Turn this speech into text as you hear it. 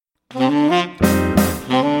To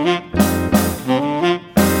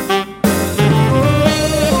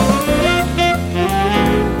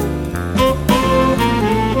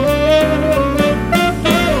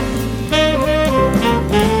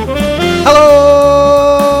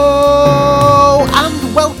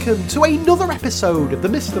another episode of the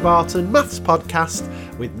Mr. Barton Maths Podcast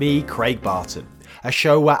with me, Craig Barton, a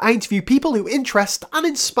show where I interview people who interest and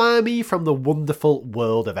inspire me from the wonderful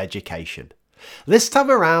world of education. This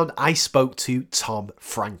time around, I spoke to Tom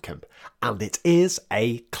Francombe, and it is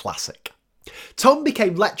a classic. Tom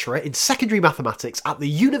became lecturer in secondary mathematics at the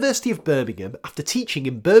University of Birmingham after teaching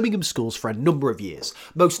in Birmingham schools for a number of years,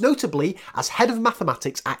 most notably as head of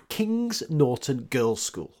mathematics at King's Norton Girls'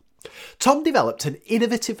 School. Tom developed an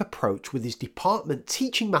innovative approach with his department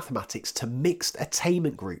teaching mathematics to mixed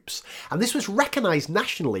attainment groups, and this was recognised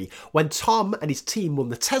nationally when Tom and his team won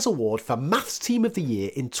the TES Award for Maths Team of the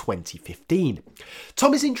Year in 2015.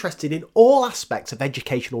 Tom is interested in all aspects of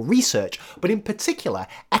educational research, but in particular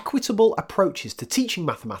equitable approaches to teaching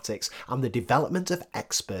mathematics and the development of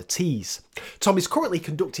expertise. Tom is currently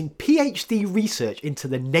conducting PhD research into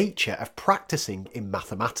the nature of practising in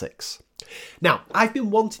mathematics. Now, I've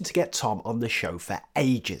been wanting to get Tom on the show for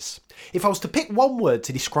ages. If I was to pick one word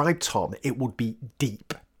to describe Tom, it would be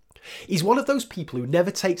deep. He's one of those people who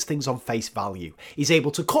never takes things on face value. He's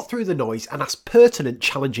able to cut through the noise and ask pertinent,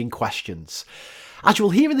 challenging questions. As you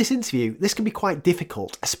will hear in this interview, this can be quite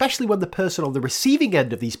difficult, especially when the person on the receiving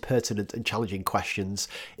end of these pertinent and challenging questions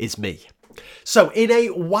is me. So, in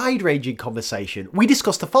a wide-ranging conversation, we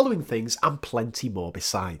discussed the following things and plenty more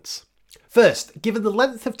besides. First, given the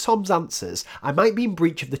length of Tom's answers, I might be in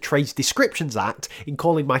breach of the Trade Descriptions Act in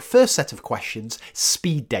calling my first set of questions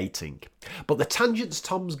speed dating. But the tangents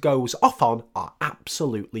Tom goes off on are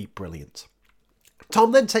absolutely brilliant.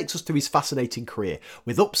 Tom then takes us through his fascinating career,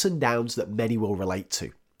 with ups and downs that many will relate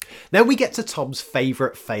to. Then we get to Tom's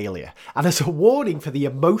favourite failure, and as a warning for the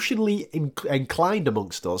emotionally inclined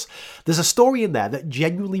amongst us, there's a story in there that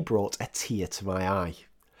genuinely brought a tear to my eye.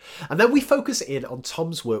 And then we focus in on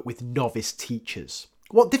Tom's work with novice teachers.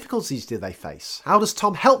 What difficulties do they face? How does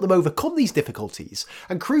Tom help them overcome these difficulties?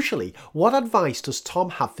 And crucially, what advice does Tom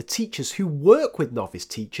have for teachers who work with novice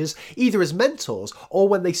teachers, either as mentors or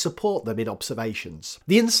when they support them in observations?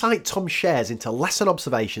 The insight Tom shares into lesson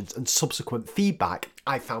observations and subsequent feedback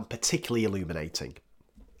I found particularly illuminating.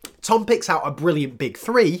 Tom picks out a brilliant big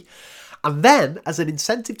three, and then, as an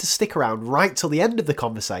incentive to stick around right till the end of the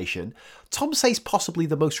conversation, Tom says possibly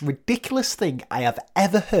the most ridiculous thing I have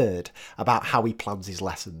ever heard about how he plans his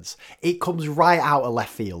lessons. It comes right out of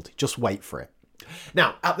left field. Just wait for it.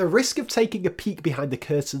 Now, at the risk of taking a peek behind the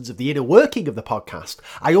curtains of the inner working of the podcast,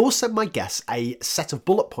 I also send my guests a set of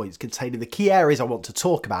bullet points containing the key areas I want to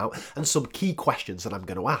talk about and some key questions that I'm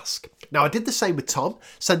going to ask. Now, I did the same with Tom,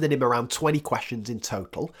 sending him around 20 questions in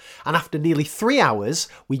total, and after nearly 3 hours,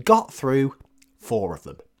 we got through 4 of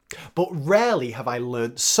them. But rarely have I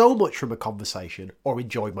learned so much from a conversation or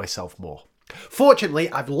enjoyed myself more.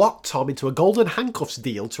 Fortunately, I've locked Tom into a golden handcuffs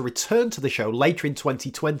deal to return to the show later in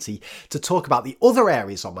 2020 to talk about the other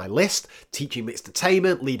areas on my list, teaching mixed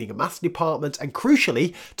attainment, leading a maths department, and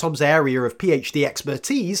crucially, Tom's area of PhD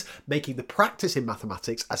expertise, making the practice in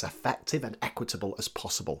mathematics as effective and equitable as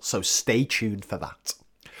possible. So stay tuned for that.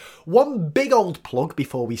 One big old plug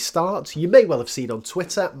before we start. You may well have seen on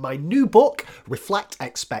Twitter, my new book, Reflect,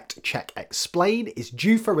 Expect, Check, Explain, is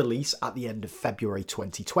due for release at the end of February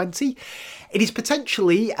 2020. It is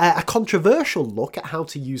potentially a controversial look at how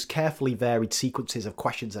to use carefully varied sequences of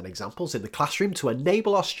questions and examples in the classroom to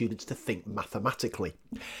enable our students to think mathematically.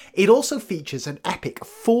 It also features an epic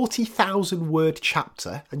 40,000 word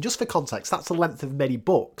chapter, and just for context, that's the length of many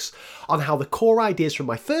books, on how the core ideas from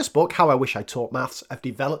my first book, How I Wish I Taught Maths, have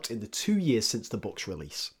developed in the 2 years since the book's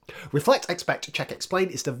release. Reflect, Expect, Check, Explain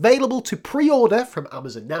is available to pre-order from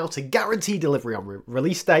Amazon now to guarantee delivery on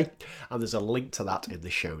release day, and there's a link to that in the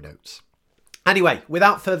show notes. Anyway,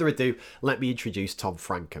 without further ado, let me introduce Tom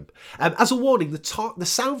Francombe. As a warning, the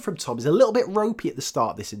sound from Tom is a little bit ropey at the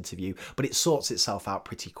start of this interview, but it sorts itself out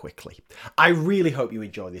pretty quickly. I really hope you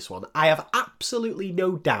enjoy this one. I have absolutely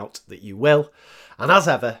no doubt that you will, and as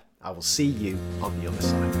ever, I will see you on the other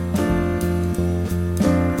side.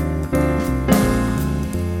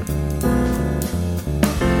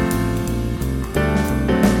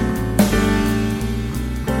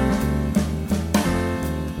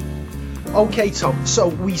 Okay, Tom, so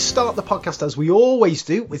we start the podcast as we always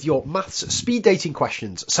do with your maths speed dating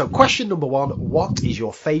questions. So question number 1, what is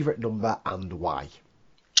your favourite number and why?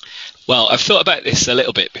 Well, I've thought about this a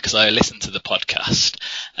little bit because I listened to the podcast,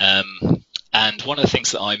 and one of the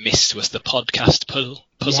things that I missed was the podcast puzzle.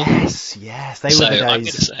 Yes, they were the days. I'm going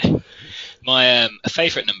to say My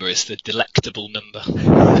favourite number is the delectable number.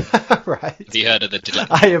 Right. Have you heard of the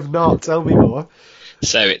delectable? I have not. Tell me more.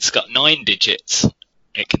 So it's got 9 digits.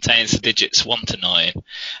 It contains the digits 1 to 9,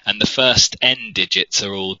 and the first n digits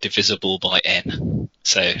are all divisible by n.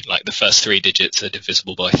 So, like, the first 3 digits are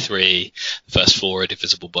divisible by 3, the first 4 are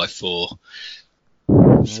divisible by 4.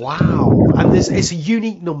 Wow. And it's a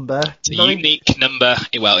unique number. It's a unique number.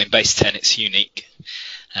 Well, in base 10 it's unique.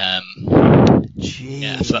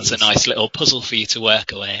 Yeah, so that's a nice little puzzle for you to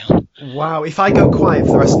work away on. Wow, if I go quiet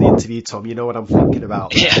for the rest of the interview, Tom, you know what I'm thinking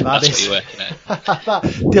about. Yeah, that's what you're working at.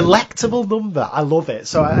 That delectable number, I love it.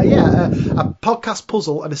 So, a podcast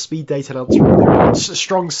puzzle and a speed dating answer. It's a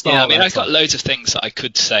strong start. Yeah, I mean, I've got loads of things that I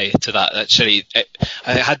could say to that. Actually,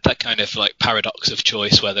 I had that kind of like paradox of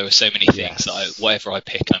choice where there were so many things that whatever I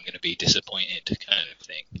pick, I'm going to be disappointed kind of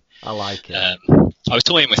thing. I like it. I was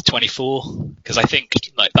toying with 24 because I think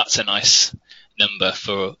like that's a nice number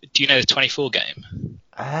for. Do you know the 24 game?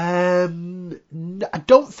 I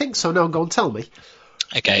don't think so. No, go on, tell me.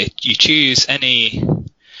 Okay, you choose any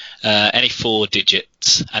 4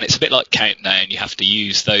 digits, and it's a bit like Countdown. You have to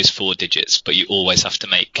use those 4 digits, but you always have to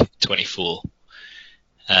make 24.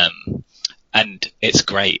 And it's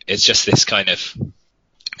great. It's just this kind of,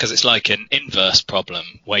 because it's like an inverse problem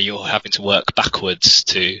where you're having to work backwards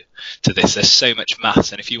to this. There's so much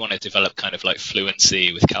maths, and if you want to develop kind of like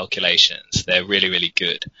fluency with calculations, they're really, really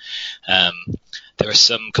good. There are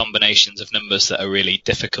some combinations of numbers that are really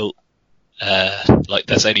difficult. Like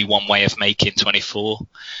there's only one way of making 24.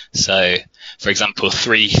 So, for example,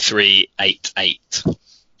 3388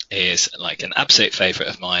 is like an absolute favourite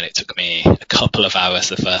of mine. It took me a couple of hours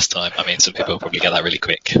the first time. I mean, some people probably get that really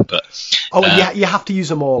quick, but you have to use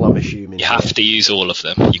them all, I'm assuming. You have to use all of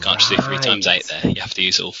them. You can't just do 3 times 8 there. You have to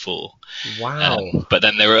use all 4. Wow. But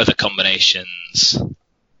then there are other combinations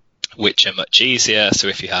which are much easier. So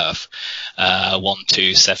if you have 1,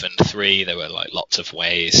 2, 7, 3, there were like lots of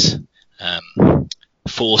ways.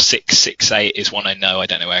 4, 6, 6, 8 is one I know. I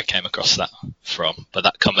don't know where I came across that from, but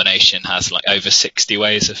that combination has like over 60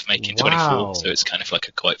 ways of making 24. So it's kind of like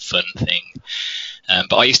a quite fun thing.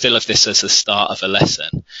 But I used to love this as the start of a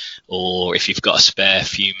lesson, or if you've got a spare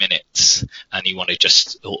few minutes and you want to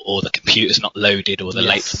just, or the computer's not loaded, or they're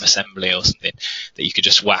late from assembly or something, that you could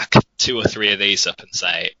just whack 2 or 3 of these up and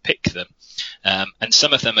say, pick them. And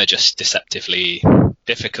some of them are just deceptively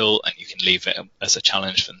difficult, and you can leave it as a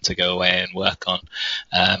challenge for them to go away and work on.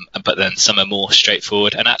 But then some are more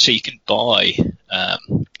straightforward, and actually you can buy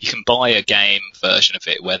a game version of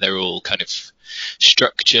it where they're all kind of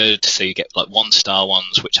structured, so you get like 1-star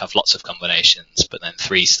ones which have lots of combinations, but then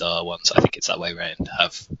 3-star ones, I think it's that way around,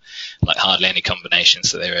 have like hardly any combinations,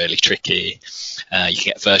 so they're really tricky. You can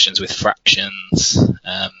get versions with fractions,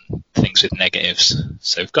 things with negatives,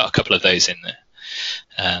 so we've got a couple of those in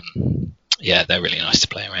there. Yeah, they're really nice to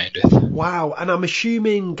play around with. Wow, and I'm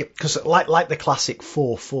assuming, because like the classic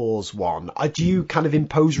 4-4s one, do you kind of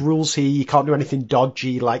impose rules here? You can't do anything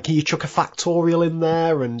dodgy, like can you chuck a factorial in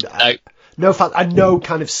there? And no, no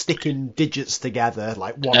kind of sticking digits together,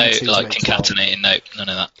 like 1 and 2. No, like concatenating, no, none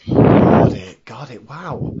of that. Got it,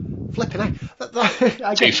 wow. Flipping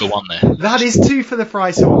out. 2 for 1 there. That is 2 for the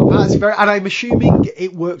price of 1. That's and I'm assuming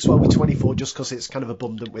it works well with 24 just because it's kind of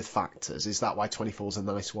abundant with factors. Is that why 24 is a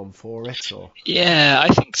nice one for it? Or? Yeah,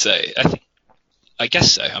 I think so. I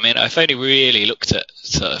guess so. I mean, I've only really looked at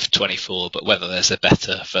sort of 24, but whether there's a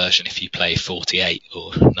better version if you play 48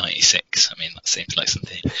 or 96, I mean, that seems like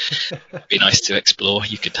something it'd be nice to explore.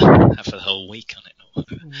 You could have the whole week on it.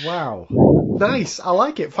 Wow. Nice. I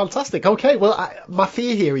like it. Fantastic. Okay, well, my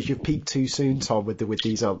fear here is you've peaked too soon, Tom, with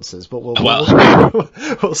these answers, but we'll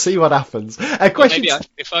see what happens. Question. Maybe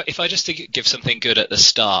if I just give something good at the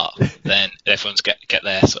start, then everyone's get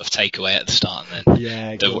their sort of takeaway at the start, and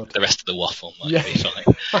then the rest of the waffle might be fine.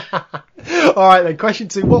 All right, then. Question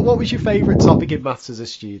 2. What was your favourite topic in maths as a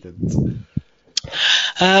student?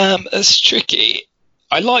 It's tricky.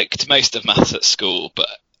 I liked most of maths at school, but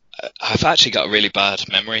I've actually got a really bad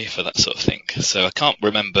memory for that sort of thing, so I can't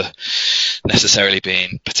remember necessarily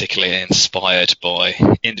being particularly inspired by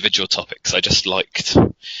individual topics. I just liked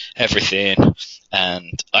everything,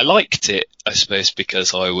 and I liked it, I suppose,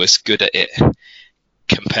 because I was good at it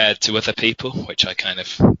compared to other people, which I kind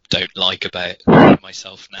of don't like about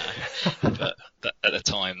myself now, but at the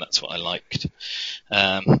time that's what I liked.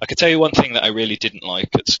 I could tell you one thing that I really didn't like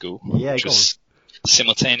at school, which was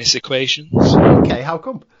simultaneous equations. Okay, how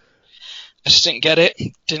come? I just didn't get it.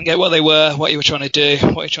 Didn't get what they were, what you were trying to do,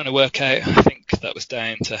 what you're trying to work out. I think that was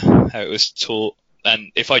down to how it was taught.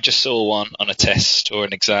 And if I just saw one on a test or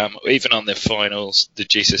an exam, or even on the finals, the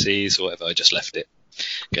GCSEs or whatever, I just left it.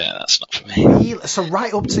 yeah, that's not for me. So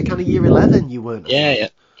right up to kind of year 11, you weren't. Yeah.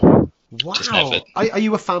 Wow. Just never. Are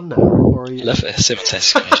you a fan now? Or are you... I love it.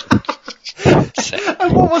 Simultaneous equation.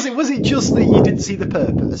 And what was it? Was it just that you didn't see the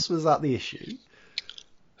purpose? Was that the issue?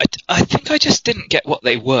 I think I just didn't get what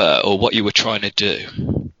they were or what you were trying to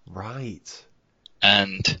do. Right.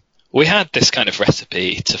 And we had this kind of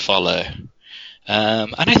recipe to follow.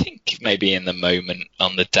 And I think maybe in the moment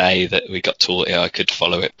on the day that we got taught it, I could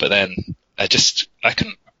follow it. But then I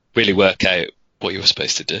couldn't really work out what you were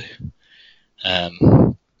supposed to do.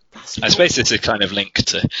 I suppose it's a kind of link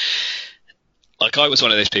to, like, I was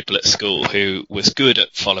one of those people at school who was good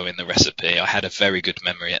at following the recipe. I had a very good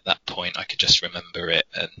memory at that point. I could just remember it,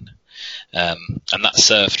 and that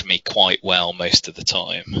served me quite well most of the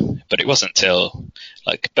time. But it wasn't till,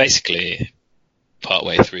 like, basically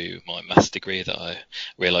partway through my maths degree that I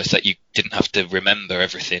realised that you didn't have to remember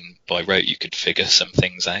everything by rote. You could figure some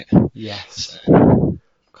things out. Yes. So.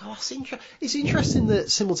 God, it's interesting that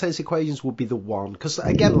simultaneous equations would be the one, because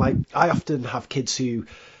again, like, I often have kids who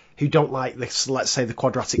don't like this, let's say, the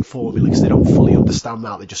quadratic formula, because they don't fully understand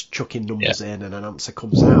that. They're just chucking numbers in and an answer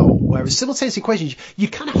comes out. Whereas simultaneous equations, you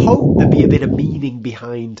kind of hope there'd be a bit of meaning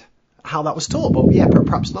behind how that was taught, but yeah,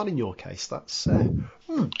 perhaps not in your case. That's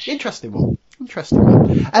interesting one.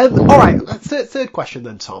 All right, third question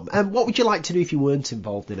then, Tom. What would you like to do if you weren't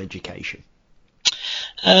involved in education?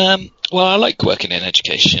 Well, I like working in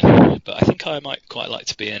education, but I think I might quite like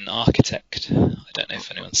to be an architect. I don't know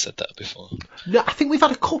if anyone's said that before. No, I think we've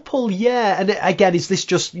had a couple, yeah. And again, is this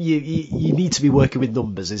just you need to be working with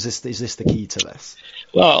numbers? Is this the key to this?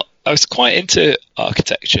 Well, I was quite into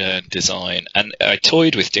architecture and design, and I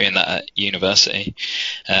toyed with doing that at university.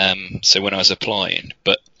 So when I was applying,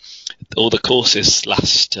 but all the courses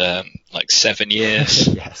last like 7 years.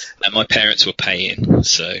 Yes. And my parents were paying,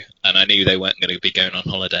 and I knew they weren't going to be going on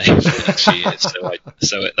holiday for the next few years,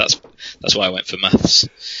 so that's why I went for maths.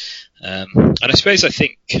 And I suppose I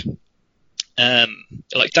think,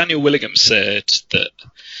 like Daniel Willingham said, that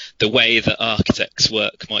the way that architects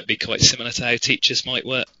work might be quite similar to how teachers might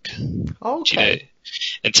work. Okay. You know,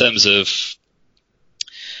 in terms of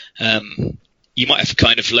you might have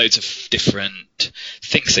kind of loads of different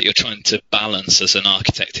things that you're trying to balance as an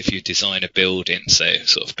architect if you design a building, so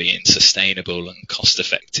sort of being sustainable and cost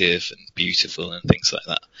effective and beautiful and things like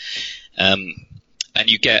that. And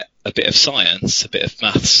you get a bit of science, a bit of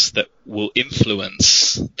maths that will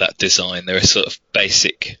influence that design. There are sort of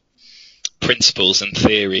basic principles and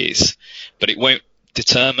theories, but it won't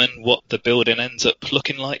determine what the building ends up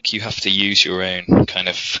looking like. You have to use your own kind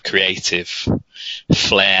of creative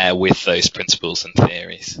flair with those principles and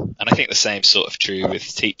theories. And I think the same sort of true with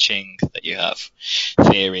teaching, that you have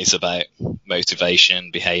theories about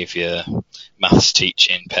motivation, behaviour, maths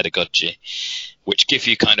teaching, pedagogy, which give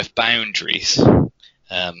you kind of boundaries,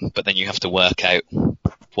 but then you have to work out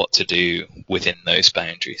what to do within those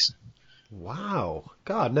boundaries. Wow,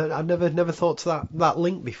 God, no, I've never thought to that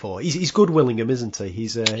link before. He's good, Willingham, isn't he?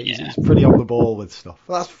 He's pretty on the ball with stuff.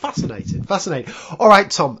 Well, that's fascinating. All right,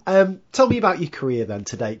 Tom, tell me about your career then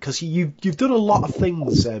today, because you've done a lot of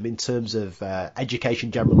things in terms of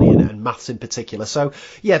education generally and maths in particular. So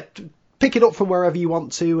yeah, pick it up from wherever you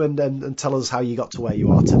want to, and tell us how you got to where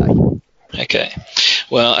you are today. Okay.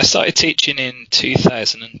 Well, I started teaching in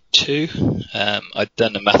 2002. I'd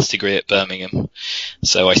done a maths degree at Birmingham.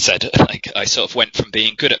 So I said, I sort of went from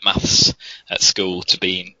being good at maths at school to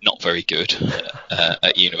being not very good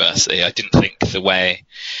at university. I didn't think the way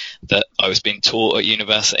that I was being taught at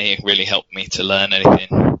university really helped me to learn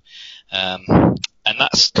anything. And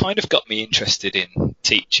that's kind of got me interested in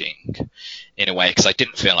teaching in a way, because I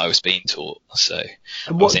didn't feel I was being taught. So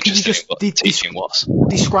I was interested in what teaching was.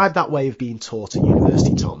 Describe that way of being taught at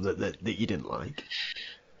university, Tom, that you didn't like.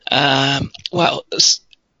 Well,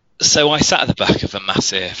 so I sat at the back of a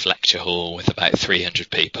massive lecture hall with about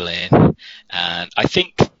 300 people in, and I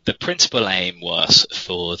think the principal aim was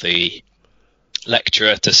for the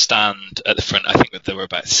lecturer to stand at the front. I think that there were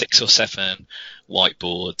about 6 or 7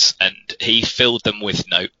 whiteboards, and he filled them with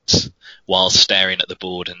notes while staring at the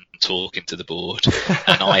board and talking to the board,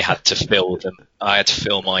 and I had to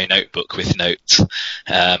fill my notebook with notes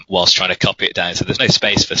whilst trying to copy it down, so there's no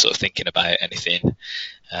space for sort of thinking about anything,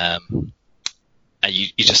 and you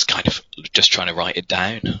just kind of just trying to write it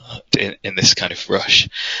down in this kind of rush,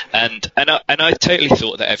 and I totally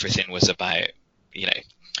thought that everything was about, you know,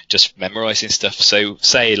 just memorizing stuff. So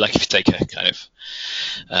say, like, if you take a kind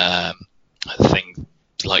of thing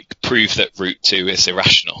like prove that root 2 is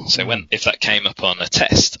irrational. So if that came up on a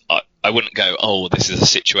test, I wouldn't go, oh, this is a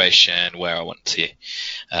situation where I want to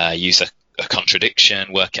use a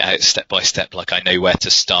contradiction, work it out step by step, like I know where to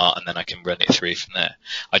start and then I can run it through from there.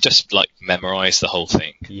 I just like memorize the whole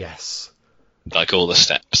thing. Yes. Like all the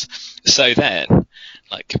steps. So then,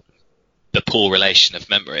 like the poor relation of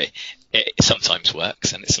memory, it sometimes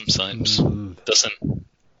works and it sometimes doesn't.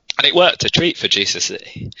 And it worked a treat for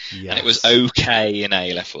GCSE, and it was okay in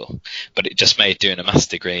A level, but it just made doing a maths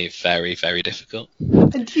degree very, very difficult.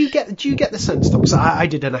 And do you get the sense, Tom? Because I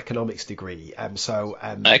did an economics degree, so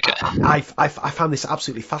Okay. I found this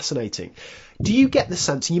absolutely fascinating. Do you get the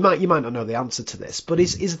sense? You might not know the answer to this, but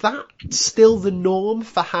is that still the norm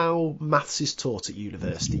for how maths is taught at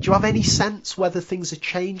university? Do you have any sense whether things are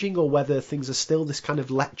changing or whether things are still this kind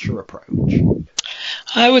of lecture approach?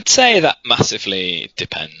 I would say that massively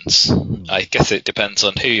depends. I guess it depends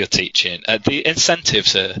on who you're teaching. The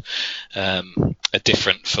incentives are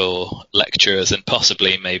different for lecturers, and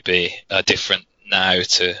possibly maybe are different now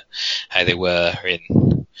to how they were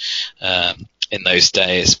in those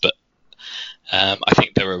days. But I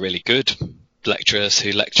think there are really good lecturers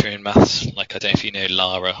who lecture in maths. Like, I don't know if you know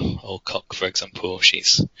Lara Alcock, for example.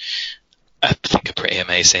 She's, I think, a pretty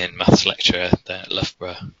amazing maths lecturer there at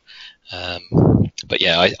Loughborough. But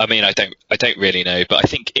yeah, I mean, I don't really know, but I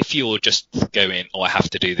think if you're just going, I have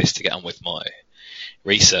to do this to get on with my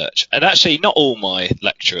research, and actually not all my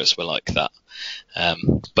lecturers were like that,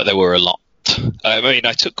 but there were a lot. I mean,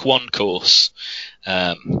 I took one course,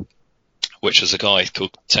 which was a guy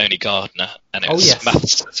called Tony Gardner, and it was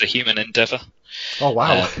Maths as a Human Endeavour. Oh,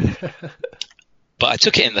 wow. But I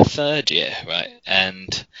took it in the third year, right?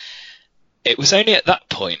 And it was only at that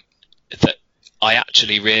point that I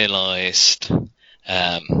actually realised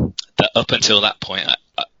that up until that point,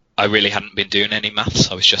 I really hadn't been doing any maths.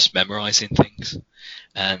 I was just memorising things.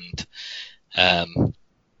 And,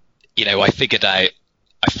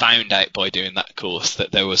 I found out by doing that course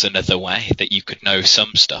that there was another way, that you could know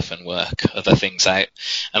some stuff and work other things out.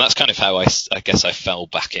 And that's kind of how I guess I fell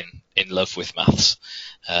back in love with maths.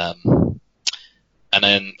 And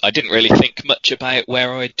then I didn't really think much about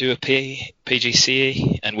where I'd do a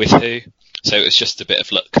PGCE and with who. So it was just a bit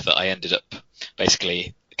of luck that I ended up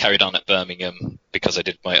basically carried on at Birmingham because I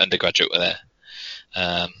did my undergraduate there.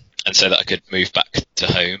 And so that I could move back to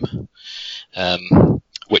home,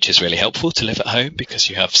 which is really helpful to live at home because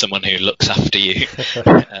you have someone who looks after you,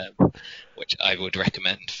 which I would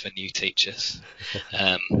recommend for new teachers.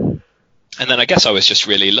 And then I guess I was just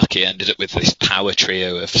really lucky. I ended up with this power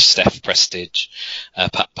trio of Steph Prestige,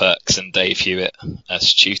 Pat Perks and Dave Hewitt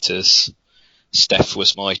as tutors. Steph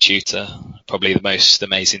was my tutor, probably the most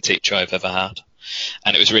amazing teacher I've ever had.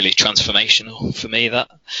 And it was really transformational for me, that.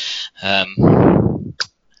 And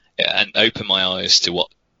opened my eyes to what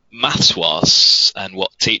maths was and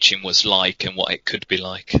what teaching was like and what it could be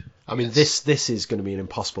like. I mean, this is going to be an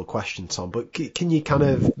impossible question, Tom, but can you kind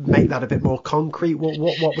of make that a bit more concrete?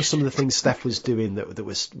 What were some of the things Steph was doing that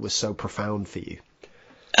was so profound for you?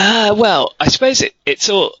 Well, I suppose it's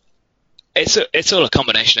all a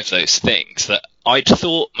combination of those things. That I'd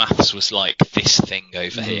thought maths was like this thing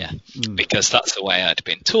over here because that's the way I'd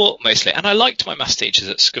been taught mostly, and I liked my maths teachers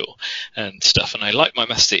at school and stuff, and I liked my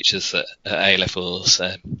maths teachers at A levels,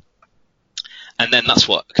 and then that's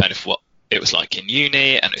what it was like in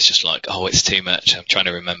uni, and it's just like, oh, it's too much, I'm trying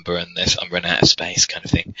to remember, and I'm running out of space kind of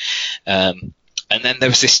thing. And then there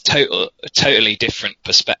was this totally different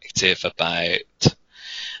perspective about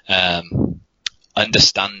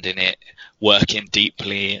understanding it, working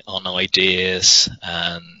deeply on ideas,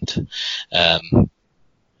 and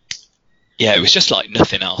it was just like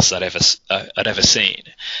nothing else I'd ever seen.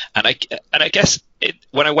 And I guess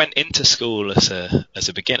when I went into school as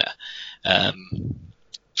a beginner,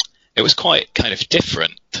 it was quite kind of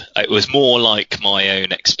different. It was more like my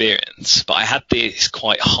own experience, but I had these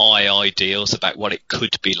quite high ideals about what it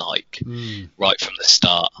could be like right from the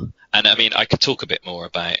start. And I mean, I could talk a bit more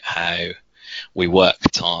about how we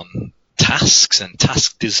worked on tasks and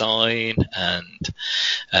task design and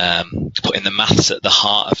putting the maths at the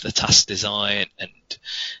heart of the task design, and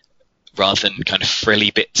rather than kind of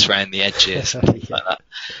frilly bits around the edges like that.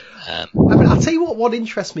 I mean, I'll tell you what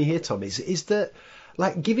interests me here, Tom, is that,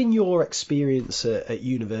 like, given your experience at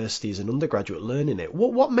university as an undergraduate learning it,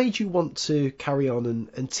 what made you want to carry on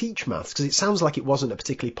and teach maths? Because it sounds like it wasn't a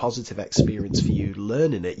particularly positive experience for you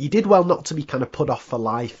learning it. You did well not to be kind of put off for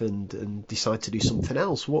life and decide to do something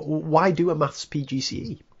else. Why do a maths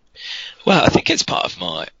PGCE? Well, I think it's part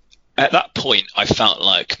of at that point, I felt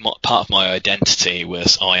like part of my identity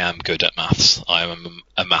was I am good at maths. I am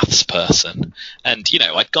a maths person. And,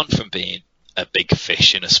 I'd gone from being a big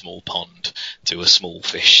fish in a small pond to a small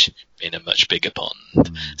fish in a much bigger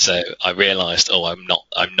pond. So I realised, I'm not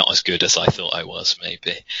as good as I thought I was,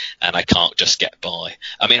 maybe, and I can't just get by.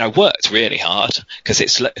 I mean, I worked really hard because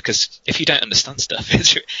if you don't understand stuff,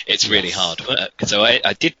 it's really hard work. So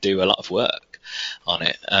I did do a lot of work on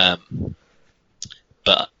it,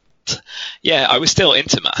 but yeah, I was still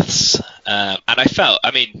into maths, and I felt,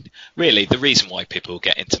 I mean, really, the reason why people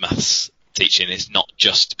get into maths teaching is not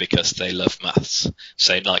just because they love maths.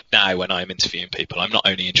 So like now when I'm interviewing people, I'm not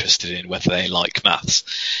only interested in whether they like maths.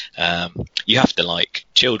 You have to like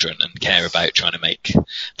children and care about trying to make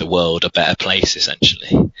the world a better place,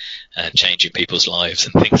 essentially, and changing people's lives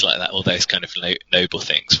and things like that, all those kind of noble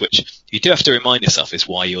things, which you do have to remind yourself is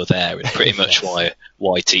why you're there, and pretty much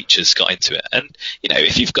why teachers got into it. And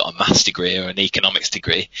if you've got a maths degree or an economics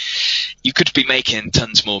degree, you could be making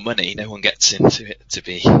tons more money. No one gets into it to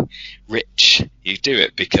be rich. You do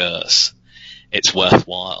it because it's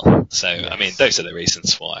worthwhile. So, I mean, those are the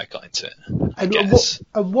reasons why I got into it.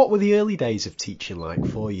 And what were the early days of teaching like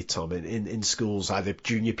for you, Tom, in schools, either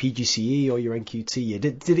junior PGCE or your NQT?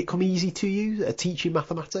 Did it come easy to you, teaching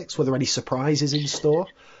mathematics? Were there any surprises in store?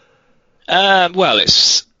 Well,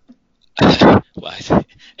 it's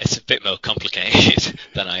a bit more complicated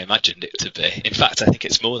than I imagined it to be. In fact, I think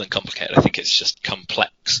it's more than complicated. I think it's just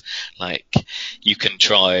complex. Like, you can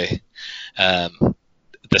try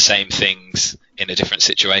the same things in a different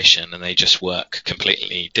situation and they just work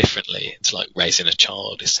completely differently. It's like raising a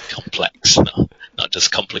child is complex, not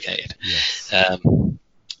just complicated. Yes.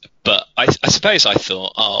 But I suppose I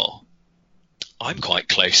thought, I'm quite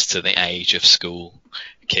close to the age of school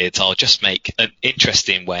kids. I'll just make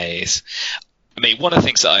interesting ways. I mean, one of the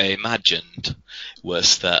things that I imagined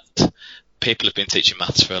was that people have been teaching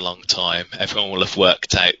maths for a long time. Everyone will have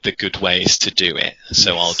worked out the good ways to do it.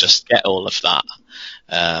 So I'll just get all of that.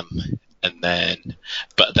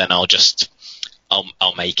 But then I'll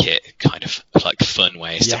make it kind of like fun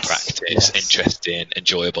ways to practice, interesting,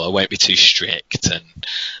 enjoyable. I won't be too strict and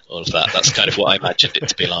all of that. That's kind of what I imagined it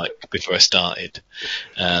to be like before I started.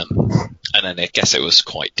 And then I guess it was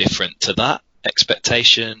quite different to that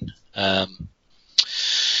expectation.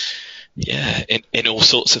 In all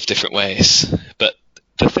sorts of different ways. But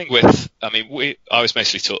the thing I was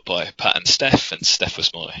mostly taught by Pat and Steph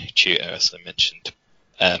was my tutor, as I mentioned.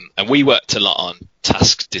 And we worked a lot on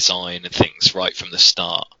task design and things right from the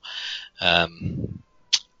start. And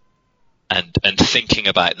thinking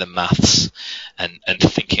about the maths and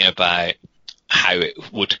thinking about how it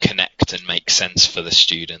would connect and make sense for the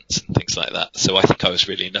students and things like that. So I think I was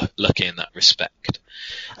really lucky in that respect.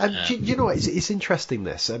 And you know, it's interesting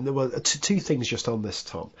this, and there were two things just on this,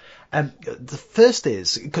 Tom. The first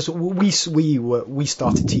is because we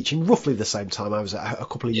started teaching roughly the same time. I was a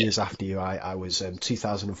couple of years after you. I was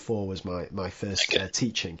 2004 was my first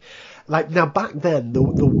teaching. Like now, back then there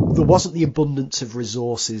wasn't the abundance of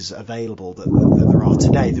resources available that there are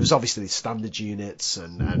today. There was obviously the standard units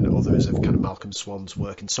and others of kind of Malcolm Swan's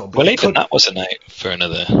work and so on. Well, even that wasn't out for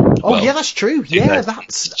another. Yeah, that's true. Yeah,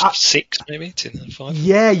 that's 6 maybe 2005.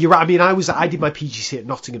 Yeah, you're right. I mean, I did my PGC at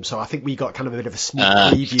Nottingham, so I think we got kind of a bit of a sneak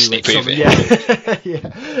preview.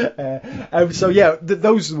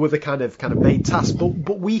 Those were the kind of main tasks.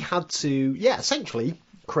 But we had to, essentially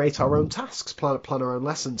create our own tasks, plan our own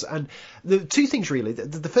lessons. And the two things really.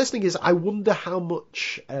 The first thing is I wonder how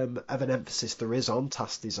much of an emphasis there is on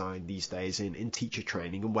task design these days in teacher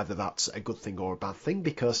training, and whether that's a good thing or a bad thing,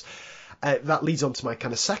 because that leads on to my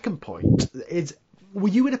kind of second point. Were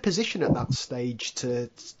you in a position at that stage to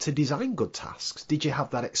design good tasks? Did you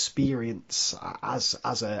have that experience as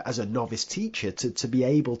a novice teacher to be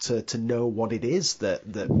able to know what it is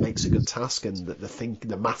that makes a good task, and that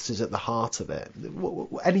the maths is at the heart of it?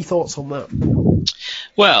 Any thoughts on that?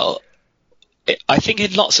 Well, I think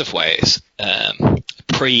in lots of ways,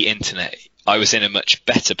 pre-internet, I was in a much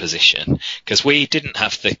better position because we didn't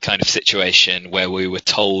have the kind of situation where we were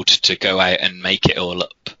told to go out and make it all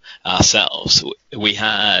up ourselves. We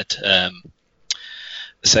had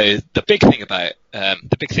so the big thing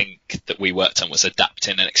that we worked on was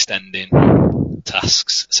adapting and extending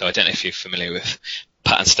tasks. So I don't know if you're familiar with,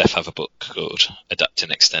 Pat and Steph have a book called Adapting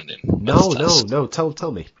and Extending. No,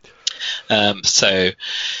 tell me. So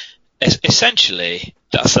essentially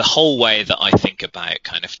that's the whole way that I think about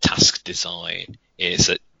kind of task design is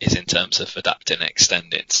in terms of adapting and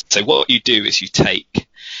extending. So what you do is you take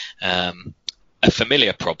a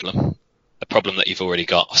familiar problem, a problem that you've already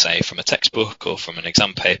got, say, from a textbook or from an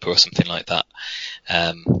exam paper or something like that,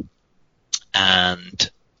 and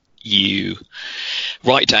you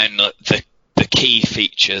write down the key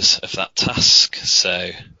features of that task, so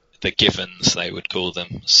the givens, they would call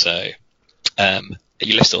them. So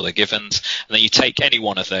You list all the givens, and then you take any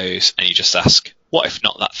one of those and you just ask, what if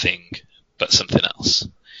not that thing, but something else?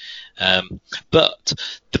 But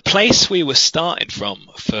the place we were starting from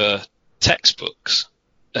for textbooks,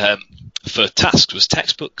 for tasks, was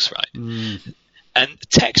textbooks, right? Mm. And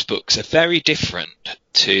textbooks are very different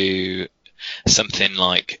to something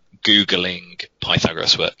like Googling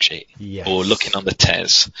Pythagoras worksheet, Yes. or looking on the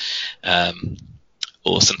TES,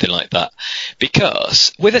 or something like that.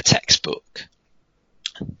 Because with a textbook,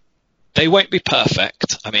 they won't be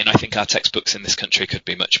perfect. I mean, I think our textbooks in this country could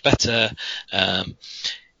be much better.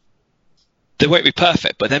 They won't be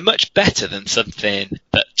perfect, but they're much better than something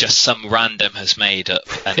that just some random has made up,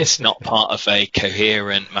 and it's not part of a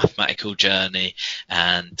coherent mathematical journey.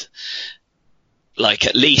 And like,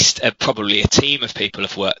 at least probably a team of people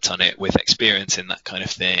have worked on it with experience in that kind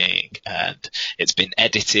of thing, and it's been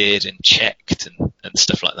edited and checked and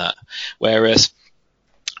stuff like that. Whereas,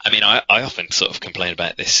 I mean, I often sort of complain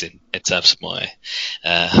about this in terms of my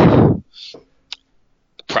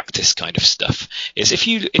practice kind of stuff, is if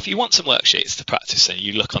you want some worksheets to practice, and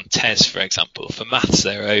you look on TES, for example, for maths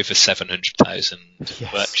there are over 700,000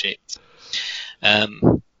 worksheets.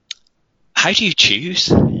 How do you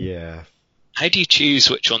choose? Yeah. How do you choose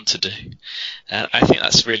which one to do? I think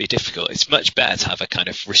that's really difficult. It's much better to have a kind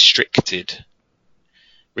of restricted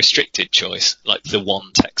choice, like the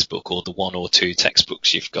one textbook or the one or two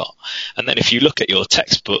textbooks you've got. And then if you look at your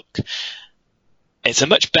textbook, it's a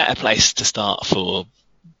much better place to start for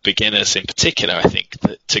beginners in particular, I think,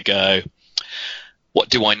 to go, what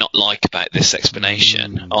do I not like about this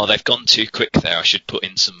explanation? Oh, they've gone too quick there, I should put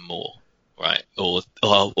in some more, right? Or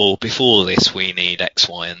before this we need X,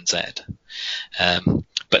 Y, and Z.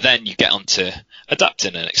 But then you get onto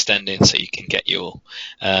adapting and extending, so you can get your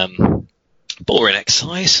boring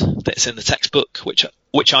exercise that's in the textbook,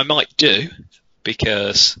 which I might do,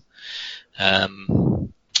 because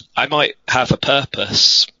I might have a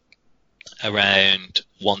purpose around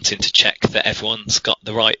wanting to check that everyone's got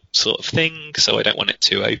the right sort of thing, so I don't want it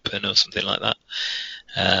too open or something like that.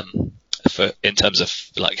 In terms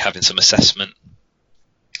of like having some assessment,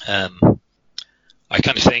 I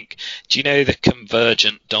kind of think, do you know the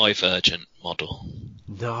convergent divergent model?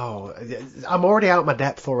 No, I'm already out of my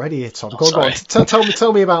depth already, Tom. Go on.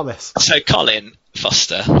 Tell me about this. So Colin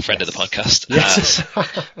Foster, friend of the podcast,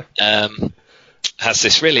 has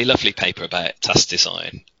this really lovely paper about task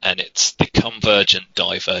design, and it's the convergent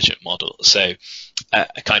divergent model. So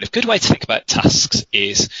a kind of good way to think about tasks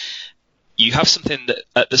is you have something that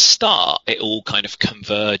at the start it all kind of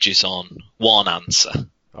converges on one answer.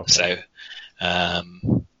 Okay. So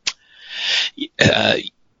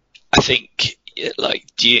I think, like,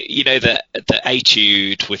 do you know the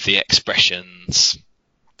etude with the expressions?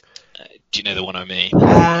 Do you know the one I mean?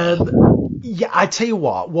 Yeah, I tell you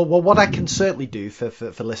what. Well, what I can certainly do for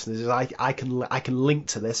listeners is I can link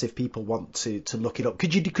to this if people want to look it up.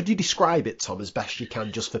 Could you describe it, Tom, as best you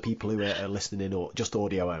can, just for people who are listening in or just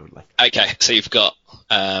audio only? Okay, so you've got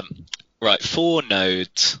 4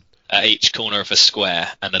 nodes at each corner of a square,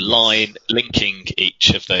 and a line linking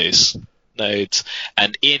each of those nodes,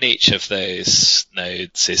 and in each of those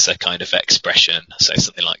nodes is a kind of expression, so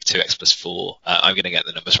something like 2x plus 4, I'm going to get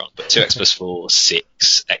the numbers wrong, but 2x plus 4,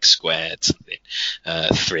 6, x squared, something,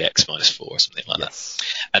 3x minus 4, or something like that.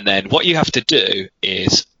 And then what you have to do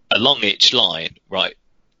is, along each line,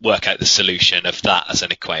 work out the solution of that as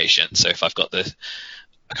an equation. So if I've got I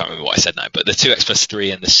can't remember what I said now, but the 2x plus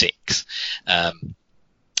 3 and the 6,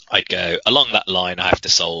 I'd go, along that line, I have to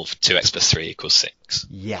solve 2x plus 3 equals 6.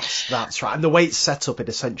 Yes, that's right. And the way it's set up, it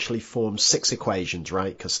essentially forms 6 equations,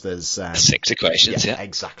 right? Because there's 6 equations, yeah.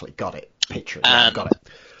 Exactly. Got it. Picture it. Yeah, got it.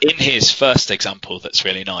 In his first example, that's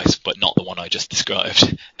really nice, but not the one I just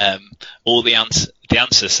described, all the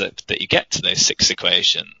answers that you get to those 6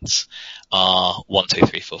 equations are 1, 2,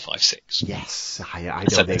 3, 4, 5, 6. Yes, I know.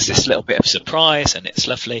 So there's this little bit of surprise, and it's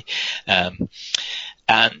lovely.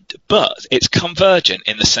 But it's convergent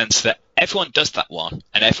in the sense that everyone does that one,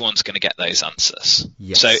 and everyone's going to get those answers.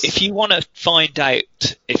 Yes. So if you want to find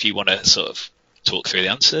out, if you want to sort of talk through the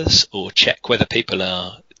answers, or check whether people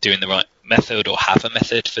are doing the right method or have a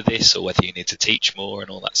method for this, or whether you need to teach more and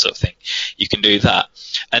all that sort of thing, you can do that.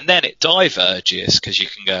 And then it diverges, because you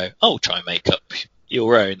can go, try and make up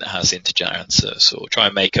your own that has integer answers, or try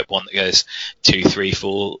and make up one that goes 2, 3,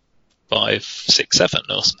 4, 5, 6, 7,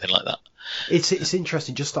 or something like that. It's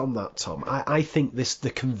interesting just on that, Tom. I think the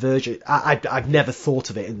convergent. I've never thought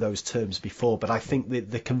of it in those terms before, but I think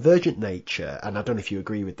the convergent nature, and I don't know if you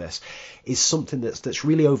agree with this, is something that's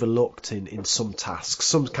really overlooked in some tasks,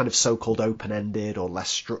 some kind of so-called open-ended or less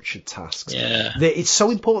structured tasks. Yeah. It's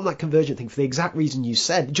so important, that convergent thing, for the exact reason you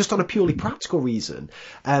said, just on a purely practical reason.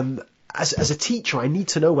 As a teacher, I need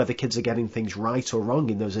to know whether kids are getting things right or wrong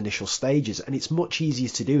in those initial stages, and it's much easier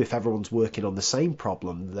to do if everyone's working on the same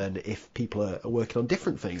problem than if people are working on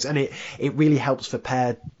different things. And it really helps for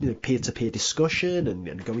peer-to-peer discussion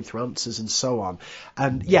and going through answers and so on.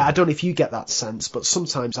 And yeah, I don't know if you get that sense, but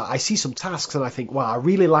sometimes I see some tasks and I think, wow, I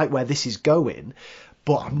really like where this is going,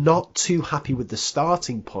 but I'm not too happy with the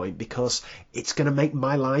starting point because it's going to make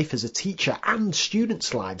my life as a teacher and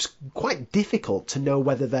students' lives quite difficult to know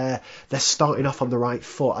whether they're starting off on the right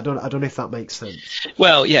foot. I don't know if that makes sense.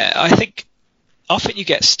 Well, yeah, I think often you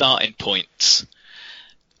get starting points,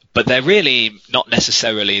 but they're really not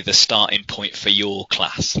necessarily the starting point for your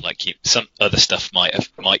class. Like some other stuff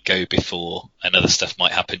might go before, and other stuff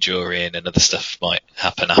might happen during, and other stuff might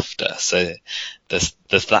happen after. So there's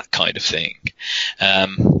that kind of thing.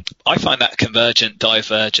 I find that convergent,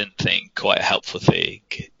 divergent thing quite a helpful thing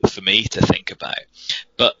for me to think about.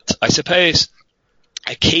 But I suppose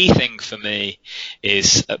a key thing for me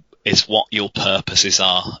is what your purposes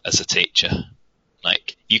are as a teacher.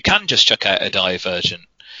 Like, you can just chuck out a divergent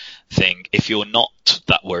thing if you're not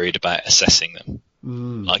that worried about assessing them.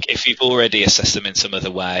 Like, if you've already assessed them in some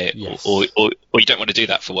other way, yes, or you don't want to do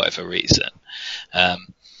that for whatever reason.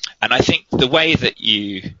 And I think the way that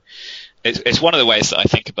it's one of the ways that I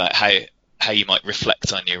think about how you might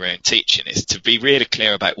reflect on your own teaching is to be really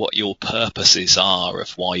clear about what your purposes are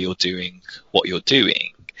of why you're doing what you're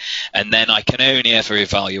doing. And then I can only ever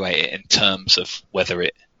evaluate it in terms of whether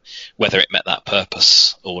it met that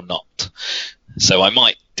purpose or not. So I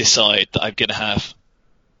might decide that I'm going to have,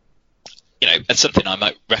 and something I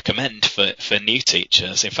might recommend for new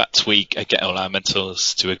teachers. In fact, we get all our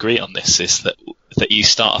mentors to agree on this, is that you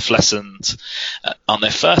start off lessons on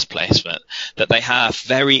their first placement, that they have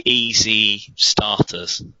very easy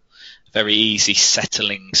starters, very easy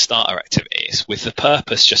settling starter activities, with the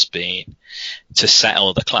purpose just being to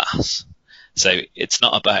settle the class. So it's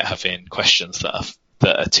not about having questions that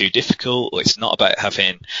are too difficult, or it's not about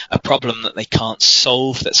having a problem that they can't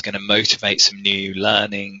solve that's going to motivate some new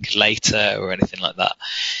learning later or anything like that.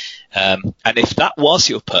 And if that was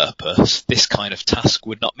your purpose, this kind of task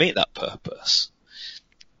would not meet that purpose.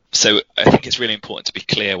 So I think it's really important to be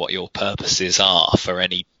clear what your purposes are for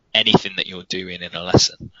anything that you're doing in a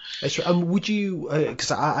lesson. Would you,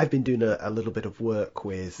 because I've been doing a little bit of work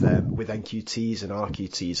with NQTs and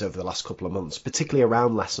RQTs over the last couple of months, particularly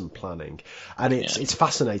around lesson planning, and it's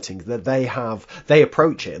fascinating that they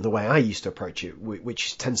approach it in the way I used to approach it,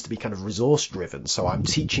 which tends to be kind of resource driven. So I'm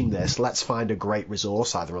teaching this, let's find a great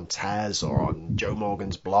resource either on TES or on Joe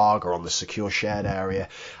Morgan's blog or on the secure shared area,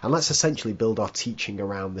 and let's essentially build our teaching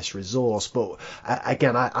around this resource. But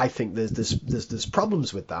again, I think there's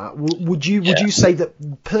problems with that. Would you say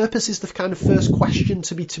that purpose is the kind of first question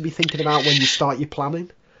to be thinking about when you start your planning?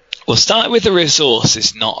 Well, starting with the resource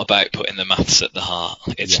is not about putting the maths at the heart.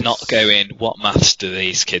 It's not going, what maths do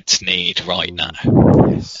these kids need right now?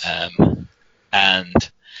 Yes.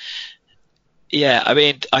 And yeah, I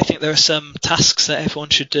mean, I think there are some tasks that everyone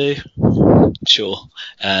should do. Sure.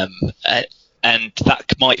 And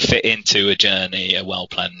that might fit into a journey, a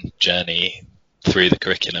well-planned journey through the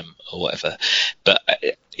curriculum or whatever. But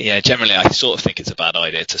generally I sort of think it's a bad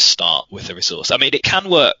idea to start with a resource. I mean, it can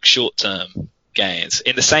work short-term gains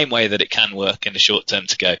in the same way that it can work in the short term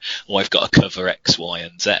to go, I've got to cover X, Y,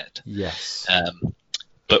 and Z. Yes.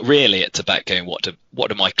 But really it's about going, what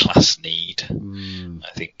do my class need?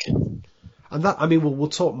 I think. And that, I mean, we'll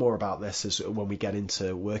talk more about this when we get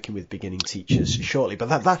into working with beginning teachers shortly. But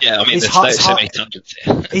there's so many tangents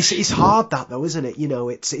here. It's hard, that though, isn't it?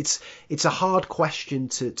 It's a hard question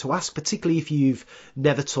to ask, particularly if you've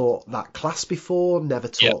never taught that class before, never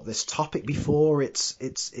taught this topic before. It's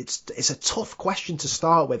a tough question to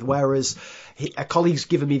start with. Whereas a colleague's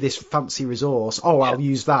given me this fancy resource, I'll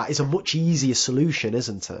use that. It's a much easier solution,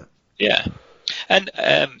 isn't it? Yeah. And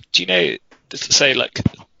do you know? Say,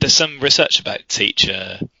 there's some research about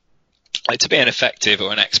teacher, to be an effective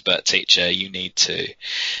or an expert teacher, you need to,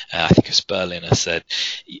 I think it was Berliner said,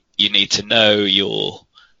 you need to know your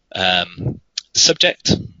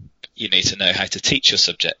subject, you need to know how to teach your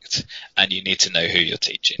subject, and you need to know who you're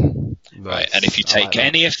teaching. Nice. Right? And if you take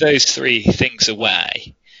any of those three things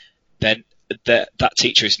away, then that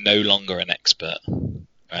teacher is no longer an expert.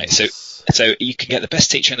 Right? Yes. So you can get the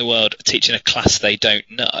best teacher in the world teaching a class they don't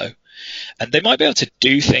know, and they might be able to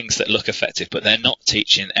do things that look effective, but they're not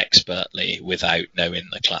teaching expertly without knowing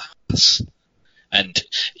the class. And,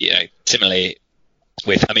 similarly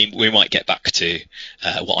we might get back to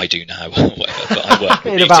what I do now, whatever, but I work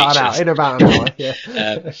with in about an hour,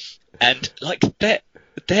 yeah. And like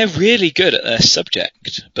they're really good at their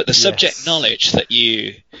subject, but the subject knowledge that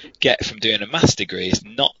you get from doing a maths degree is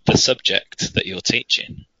not the subject that you're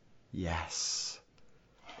teaching. Yes.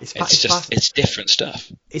 It's different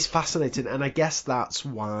stuff. It's fascinating, and I guess that's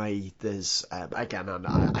why there's again, and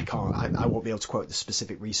I won't be able to quote the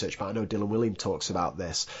specific research, but I know Dylan Williams talks about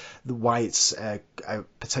this, why it's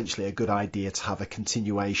potentially a good idea to have a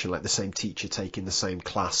continuation, like the same teacher taking the same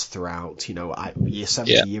class throughout, year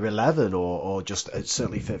 7 to year 11, or just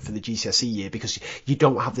certainly for the GCSE year, because you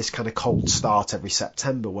don't have this kind of cold start every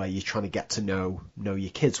September where you're trying to get to know your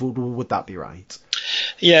kids. Would that be right?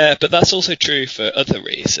 Yeah, but that's also true for other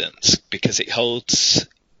reasons, because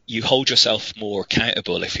you hold yourself more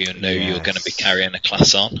accountable if you know you're going to be carrying a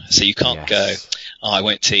class on. So you can't go, I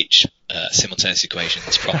won't teach simultaneous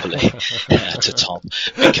equations properly to Tom,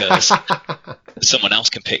 because someone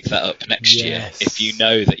else can pick that up next year. If you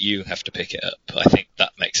know that you have to pick it up, I think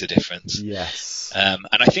that makes a difference. Yes. And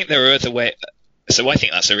I think there are other ways. So I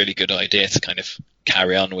think that's a really good idea to kind of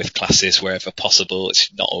carry on with classes wherever possible.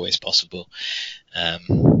 It's not always possible.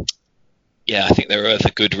 I think there are other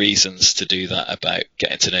good reasons to do that, about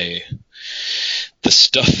getting to know the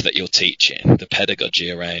stuff that you're teaching, the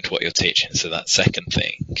pedagogy around what you're teaching. So that second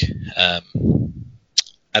thing.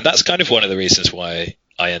 And that's kind of one of the reasons why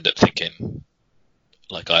I end up thinking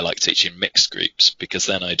like I like teaching mixed groups, because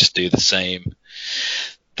then I just do the same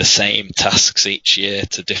tasks each year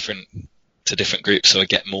to different groups, so I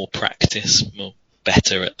get more practice, more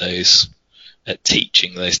better at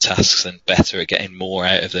teaching those tasks, and better at getting more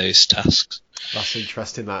out of those tasks. That's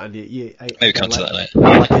interesting, that, and maybe come to that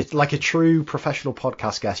later. Like a true professional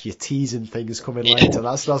podcast guest, you're teasing things coming later.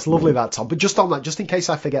 That's lovely, that, Tom. But just on that, just in case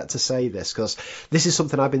I forget to say this, because this is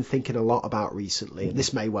something I've been thinking a lot about recently, and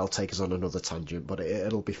this may well take us on another tangent, but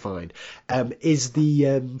it'll be fine.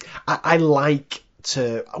 I like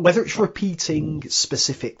to, whether it's repeating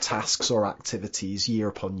specific tasks or activities year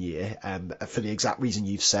upon year, for the exact reason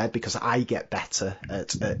you've said, because I get better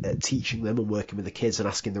at teaching them and working with the kids and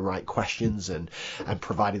asking the right questions and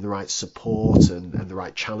providing the right support and the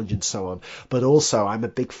right challenge and so on. But also I'm a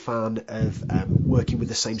big fan of working with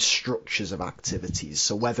the same structures of activities.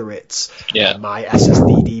 So whether it's my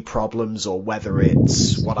SSDD problems, or whether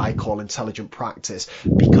it's what I call intelligent practice,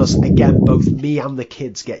 because again, both me and the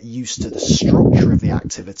kids get used to the structure of the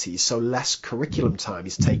activities, so less curriculum time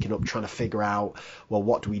is taken up trying to figure out, well,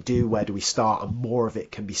 what do we do, where do we start, and more of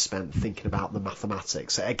it can be spent thinking about the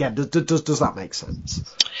mathematics. Again, does that make sense?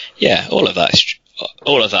 Yeah, all of that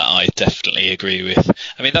I definitely agree with.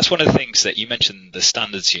 I mean, that's one of the things that you mentioned, the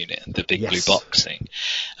standards unit, the big blue box thing.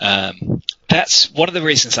 That's one of the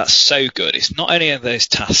reasons that's so good. It's not only are those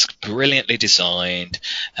tasks brilliantly designed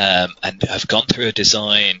and have gone through a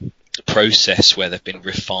design process where they've been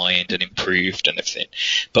refined and improved and everything,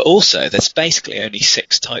 but also there's basically only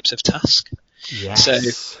 6 types of task. So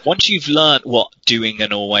once you've learnt what doing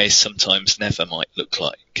and always, sometimes, never might look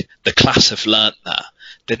like, the class have learnt that,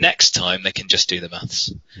 the next time they can just do the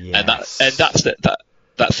maths. And that's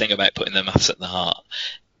that thing about putting the maths at the heart.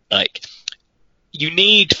 Like, you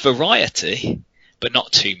need variety, but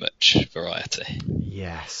not too much variety.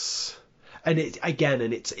 Yes. And it's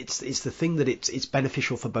the thing that it's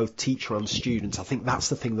beneficial for both teacher and student. I think that's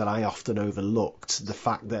the thing that I often overlooked, the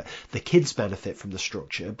fact that the kids benefit from the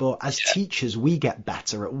structure, but as teachers we get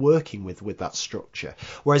better at working with that structure.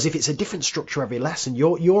 Whereas if it's a different structure every lesson,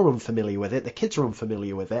 you're unfamiliar with it, the kids are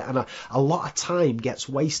unfamiliar with it, and a lot of time gets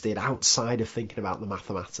wasted outside of thinking about the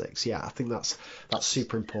mathematics. I think that's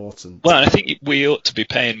super important. Well, I think we ought to be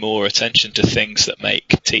paying more attention to things that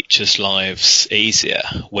make teachers' lives easier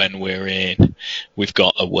when we've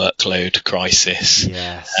got a workload crisis,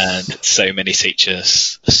 and so many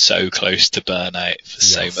teachers are so close to burnout for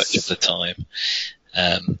so much of the time.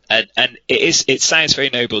 And it sounds very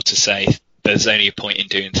noble to say there's only a point in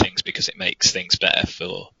doing things because it makes things better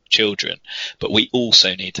for children, but we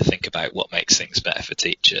also need to think about what makes things better for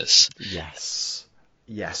teachers.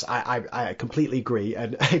 Yes, I completely agree.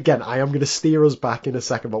 And again, I am going to steer us back in a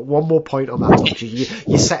second, but one more point on that, Tom, because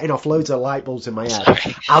you're setting off loads of light bulbs in my head.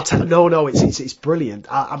 It's brilliant.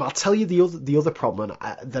 I'll tell you the other problem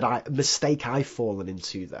mistake I've fallen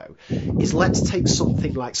into, though, is let's take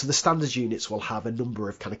something like, so the standards units will have a number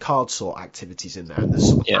of kind of card sort activities in there, and there's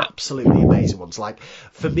some absolutely amazing ones. Like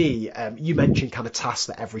for me, you mentioned kind of tasks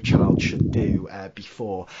that every child should do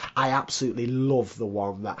before. I absolutely love the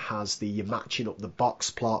one that has you're matching up the box box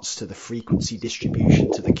plots to the frequency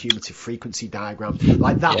distribution to the cumulative frequency diagram.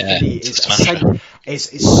 Like that for me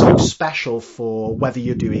is so special for whether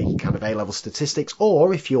you're doing kind of A-level statistics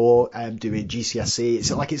or if you're doing GCSE.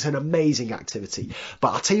 It's an amazing activity.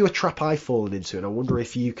 But I'll tell you a trap I've fallen into, and I wonder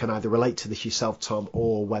if you can either relate to this yourself, Tom,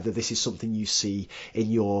 or whether this is something you see in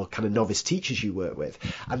your kind of novice teachers you work with.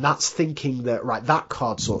 And that's thinking that, right, that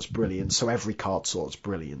card sort's brilliant, so every card sort's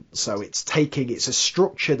brilliant. So it's a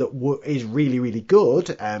structure that is really, really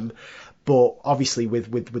good, but obviously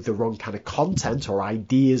with the wrong kind of content or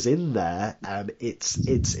ideas in there,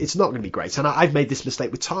 it's not going to be great. And I've made this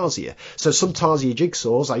mistake with Tarsier. So some Tarsier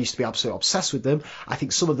jigsaws, I used to be absolutely obsessed with them. I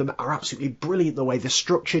think some of them are absolutely brilliant. The way they're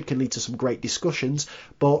structured can lead to some great discussions,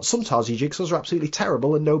 but some Tarsier jigsaws are absolutely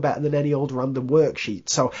terrible and no better than any old random worksheet.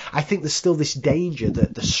 So I think there's still this danger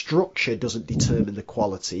that the structure doesn't determine the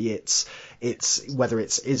quality. It's whether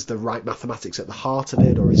is the right mathematics at the heart of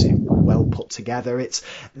it, or is it well put together. It's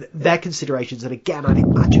their considerations, and again, I'd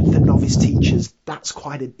imagine for novice teachers that's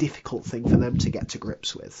quite a difficult thing for them to get to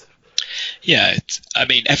grips with. Yeah, I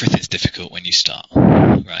mean, everything's difficult when you start,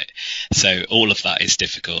 right? So all of that is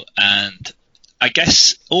difficult, and I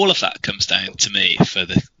guess all of that comes down to me for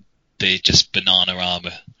the just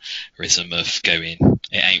banana-rama-ism of going,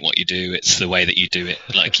 it ain't what you do, it's the way that you do it.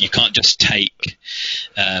 Like, you can't just take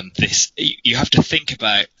this. You have to think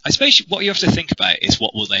about, I suppose what you have to think about is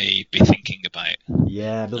what will they be thinking about.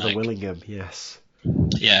 Yeah, another Willingham, yes.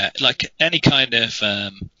 Yeah, like any kind of, I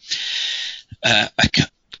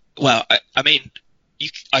mean,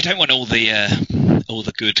 I don't want all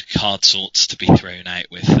the good card sorts to be thrown out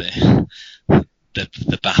with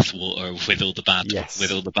the bathwater with all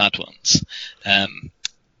the bad ones.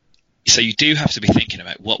 So you do have to be thinking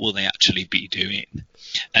about what will they actually be doing.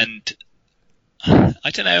 And I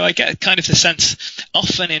don't know, I get kind of the sense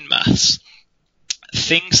often in maths,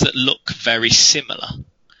 things that look very similar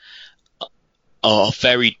are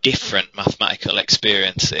very different mathematical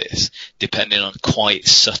experiences depending on quite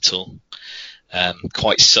subtle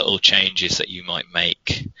changes that you might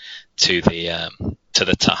make to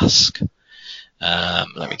the task.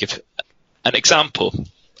 Let me give an example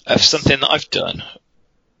of something that I've done,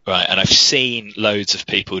 right, and I've seen loads of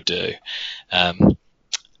people do, and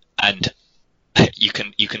you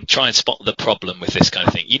can try and spot the problem with this kind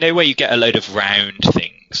of thing. You know, where you get a load of round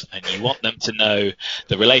things and you want them to know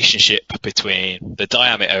the relationship between the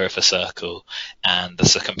diameter of a circle and the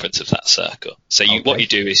circumference of that circle. So what you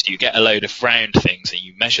do is you get a load of round things and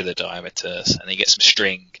you measure the diameters, and then you get some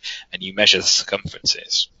string and you measure the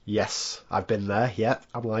circumferences. Yes, I've been there. Yeah,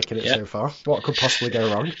 I'm liking it so far. What could possibly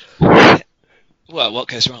go wrong? Well, what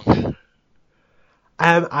goes wrong?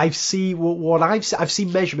 I've seen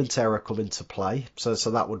measurement error come into play, so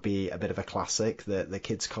that would be a bit of a classic that the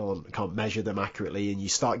kids can't measure them accurately, and you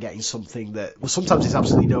start getting something that, well, sometimes it's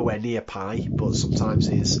absolutely nowhere near pi, but sometimes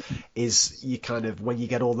is you kind of, when you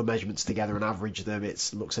get all the measurements together and average them, it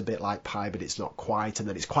looks a bit like pi, but it's not quite, and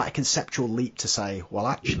then it's quite a conceptual leap to say, well,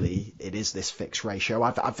 actually, it is this fixed ratio.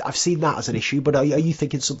 I've seen that as an issue, but are you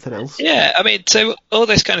thinking something else? Yeah, I mean, so all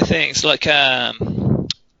those kind of things, like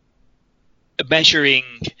measuring,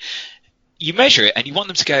 you measure it and you want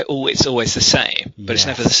them to go, oh, it's always the same, but It's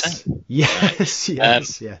never the same. Yes,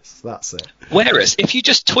 yes, that's it. Whereas if you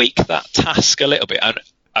just tweak that task a little bit, and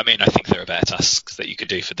I mean, I think there are better tasks that you could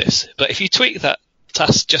do for this, but if you tweak that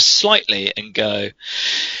task just slightly and go,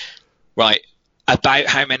 right, about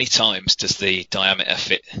how many times does the diameter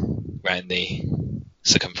fit around the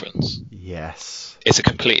circumference? Yes. It's a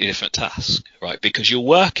completely different task, right? Because you're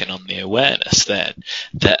working on the awareness then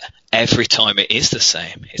that every time it is the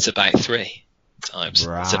same, it's about 3 times.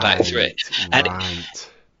 Right, it's about 3.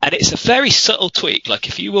 And it's a very subtle tweak. Like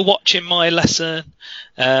if you were watching my lesson,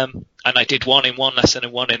 and I did one in one lesson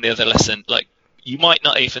and one in the other lesson, like you might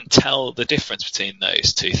not even tell the difference between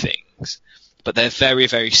those two things, but they're very,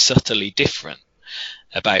 very subtly different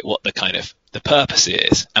about what the purpose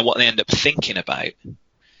is and what they end up thinking about.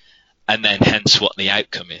 And then hence what the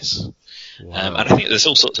outcome is. Wow. And I think there's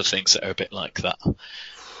all sorts of things that are a bit like that.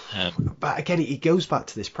 But again, it goes back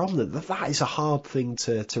to this problem that is a hard thing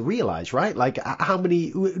to realise, right? Like, how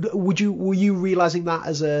many were you realising that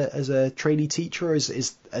as a trainee teacher, or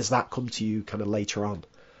has that come to you kind of later on?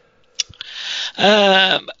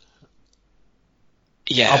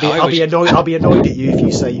 Yeah, I'll be annoyed at you if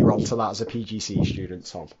you say you're onto that as a PGCE student,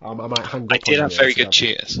 Tom. I might hang up. I did have very good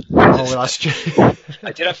tutors. Oh, that's true.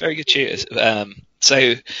 I did have very good tutors. But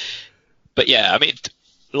yeah, I mean,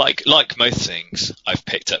 like most things, I've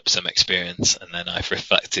picked up some experience and then I've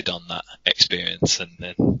reflected on that experience, and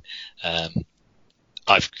then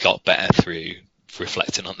I've got better through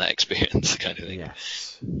reflecting on that experience, kind of thing.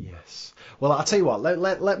 Yes. Well, I'll tell you what.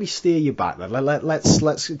 Let me steer you back then.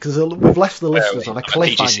 Let's because we've left the listeners on a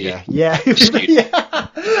cliffhanger. Yeah.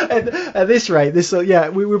 At this rate,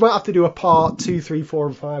 we might have to do a part 2, 3, 4,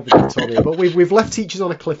 and 5 with Antonio. But we've left teachers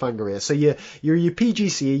on a cliffhanger here. So you're your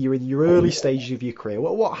PGCE. You're in your early stages of your career.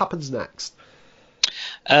 What happens next?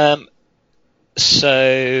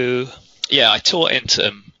 So I taught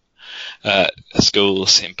into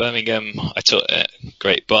schools in Birmingham. I taught at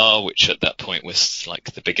Great Bar, which at that point was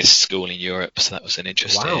like the biggest school in Europe, so that was an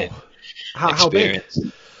interesting experience. How big?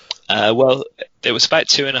 Well, there was about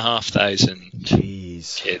 2,500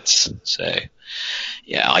 kids. So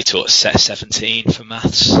I taught set 17 for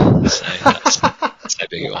maths. So that's how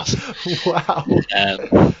big it was. Wow.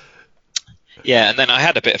 And then I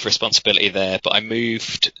had a bit of responsibility there, but I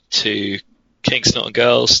moved to King's Norton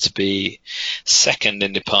Girls to be second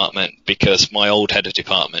in department because my old head of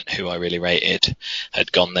department, who I really rated,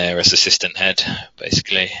 had gone there as assistant head,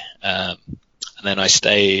 basically. And then I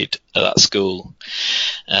stayed at that school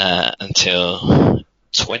until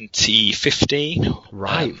 2015.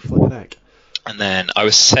 Right, flipping heck. And then I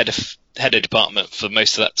was head of department for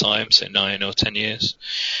most of that time, so 9 or 10 years,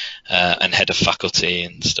 and head of faculty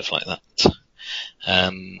and stuff like that.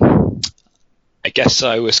 I guess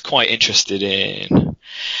I was quite interested in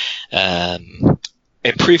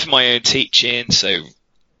improving my own teaching, so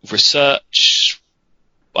research.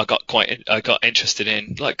 I got interested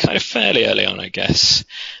in like kind of fairly early on, I guess,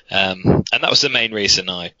 and that was the main reason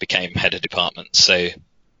I became head of department. So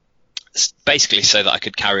basically, so that I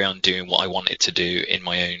could carry on doing what I wanted to do in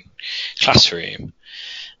my own classroom.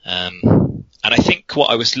 And I think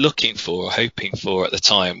what I was looking for, or hoping for at the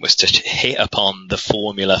time, was to hit upon the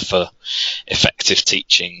formula for effective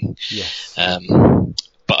teaching. Yes.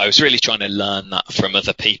 But I was really trying to learn that from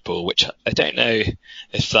other people, which I don't know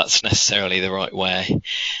if that's necessarily the right way,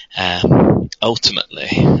 ultimately.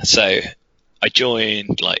 So I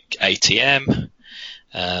joined like ATM,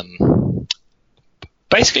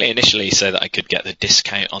 basically initially so that I could get the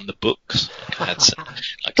discount on the books. Like I had some,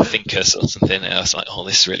 like Thinkers or something, and I was like, oh,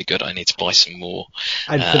 this is really good, I need to buy some more.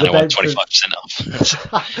 And I want 25% off.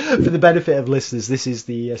 For the benefit of listeners, this is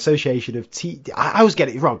the Association of I always get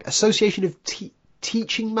it wrong. Association of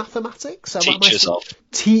Teaching Mathematics?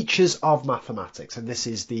 Teachers of Mathematics. And this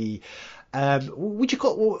is the would you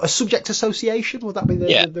call it a subject association? Would that be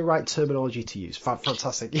the right terminology to use?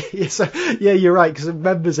 Fantastic. You're right, because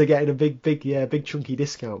members are getting a big chunky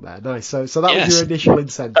discount there. Nice. So that was your initial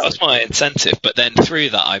incentive. That was my incentive, but then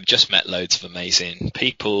through that I've just met loads of amazing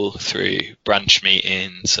people through branch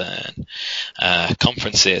meetings and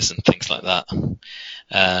conferences and things like that.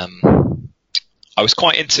 I was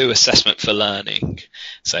quite into assessment for learning,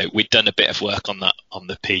 so we'd done a bit of work on that on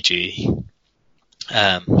the PGCE,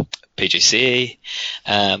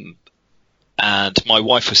 and my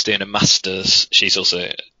wife was doing a master's. She's also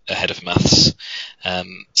a head of maths,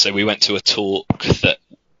 so we went to a talk that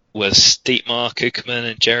was Dietmar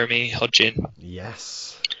Kuckerman and Jeremy Hodgin.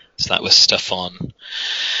 Yes. So that was stuff on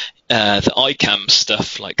the ICAM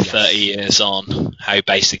stuff, like 30 years on, how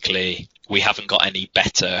basically we haven't got any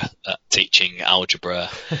better at teaching algebra,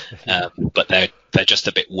 but they're just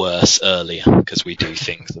a bit worse earlier because we do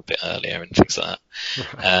things a bit earlier and things like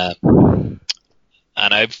that. And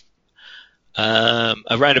I've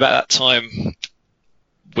around about that time,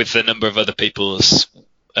 with a number of other people, set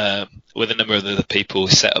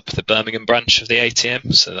up the Birmingham branch of the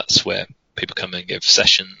ATM. So that's where people come and give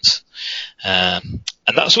sessions, and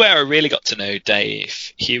that's where I really got to know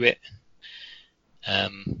Dave Hewitt.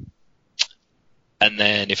 And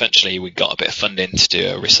then eventually we got a bit of funding to do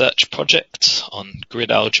a research project on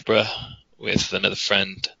grid algebra with another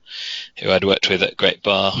friend who I'd worked with at Great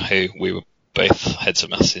Bar, who we were both heads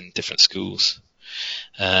of maths in different schools.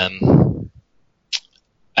 And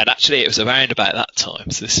actually it was around about that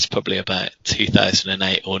time, so this is probably about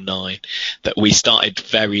 2008 or 9, that we started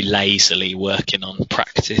very lazily working on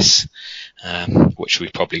practice, which we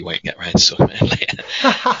probably won't get around to talking about later.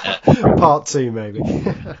 Part 2 maybe.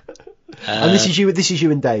 And this is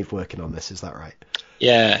you and Dave working on this, is that right?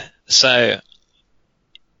 Yeah. So,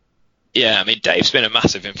 I mean, Dave's been a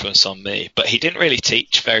massive influence on me, but he didn't really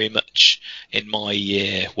teach very much in my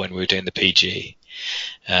year when we were doing the PGCE,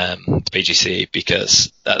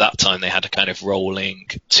 because at that time they had a kind of rolling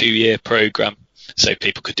 2-year program, so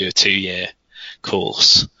people could do a 2-year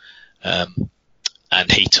course.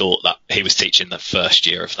 And he taught that, he was teaching the first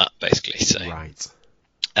year of that, basically. So, right.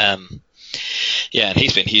 And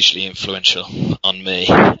he's been hugely influential on me.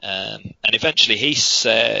 And eventually he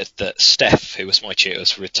said that Steph, who was my tutor,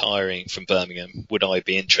 was retiring from Birmingham. Would I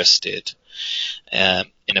be interested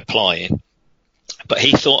in applying? but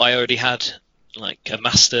he thought I already had like a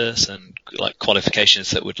master's and like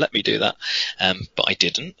qualifications that would let me do that, but I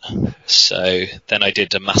didn't. So then I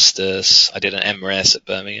did a master's. I did an MRes at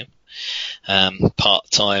Birmingham,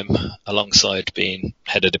 part-time alongside being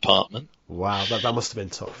head of department. Wow, that must have been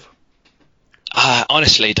tough. I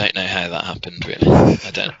honestly don't know how that happened, really.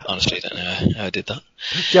 I honestly don't know how I did that.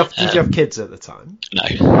 Did you have kids at the time? No.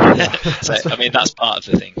 So, I mean, that's part of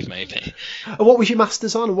the thing, maybe. What was your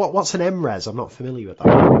master's on? What's an MRes? I'm not familiar with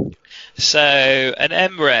that. So, an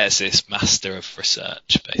MRes is Master of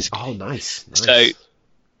Research, basically. Oh, nice. So,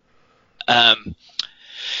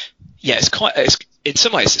 yeah, in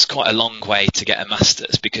some ways it's quite a long way to get a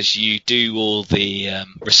master's, because you do all the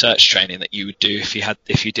research training that you would do if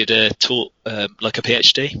you did like a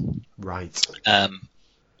PhD. Right.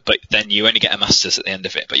 But then you only get a master's at the end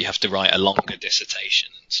of it, but you have to write a longer dissertation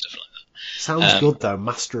and stuff like that. Sounds good though,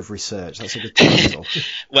 Master of Research. That's a good title.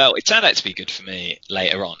 Well, it turned out to be good for me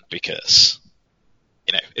later on, because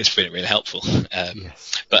it's been really helpful.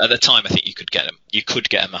 Yes. But at the time, I think you could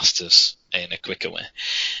get a master's in a quicker way.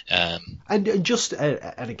 And just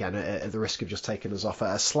and again, at the risk of just taking us off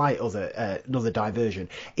a slight another diversion,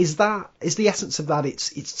 is the essence of that?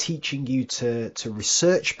 It's teaching you to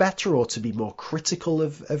research better, or to be more critical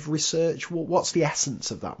of research. What's the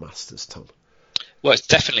essence of that master's, Tom? Well, it's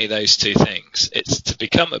definitely those two things. It's to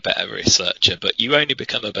become a better researcher, but you only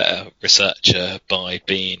become a better researcher by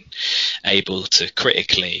being able to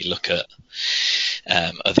critically look at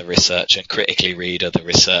other research and critically read other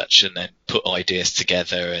research, and then put ideas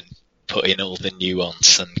together and put in all the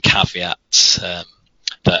nuance and caveats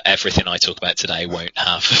that everything I talk about today won't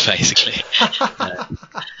have, basically.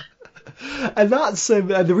 And that's and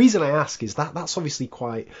the reason I ask is that's obviously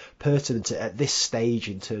quite pertinent at this stage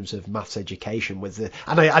in terms of maths education. And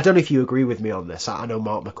I don't know if you agree with me on this. I know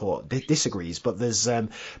Mark McCourt disagrees, but there's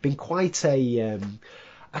been quite a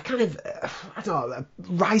kind of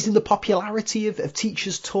rise in the popularity of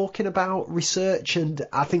teachers talking about research, and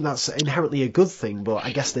I think that's inherently a good thing. But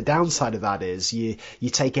I guess the downside of that is you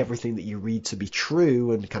take everything that you read to be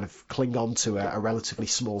true and kind of cling on to a relatively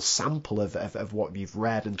small sample of what you've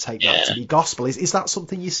read and take that to be gospel. Is that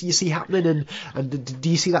something you see happening, and do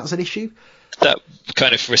you see that as an issue? That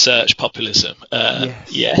kind of research populism?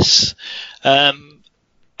 Yes. I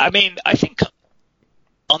mean, I think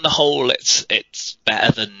on the whole, it's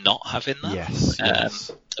better than not having that.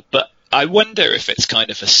 Yes. But I wonder if it's kind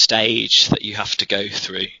of a stage that you have to go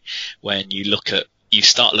through when you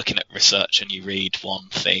start looking at research and you read one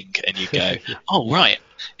thing and you go, oh right,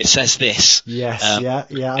 it says this. Yes,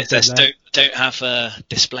 it says don't have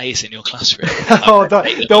displays in your classroom. Oh,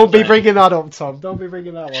 don't be bringing that up, Tom. Don't be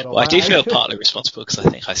bringing that one up. Well, I do feel partly responsible, because I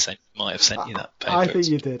think I might have sent you that paper. I think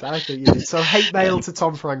you did. So hate mail to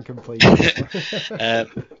Tom Franken, please.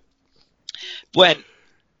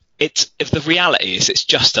 If the reality is, it's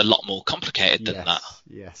just a lot more complicated than that.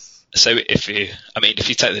 Yes. So if you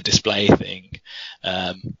take the display thing,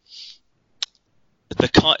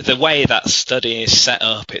 the way that study is set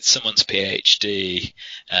up, it's someone's PhD.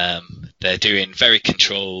 They're doing very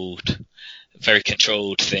controlled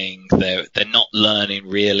thing. They're not learning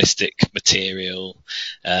realistic material.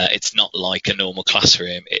 It's not like a normal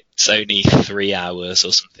classroom. It's only 3 hours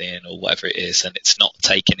or something, or whatever it is, and it's not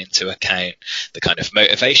taking into account the kind of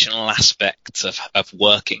motivational aspects of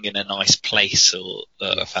working in a nice place, or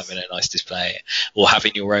of having a nice display, or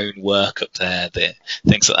having your own work up there. The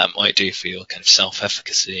things that might do for your kind of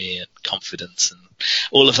self-efficacy and confidence, and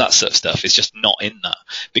all of that sort of stuff is just not in that,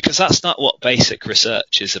 because that's not what basic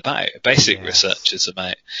research is about. Basic research is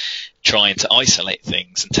about trying to isolate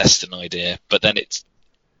things and test an idea, but then it's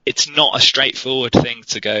not a straightforward thing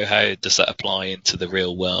to go, how does that apply into the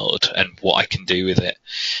real world, and what I can do with it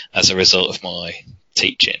as a result of my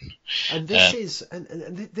teaching. And this is,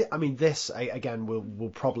 I mean, this again will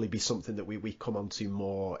probably be something that we come on to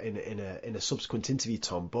more in a subsequent interview,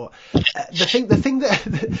 Tom. But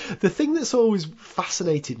the thing that's always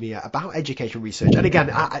fascinated me about education research, and again,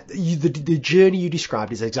 the journey you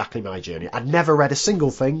described is exactly my journey. I'd never read a single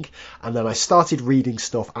thing, and then I started reading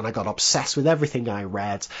stuff, and I got obsessed with everything I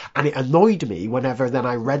read, and it annoyed me whenever then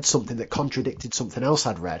I read something that contradicted something else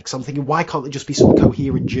I'd read, because I'm thinking, why can't there just be some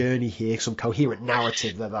coherent journey here, some coherent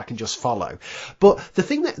narrative that I can just follow? But the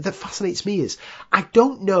thing that fascinates me is, I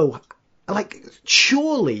don't know, like,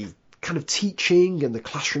 surely kind of teaching and the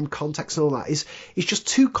classroom context and all that is just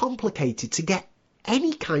too complicated to get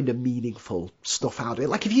any kind of meaningful stuff out of it?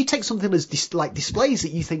 Like if you take something as like displays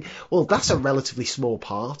that you think, well, that's a relatively small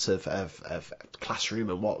part of classroom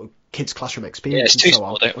and what kids' classroom experience it's too and so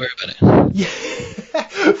small, on. don't worry about it. Yeah,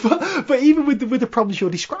 but even with the problems you're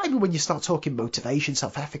describing, when you start talking motivation,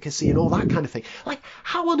 self-efficacy, and all that kind of thing, like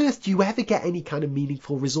how on earth do you ever get any kind of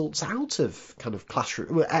meaningful results out of kind of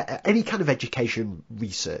classroom, any kind of education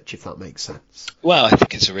research, if that makes sense? Well, I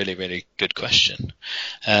think it's a really, really good question.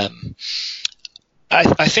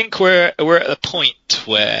 I think we're at a point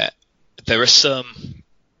where there are some.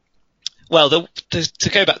 Well, to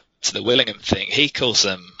go back to the Willingham thing, he calls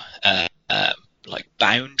them like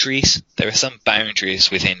boundaries. There are some boundaries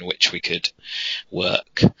within which we could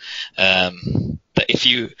work. That if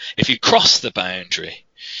you cross the boundary,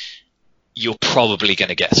 you're probably going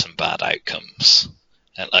to get some bad outcomes.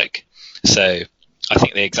 And so I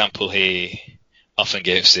think the example he often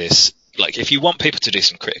gives is, like, if you want people to do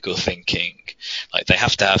some critical thinking, like they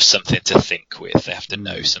have to have something to think with, they have to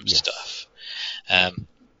know some stuff.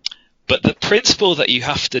 But the principle that you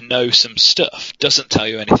have to know some stuff doesn't tell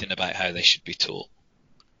you anything about how they should be taught.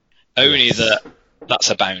 Only that's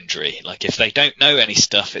a boundary. Like if they don't know any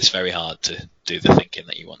stuff, it's very hard to do the thinking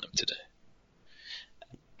that you want them to do.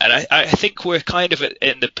 And I think we're kind of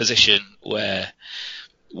in the position where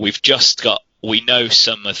we know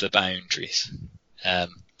some of the boundaries.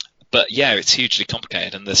 But yeah, it's hugely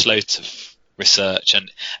complicated and there's loads of research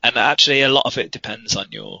and actually a lot of it depends on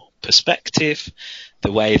your perspective,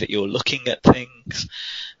 the way that you're looking at things,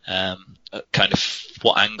 kind of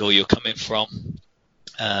what angle you're coming from.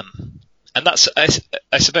 And that's,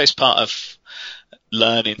 I suppose, part of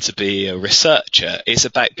learning to be a researcher is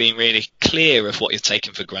about being really clear of what you're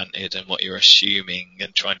taking for granted and what you're assuming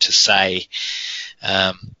and trying to say,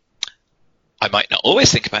 I might not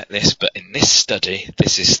always think about this, but in this study,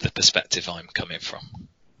 this is the perspective I'm coming from.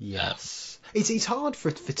 Yes. It's hard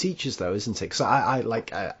for teachers though, isn't it? Because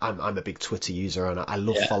I'm a big Twitter user and I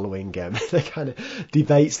love following the kind of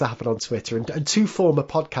debates that happen on Twitter. And two former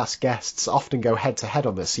podcast guests often go head to head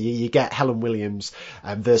on this. So you get Helen Williams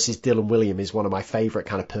versus Dylan William is one of my favourite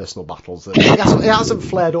kind of personal battles. It hasn't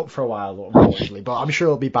flared up for a while, unfortunately, but I'm sure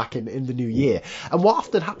it'll be back in the new year. And what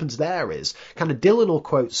often happens there is kind of Dylan will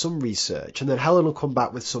quote some research and then Helen will come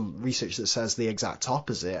back with some research that says the exact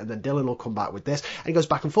opposite, and then Dylan will come back with this, and it goes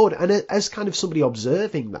back and forward. And as kind of somebody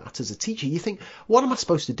observing that as a teacher, you think, what am I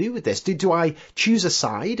supposed to do with this? Do I choose a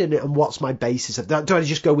side and what's my basis of that? Do I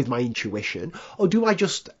just go with my intuition, or do I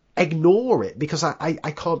just ignore it because I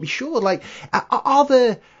can't be sure? Like, are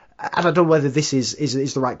there, and I don't know whether this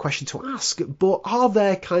is the right question to ask, but are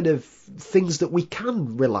there kind of things that we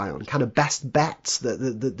can rely on, kind of best bets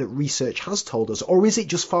that research has told us, or is it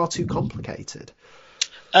just far too complicated?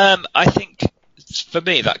 I think for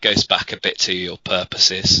me that goes back a bit to your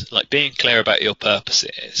purposes, like being clear about your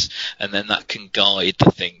purposes, and then that can guide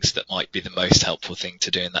the things that might be the most helpful thing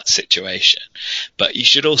to do in that situation. But you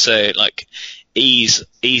should also like ease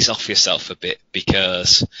off yourself a bit,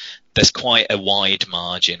 because there's quite a wide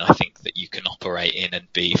margin I think that you can operate in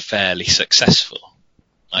and be fairly successful.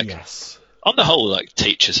 Like, yes, on the whole, like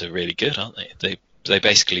teachers are really good, aren't they? They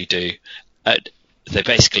basically do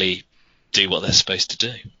what they're supposed to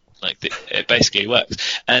do. Like it basically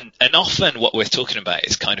works, and often what we're talking about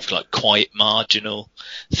is kind of like quite marginal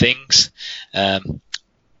things, and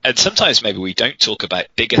sometimes maybe we don't talk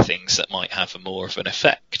about bigger things that might have more of an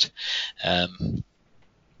effect.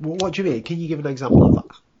 What do you mean? Can you give an example of that?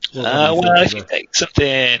 Well, if you take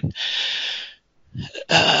something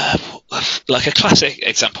like a classic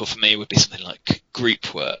example for me would be something like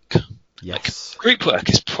group work. Yes, like, group work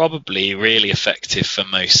is probably really effective for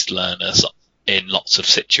most learners in lots of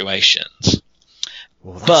situations.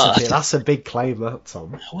 Well, that's a big claim, that,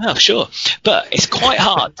 Tom. Well, sure, but it's quite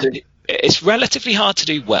hard to. It's relatively hard to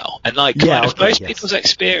do well, and most people's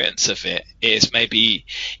experience of it is maybe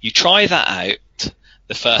you try that out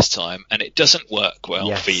the first time and it doesn't work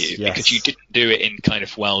well for you because you didn't do it in kind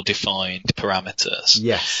of well-defined parameters.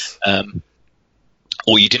 Yes.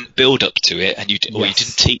 Or you didn't build up to it, and you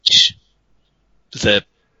didn't teach the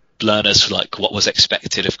learners like what was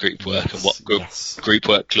expected of group work and what group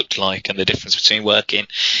work looked like, and the difference between working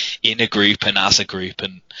in a group and as a group,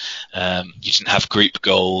 and you didn't have group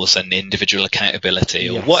goals and individual accountability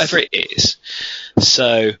or whatever it is.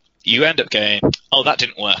 So you end up going, oh, that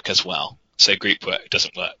didn't work as well, so group work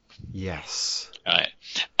doesn't work. Yes. Right.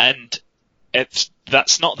 And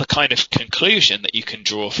that's not the kind of conclusion that you can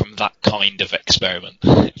draw from that kind of experiment,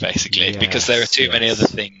 basically, because there are too many other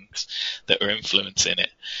things that are influencing it.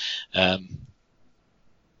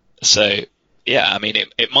 So, yeah, I mean,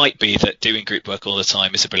 it might be that doing group work all the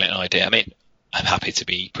time is a brilliant idea. I mean, I'm happy to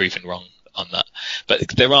be proven wrong on that. But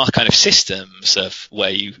there are kind of systems of where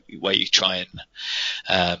you try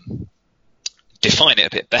and define it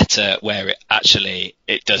a bit better, where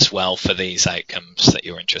it does well for these outcomes that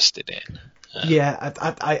you're interested in. Yeah,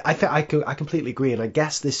 I completely agree, and I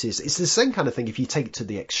guess it's the same kind of thing if you take it to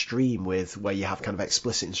the extreme with where you have kind of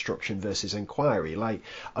explicit instruction versus inquiry. Like,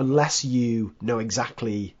 unless you know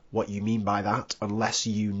exactly what you mean by that, unless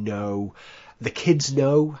you know the kids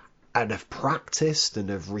know and have practiced and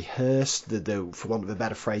have rehearsed the for want of a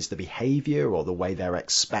better phrase, the behaviour or the way they're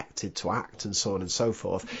expected to act and so on and so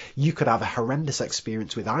forth, you could have a horrendous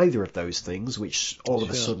experience with either of those things, which all of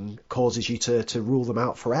a sudden causes you to rule them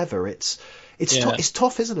out forever. It's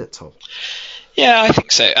tough, isn't it, Tom? Yeah, I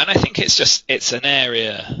think so. And I think it's an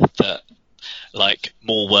area that, like,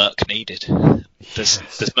 more work needed. There's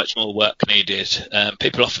much more work needed.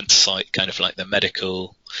 People often cite kind of like the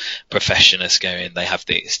medical profession as going, they have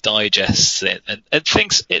these digests and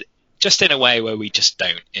things, just in a way where we just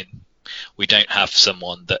don't. We don't have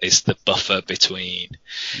someone that is the buffer between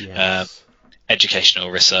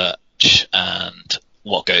educational research and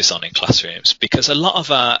what goes on in classrooms, because a lot of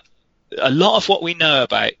what we know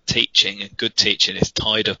about teaching and good teaching is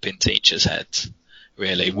tied up in teachers' heads.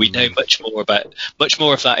 Really, we know much more of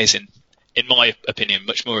that is in my opinion,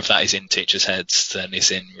 much more of that is in teachers' heads than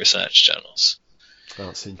is in research journals.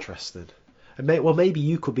 That's interesting. And maybe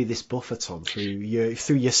you could be this buffer, Tom, through your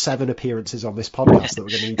 7 appearances on this podcast that we're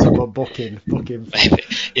going to need to book in. Maybe,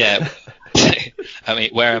 yeah. I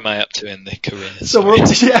mean, where am I up to in the career? So we're up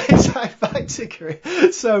to, back to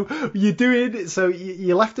career. So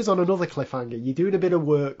you left us on another cliffhanger. You're doing a bit of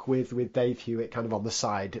work with Dave Hewitt kind of on the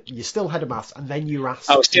side. You're still head of maths, and then you're asked.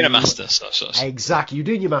 I was doing a master's. Exactly, you're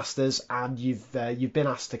doing your masters, and you've been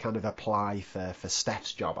asked to kind of apply for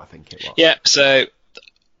Steph's job, I think it was. Yeah. So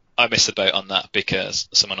I missed the boat on that because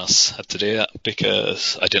someone else had to do that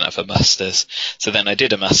because I didn't have a master's. So then I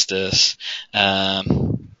did a master's.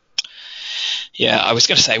 Yeah, I was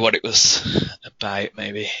going to say what it was about.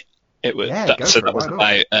 Maybe it was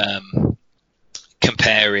about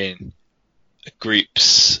comparing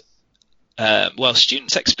groups.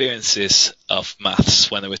 Students' experiences of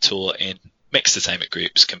maths when they were taught in mixed attainment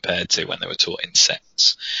groups compared to when they were taught in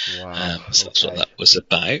sets. Wow. So that's what that was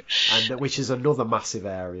about. And which is another massive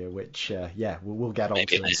area, which we'll get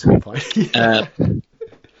onto at some point.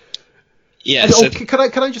 Yeah.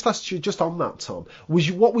 Can I just ask you just on that, Tom?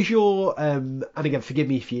 What was your and again, forgive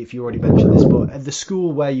me if you already mentioned this, but at the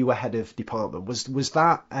school where you were head of department, was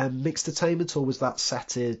that mixed attainment or was that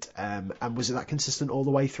setted, and was it that consistent all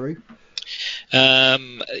the way through?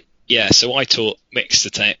 Yeah, so I taught mixed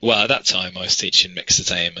attainment. Well, at that time I was teaching mixed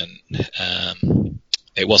attainment.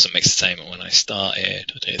 It wasn't mixed attainment when I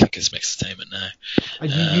started. I don't think it's mixed attainment now.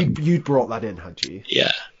 And you'd brought that in, had you?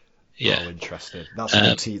 Yeah. Yeah. Oh, interesting. That's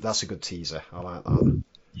a good teaser. I like that.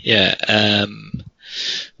 Yeah.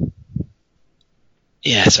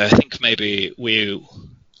 So I think maybe one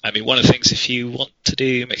of the things, if you want to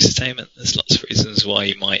do mixed attainment, there's lots of reasons why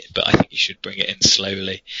you might, but I think you should bring it in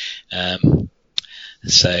slowly. I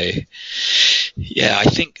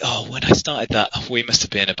think, when I started that, we must have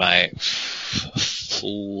been about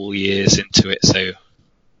 4 years into it. So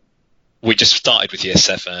we just started with year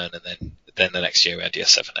 7 and then the next year we had year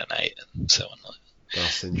 7 and 8 and so on.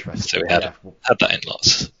 That's interesting. So we had that in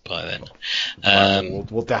lots by then.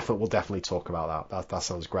 We'll definitely talk about that. That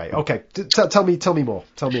sounds great. Okay, tell me more.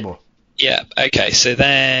 Yeah. Okay. So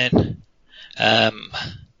then,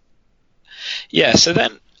 So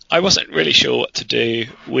then I wasn't really sure what to do.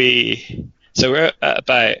 We're at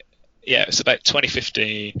about it was about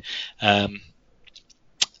 2015.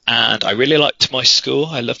 And I really liked my school.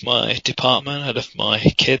 I loved my department. I loved my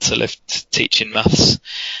kids. I loved teaching maths.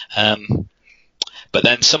 But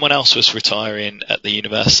then someone else was retiring at the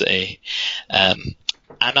university. And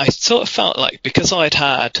I sort of felt like, because I'd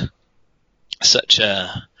had such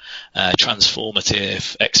a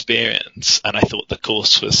transformative experience, and I thought the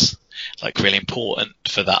course was like really important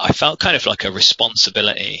for that, I felt kind of like a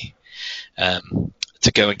responsibility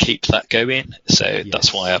to go and keep that going. So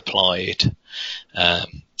that's why I applied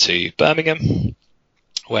to Birmingham,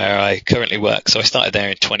 where I currently work. So I started there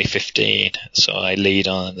in 2015. So I lead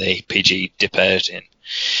on the PG DipEd in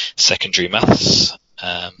secondary maths,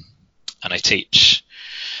 and I teach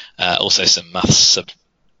also some maths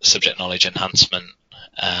subject knowledge enhancement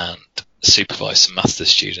and supervise some masters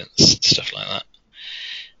students, stuff like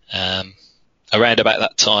that. Around about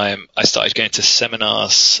that time, I started going to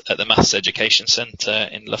seminars at the Maths Education Centre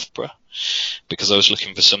in Loughborough because I was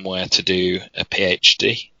looking for somewhere to do a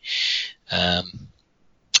PhD.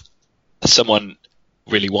 Someone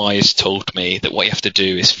really wise told me that what you have to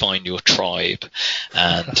do is find your tribe,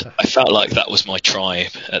 and I felt like that was my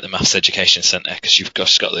tribe at the Maths Education Centre, because you've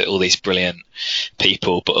just got all these brilliant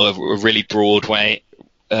people, but a really broad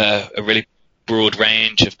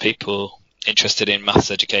range of people interested in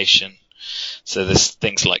maths education. So there's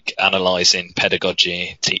things like analysing,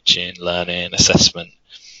 pedagogy, teaching, learning, assessment.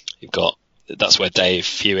 That's where Dave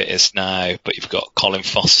Hewitt is now, but you've got Colin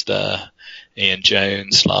Foster, Ian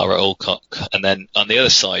Jones, Lara Alcock, and then on the other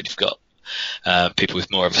side you've got people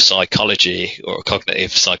with more of a psychology or a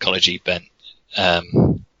cognitive psychology bent,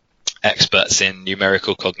 experts in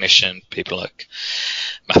numerical cognition, people like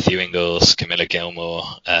Matthew Ingles, Camilla Gilmore,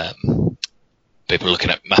 people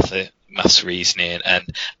looking at maths reasoning,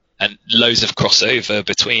 and loads of crossover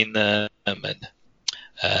between them. And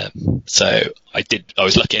so I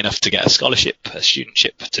was lucky enough to get a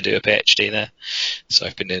studentship to do a PhD there. So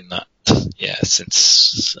I've been doing that,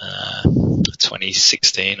 since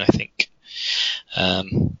 2016, I think.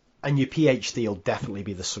 And your PhD will definitely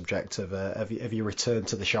be the subject of your return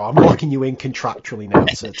to the show. I'm locking you in contractually now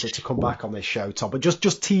to come back on this show, Tom. But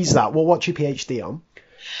just tease that. Well, what's your PhD on?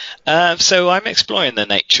 So I'm exploring the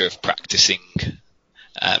nature of practicing.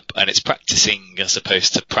 And it's practicing as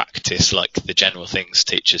opposed to practice like the general things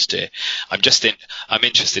teachers do. I'm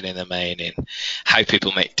interested in the main in how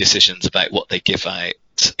people make decisions about what they give out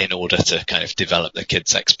in order to kind of develop the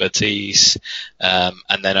kids' expertise.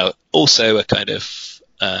 And then also a kind of,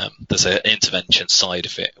 there's an intervention side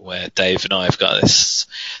of it where Dave and I have got this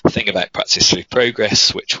thing about practice through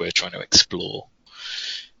progress, which we're trying to explore.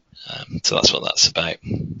 So that's what that's about.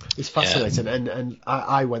 It's fascinating, and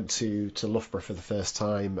I went to Loughborough for the first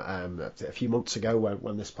time a few months ago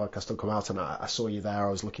when this podcast will come out, and I saw you there.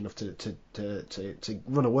 I was lucky enough to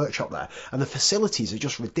run a workshop there, and the facilities are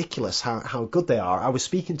just ridiculous how good they are. I was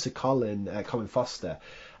speaking to Colin Foster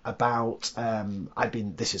about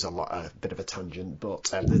this is a bit of a tangent,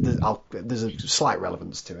 but there's a slight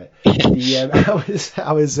relevance to it.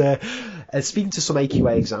 I was speaking to some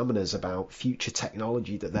AQA examiners about future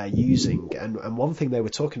technology that they're using, and one thing they were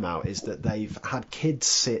talking about is that they've had kids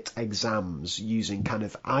sit exams using kind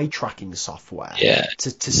of eye tracking software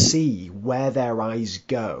to see where their eyes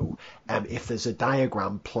go, if there's a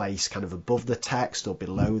diagram placed kind of above the text or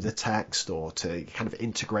below the text, or to kind of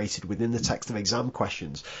integrated within the text of exam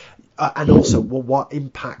questions. And also, what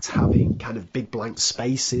impact having kind of big blank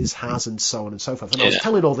spaces has, and so on and so forth. And I was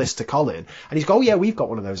telling all this to Colin, and he's going, "Oh yeah, we've got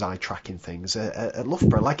one of those eye tracking things at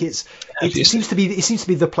Loughborough. Like it seems to be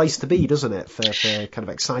the place to be, doesn't it, for kind of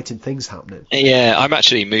exciting things happening?" Yeah, I'm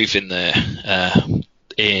actually moving there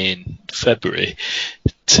in February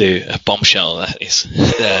to a bombshell. That is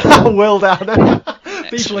well down.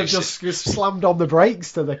 People have just slammed on the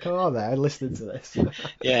brakes to the car there listening to this.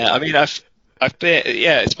 Yeah, I mean, I've been,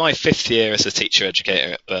 it's my 5th year as a teacher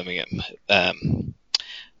educator at Birmingham.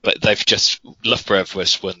 But Loughborough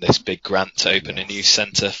has won this big grant to open a new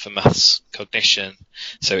centre for maths cognition.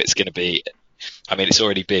 So it's going to be, it's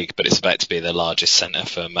already big, but it's about to be the largest centre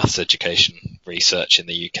for maths education research in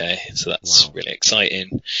the UK. So that's really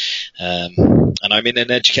exciting. And I'm in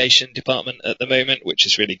an education department at the moment, which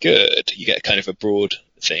is really good. You get kind of a broad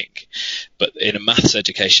thing. But in a maths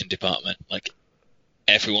education department, like,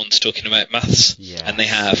 everyone's talking about maths, and they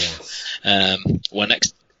have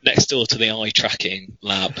next door to the eye tracking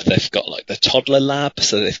lab, they've got like the toddler lab,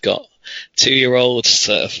 so they've got 2-year-olds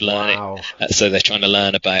sort of learning. So they're trying to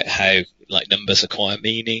learn about how like numbers acquire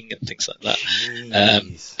meaning and things like that.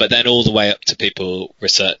 But then all the way up to people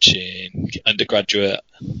researching undergraduate,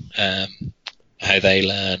 how they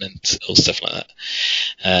learn and all stuff like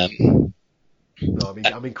that. No,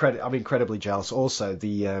 I'm incredibly jealous. Also,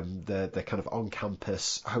 the kind of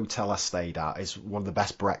on-campus hotel I stayed at is one of the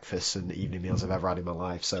best breakfasts and evening meals I've ever had in my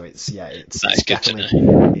life. So it's definitely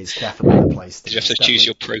the place. You have to choose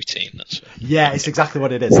your protein. That's right. Yeah, it's exactly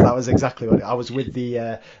what it is. That was exactly what I was with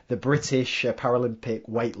the British Paralympic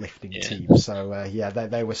weightlifting team. So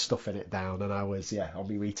they were stuffing it down, and I was on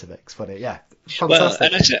my Weetabix. But fantastic. Well,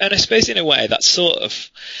 and I suppose in a way that's sort of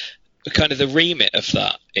kind of the remit of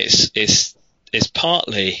that is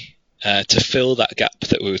partly to fill that gap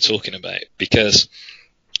that we were talking about, because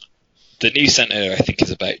the new centre, I think,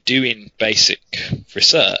 is about doing basic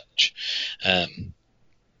research,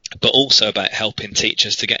 but also about helping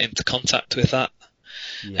teachers to get into contact with that.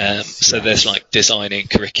 So there's like designing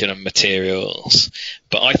curriculum materials,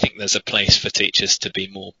 but I think there's a place for teachers to be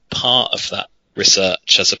more part of that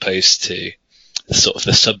research as opposed to sort of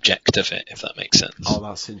the subject of it, if that makes sense. Oh,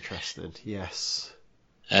 that's interesting. Yes.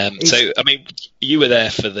 So, you were there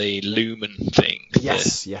for the Lumen thing.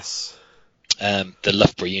 Yes. The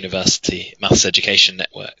Loughborough University Maths Education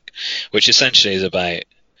Network. which essentially is about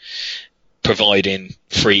providing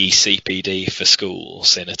free CPD for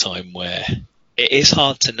schools in a time where it is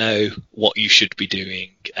hard to know what you should be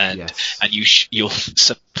doing, and you'll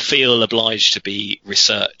feel obliged to be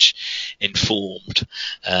research informed,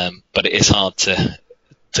 but it is hard to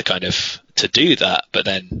do that. But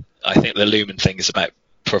then I think the Lumen thing is about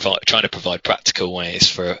trying to provide practical ways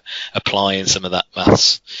for applying some of that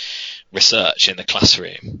maths research in the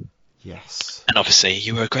classroom. Yes. And obviously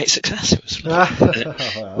you were a great success. It was well,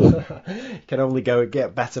 can only go and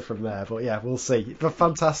get better from there, but yeah, we'll see. But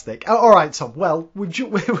fantastic. All right, Tom. Well,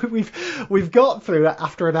 we've got through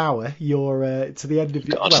after an hour. You're to the end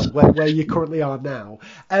of where you currently are now.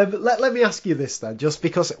 Let me ask you this then, just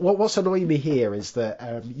because what's annoying me here is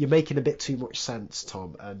that you're making a bit too much sense,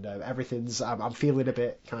 Tom, and everything's. I'm feeling a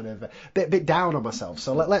bit kind of a bit down on myself.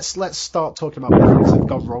 So let's start talking about what things have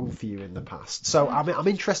gone wrong for you in the past. So I'm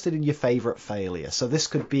interested in your favourite failure. So this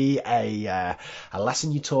could be a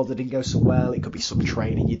lesson you taught that didn't go so well. It could be some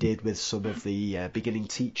training you did with some of the beginning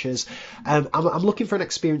teachers. I'm looking for an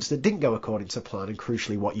experience that didn't go according to plan, and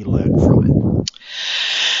crucially what you learned from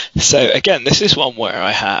it. So again, this is one where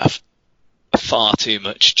I have far too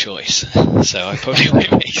much choice, so I probably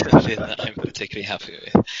won't make something that I'm particularly happy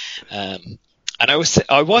with. And I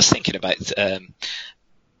was thinking about a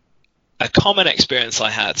common experience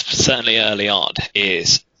I had, certainly early on,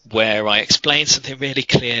 is where I explain something really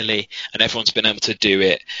clearly and everyone's been able to do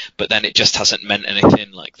it, but then it just hasn't meant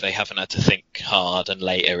anything. Like they haven't had to think hard, and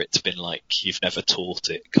later it's been like you've never taught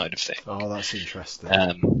it, kind of thing. Oh, that's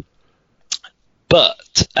interesting.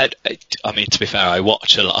 But I mean, to be fair, I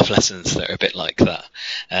watch a lot of lessons that are a bit like that.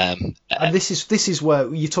 And this is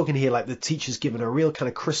where you're talking here, like the teacher's given a real kind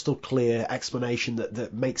of crystal clear explanation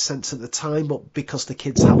that makes sense at the time, but because the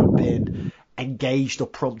kids haven't been engaged or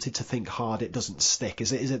prompted to think hard, it doesn't stick.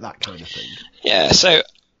 Is it that kind of thing? Yeah. So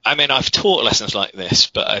I mean, I've taught lessons like this,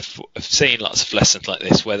 but I've seen lots of lessons like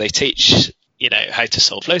this where they teach, how to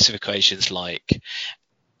solve loads of equations like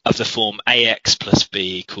of the form ax plus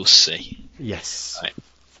b equals c. Yes. Right.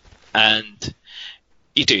 And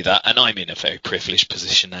you do that, and I'm in a very privileged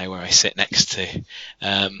position now where I sit next to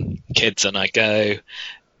kids, and I go,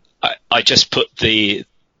 I just put the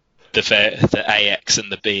ax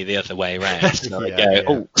and the b the other way around. So I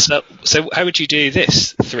go, so how would you do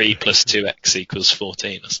this? 3 plus 2x equals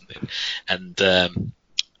 14 or something. And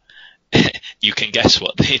you can guess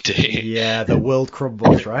what they do. Yeah, the world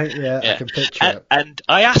crumbles, right? Yeah. I can picture it. And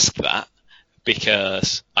I ask that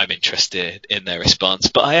because I'm interested in their response,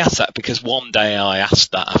 but I ask that because one day I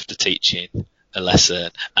asked that after teaching a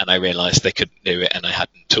lesson, and I realised they couldn't do it, and I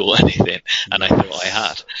hadn't taught anything, and I thought I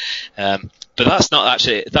had. But that's not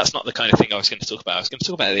the kind of thing I was going to talk about. I was going to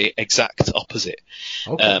talk about the exact opposite.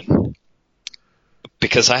 Okay.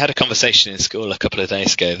 Because I had a conversation in school a couple of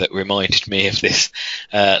days ago that reminded me of this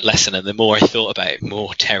lesson, and the more I thought about it,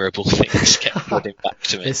 more terrible things kept flooding back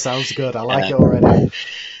to me. It sounds good. I like it already.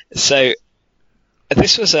 So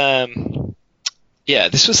this was a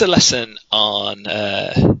lesson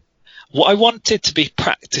on what I wanted to be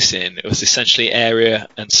practicing. It was essentially area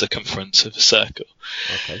and circumference of a circle.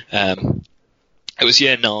 Okay. It was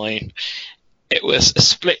year 9. It was a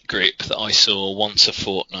split group that I saw once a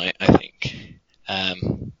fortnight, I think.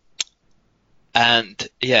 And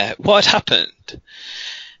yeah, what had happened,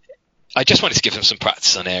 I just wanted to give them some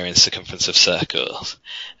practice on area and circumference of circles.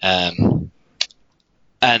 And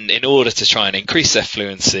in order to try and increase their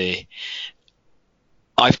fluency,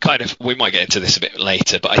 we might get into this a bit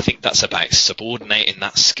later, but I think that's about subordinating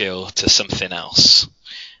that skill to something else.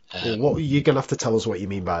 What you're going to have to tell us what you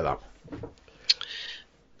mean by that.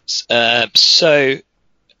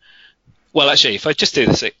 Well, actually, if I just do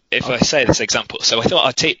this, I say this example, so I thought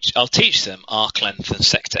I'll teach them arc length and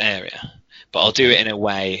sector area, but I'll do it in a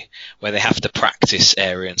way where they have to practice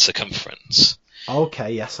area and circumference.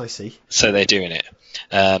 Okay, yes, I see. So they're doing it.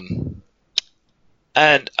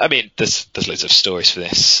 And I mean, there's loads of stories for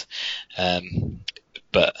this,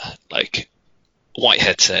 but like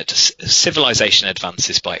Whitehead said, civilization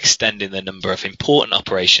advances by extending the number of important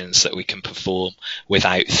operations that we can perform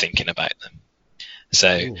without thinking about them.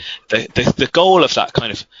 So the goal of that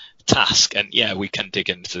kind of task, and yeah, we can dig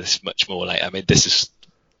into this much more later. I mean, this is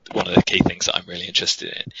one of the key things that I'm really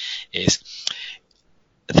interested in, is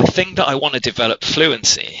the thing that I want to develop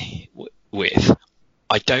fluency with.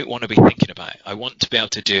 I don't want to be thinking about it. I want to be able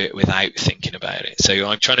to do it without thinking about it. So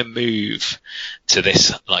I'm trying to move to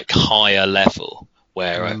this like higher level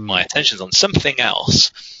where my attention's on something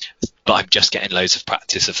else, but I'm just getting loads of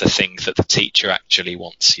practice of the thing that the teacher actually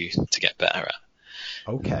wants you to get better at.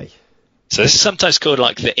 Okay. So this is sometimes called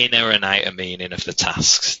like the inner and outer meaning of the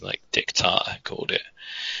tasks, like Dick Tarter called it.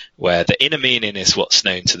 where the inner meaning is what's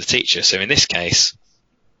known to the teacher. So in this case,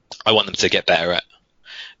 I want them to get better at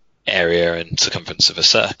area and circumference of a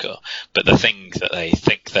circle, but the thing that they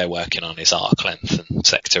think they're working on is arc length and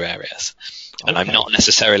sector areas. And I'm not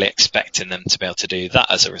necessarily expecting them to be able to do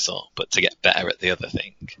that as a result, but to get better at the other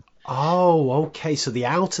thing. Oh, okay. So the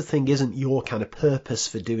outer thing isn't your kind of purpose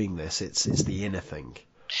for doing this. It's the inner thing.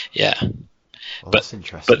 Yeah. Well, that's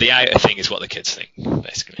interesting. But the outer thing is what the kids think,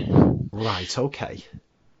 basically. Right. Okay.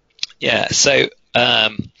 Yeah. So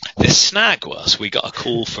the snag was we got a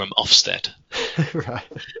call from Ofsted. Right.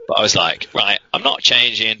 But I was like, right, I'm not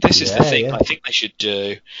changing. This is the thing I think they should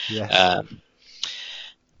do. Yes.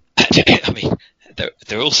 I mean,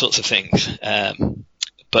 there are all sorts of things.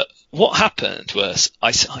 But what happened was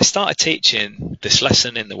I started teaching this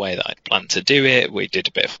lesson in the way that I'd planned to do it. We did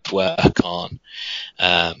a bit of work on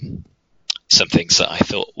some things that I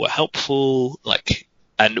thought were helpful,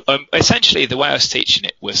 and essentially the way I was teaching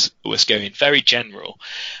it was going very general,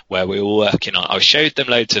 where we were working on. I showed them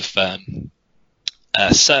loads of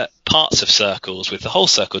parts of circles with the whole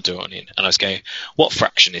circle drawn in, and I was going, what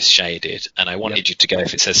fraction is shaded? And I wanted you to go,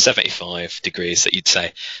 if it says 75 degrees, that you'd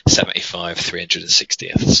say 75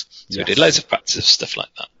 360ths. So we did loads of practice of stuff like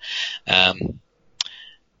that.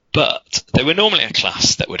 But they were normally a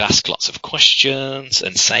class that would ask lots of questions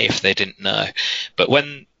and say if they didn't know. But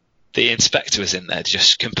when the inspector was in there,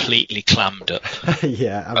 just completely clammed up.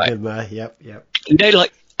 Yeah, I've been there. Yep. You know,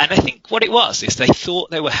 and I think what it was is they thought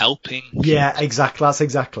they were helping. Yeah, exactly. That's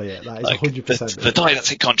exactly it. That is 100%. The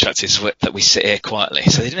didactic contract is that we sit here quietly.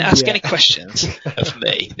 So they didn't ask any questions of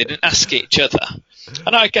me. They didn't ask each other.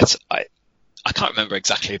 And I guess I can't remember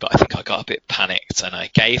exactly, but I think I got a bit panicked and I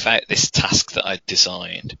gave out this task that I'd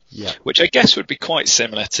designed, which I guess would be quite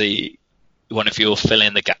similar to one of your fill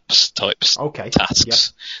in the gaps types tasks. Yep.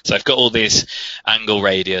 So I've got all these angle,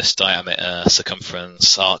 radius, diameter,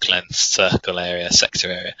 circumference, arc length, circle area,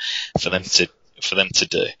 sector area for them to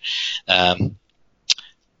do.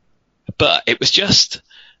 But it was just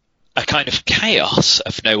a kind of chaos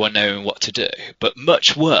of no one knowing what to do. But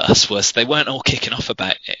much worse was they weren't all kicking off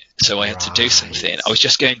about it. So I had to do something. I was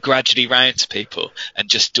just going gradually round to people and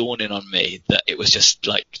just dawning on me that it was just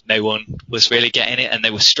like no one was really getting it and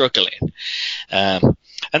they were struggling. And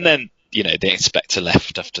then, the inspector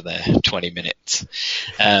left after their 20 minutes.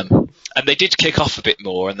 And they did kick off a bit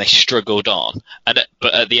more and they struggled on.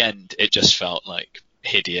 But at the end, it just felt like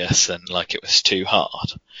hideous and like it was too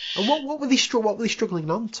hard. And what were they struggling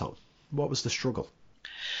on, Tom? What was the struggle?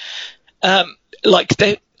 I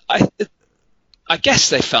guess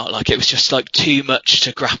they felt like it was just like too much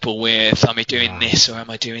to grapple with. Am I doing this or am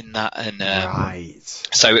I doing that? And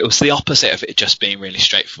so it was the opposite of it just being really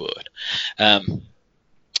straightforward.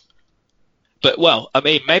 But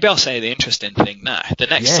maybe I'll say the interesting thing now. The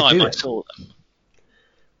next time I saw them,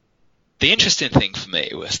 the interesting thing for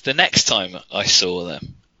me was the next time I saw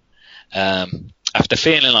them, after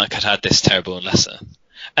feeling like I'd had this terrible lesson,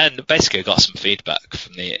 and basically I got some feedback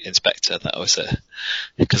from the inspector that I was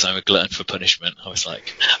because I'm a glutton for punishment. I was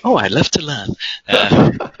like, I'd love to learn.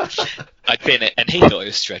 I'd been it, and he thought it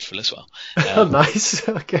was dreadful as well. Nice,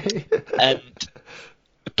 okay.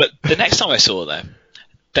 But the next time I saw them,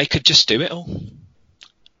 they could just do it all.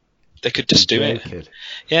 They could just do it.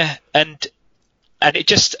 Yeah, and it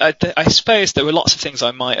just, I suppose there were lots of things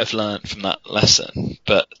I might have learned from that lesson,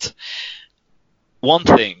 but one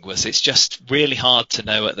thing was it's just really hard to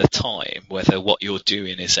know at the time whether what you're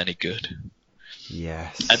doing is any good.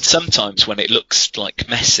 Yes. And sometimes when it looks like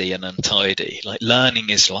messy and untidy, like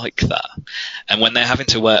learning is like that. And when they're having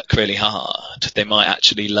to work really hard, they might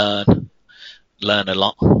actually learn a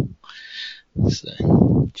lot. So.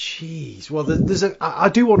 Jeez. Well, I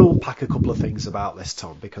do want to unpack a couple of things about this,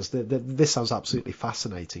 Tom, because this sounds absolutely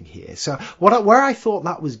fascinating here. So where I thought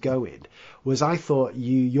that was going was I thought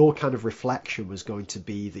your kind of reflection was going to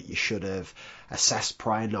be that you should have assessed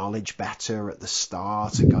prior knowledge better at the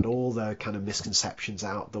start and got all the kind of misconceptions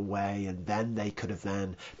out the way, and then they could have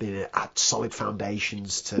then been at solid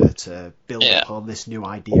foundations to build upon this new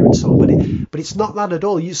idea and so on. But it's not that at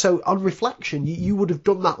all. So on reflection, you would have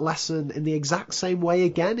done that lesson in the exact same way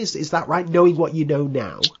again. Is that right? Knowing what you know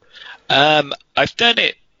now? I've done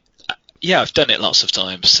it. Yeah, I've done it lots of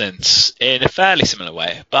times since in a fairly similar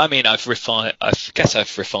way. But I mean, I've refined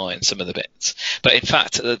some of the bits. But in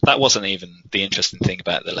fact, that wasn't even the interesting thing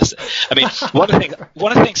about the lesson. I mean, one of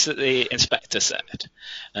the things that the inspector said,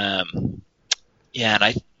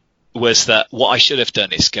 was that what I should have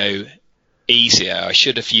done is go easier. I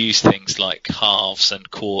should have used things like halves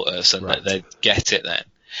and quarters, and that they'd get it then.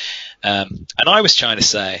 And I was trying to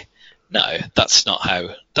say, no, that's not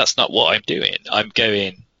what I'm doing. I'm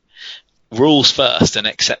going rules first and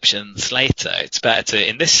exceptions later. It's better to,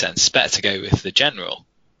 in this sense, better to go with the general,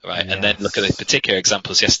 right? Yes. And then look at the particular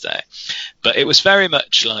examples yesterday. But it was very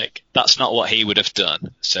much like, that's not what he would have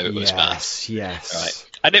done, so it was bad. Yes. Right.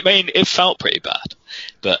 And it felt pretty bad.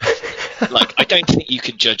 But like, I don't think you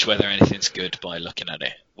can judge whether anything's good by looking at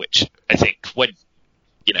it, which I think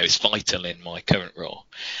is vital in my current role.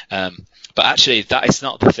 But actually, that is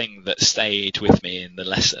not the thing that stayed with me in the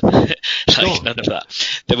lesson. None of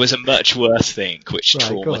that. There was a much worse thing which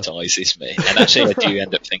traumatises me, and actually, I do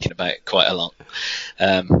end up thinking about it quite a lot.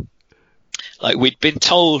 Like, we'd been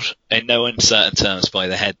told in no uncertain terms by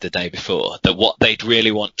the head the day before that what they'd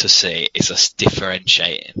really want to see is us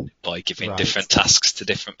differentiating by giving different tasks to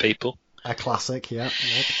different people. A classic, yeah.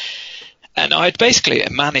 Yep. And I'd basically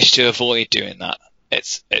managed to avoid doing that.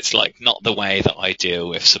 It's like not the way that I deal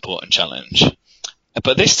with support and challenge.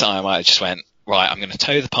 But this time I just went, right, I'm going to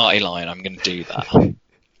toe the party line. I'm going to do that. And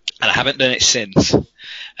I haven't done it since.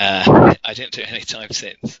 I didn't do it any time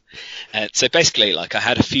since. So basically, like, I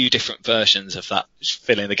had a few different versions of that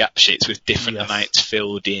filling the gap sheets with different amounts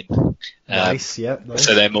filled in. Nice, yeah. Nice.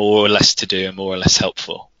 So they're more or less to do and more or less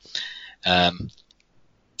helpful.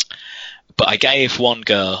 But I gave one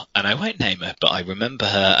girl, and I won't name her, but I remember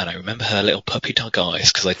her, and I remember her little puppy dog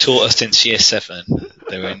eyes, because I taught her since year 7.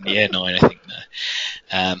 They were in year 9, I think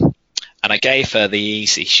now. And I gave her the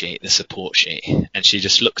easy sheet, the support sheet, and she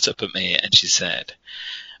just looked up at me and she said,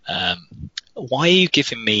 why are you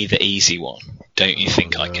giving me the easy one? Don't you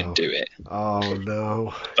think I can do it? Oh,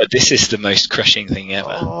 no. But this is the most crushing thing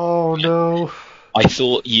ever. Oh, no. I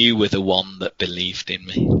thought you were the one that believed in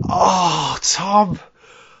me. Oh, Tom.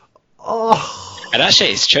 Oh. And actually,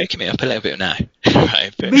 it's choking me up a little bit now.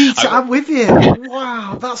 Right? Me too, I'm with you.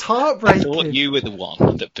 Wow, that's heartbreaking. I thought you were the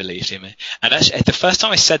one that believed in me. And actually, the first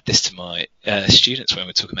time I said this to my students when we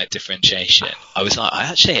were talking about differentiation, I was like, I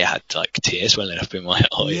actually had like tears welling up in my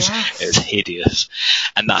eyes. Yes. It was hideous.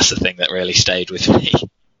 And that's the thing that really stayed with me.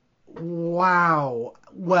 Wow.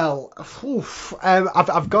 Well,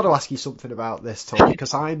 I've got to ask you something about this, Tom,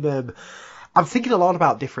 because I'm thinking a lot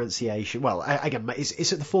about differentiation. Well, again,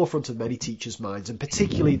 it's at the forefront of many teachers' minds, and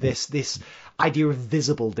particularly this idea of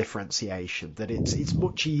visible differentiation. That it's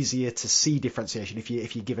much easier to see differentiation if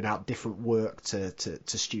you're giving out different work to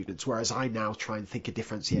students. Whereas I now try and think of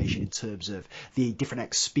differentiation in terms of the different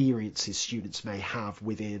experiences students may have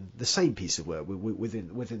within the same piece of work,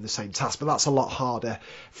 within the same task. But that's a lot harder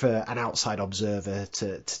for an outside observer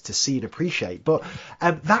to see and appreciate. But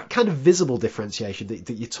that kind of visible differentiation that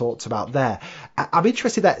you talked about there. I'm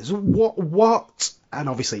interested there. What, and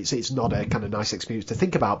obviously it's not a kind of nice experience to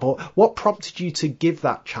think about, but what prompted you to give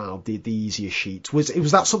that child the easier sheet? Was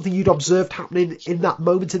that something you'd observed happening in that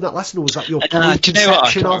moment in that lesson, or was that your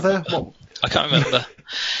preconception of her? I can't remember.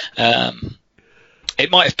 It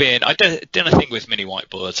might have been, I did a thing with mini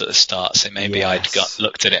whiteboards at the start, so maybe I'd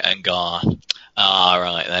looked at it and gone,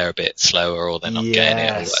 right, they're a bit slower, or they're not getting it,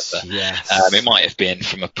 or whatever. Yes. It might have been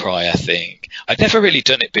from a prior thing. I'd never really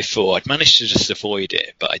done it before. I'd managed to just avoid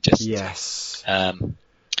it, but I just... Yes.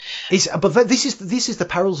 But this is the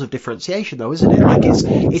perils of differentiation, though, isn't it? Like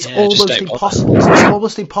it's almost impossible. It's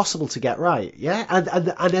almost impossible to get right. Yeah,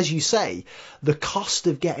 and as you say, the cost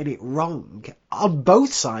of getting it wrong on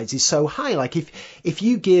both sides is so high. Like if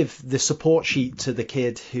you give the support sheet to the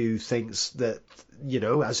kid who thinks that, you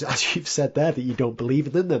know, as you've said there, that you don't believe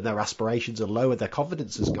in them, then their aspirations are low and their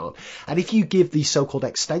confidence is gone. And if you give the so-called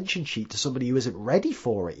extension sheet to somebody who isn't ready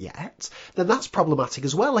for it yet, then that's problematic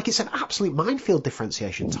as well. Like, it's an absolute minefield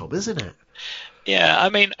differentiation, Tom, isn't it? Yeah, I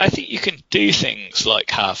mean, I think you can do things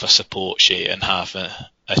like have a support sheet and have a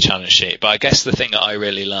challenge sheet. But I guess the thing that I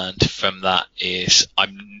really learned from that is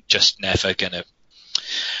I'm just never going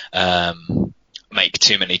to make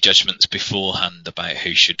too many judgments beforehand about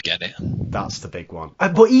who should get it. That's the big one.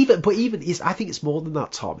 But even is, I think it's more than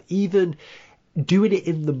that, Tom. Even doing it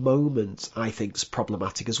in the moment, I think, is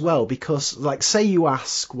problematic as well, because, like, say you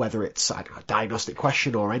ask whether it's a diagnostic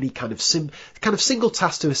question or any kind of single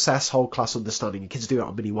task to assess whole class understanding, and kids do it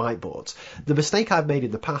on mini whiteboards. The mistake I've made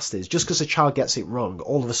in the past is just because a child gets it wrong,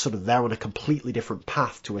 all of a sudden they're on a completely different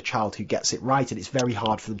path to a child who gets it right, and it's very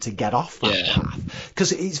hard for them to get off that path,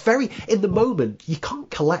 because it's very, in the moment, you can't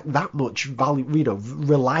collect that much value,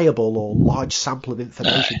 reliable or large sample of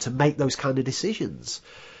information to make those kind of decisions.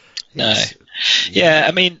 No. Yeah,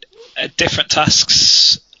 I mean, different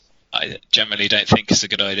tasks I generally don't think is a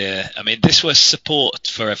good idea. I mean, this was support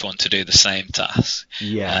for everyone to do the same task.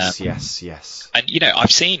 Yes. And,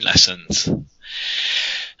 I've seen lessons.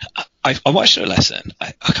 I watched a lesson.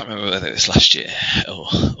 I can't remember whether it was last year or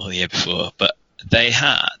the year before, but they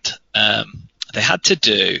had they had to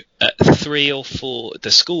do 3 or 4.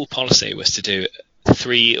 The school policy was to do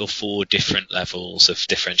 3 or 4 different levels of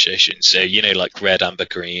differentiation. So, like red, amber,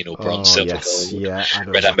 green, or bronze, silver, gold. Yeah,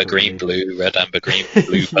 red, amber, green, blue, red, amber, green,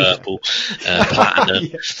 blue, purple,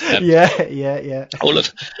 platinum. Yeah. All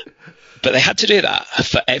of. But they had to do that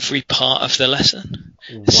for every part of the lesson.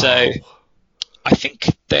 Wow. So I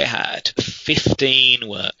think they had 15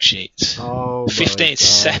 worksheets, 15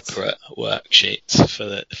 separate worksheets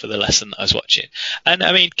for the lesson that I was watching. And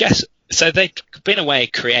I mean, so they've been away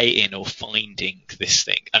creating or finding this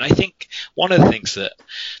thing. And I think one of the things that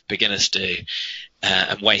beginners do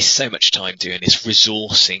and waste so much time doing is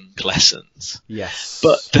resourcing lessons. Yes.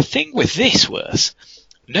 But the thing with this was,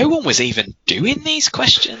 no one was even doing these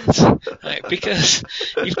questions, right? Because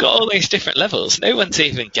you've got all these different levels. No one's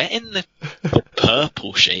even getting the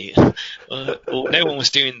purple sheet, or no one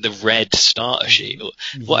was doing the red starter sheet, or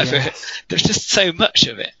whatever. Yes. There's just so much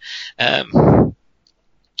of it, and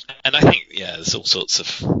I think there's all sorts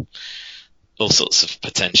of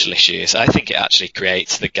potential issues. I think it actually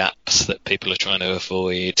creates the gaps that people are trying to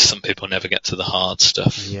avoid. Some people never get to the hard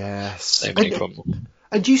stuff. Yes, so many problems.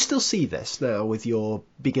 And do you still see this now with your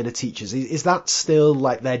beginner teachers? Is that still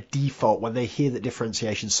like their default when they hear that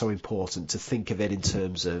differentiation is so important, to think of it in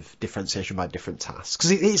terms of differentiation by different tasks?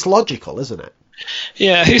 Because it's logical, isn't it?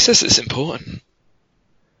 Yeah, who says it's important?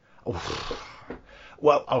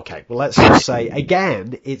 Well, okay. Well, let's just say,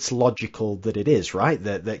 again, it's logical that it is, right?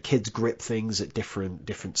 That kids grip things at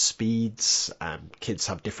different speeds, and kids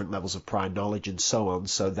have different levels of prior knowledge and so on.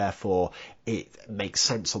 So therefore, it makes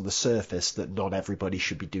sense on the surface that not everybody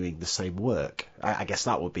should be doing the same work. I guess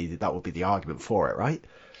that would be the argument for it, right?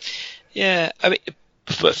 Yeah, I mean,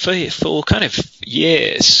 but for kind of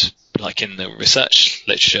years, like in the research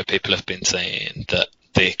literature, people have been saying that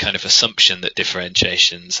the kind of assumption that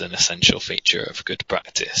differentiation is an essential feature of good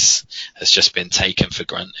practice has just been taken for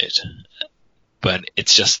granted, but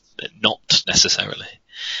it's just not necessarily.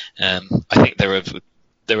 I think there are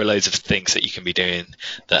loads of things that you can be doing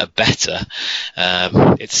that are better.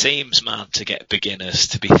 It seems mad to get beginners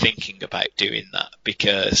to be thinking about doing that,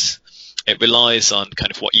 because it relies on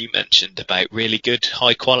kind of what you mentioned about really good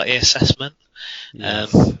high quality assessment.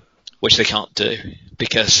 Yes. Which they can't do,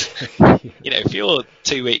 because if you're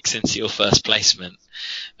 2 weeks into your first placement,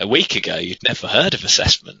 a week ago you'd never heard of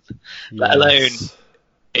assessment, let alone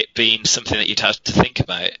it being something that you'd have to think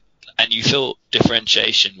about, and you thought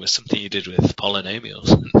differentiation was something you did with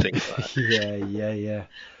polynomials and things like that. Yeah.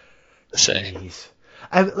 So. Jeez.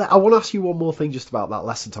 I want to ask you one more thing just about that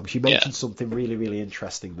lesson, Thomas. You mentioned something really, really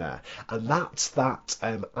interesting there, and that's that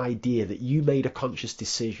idea that you made a conscious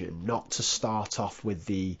decision not to start off with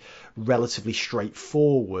the relatively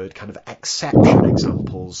straightforward kind of exception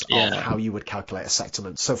examples of how you would calculate a sector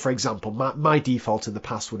length. So, for example, my default in the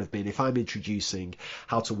past would have been, if I'm introducing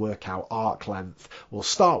how to work out arc length, we'll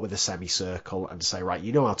start with a semicircle and say, right,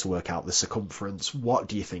 you know how to work out the circumference. What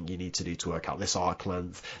do you think you need to do to work out this arc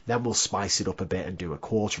length? Then we'll spice it up a bit and do a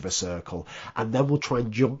quarter of a circle, and then we'll try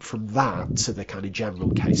and jump from that to the kind of general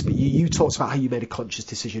case. But you talked about how you made a conscious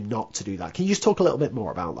decision not to do that. Can you just talk a little bit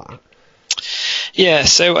more about that? Yeah,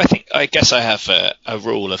 so I guess I have a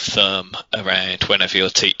rule of thumb around whenever you're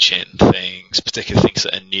teaching things, particularly things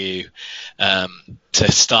that are new,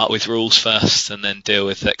 to start with rules first and then deal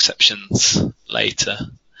with exceptions later.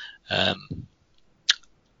 And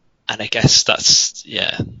I guess that's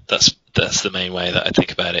the main way that I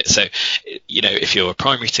think about it. So, if you're a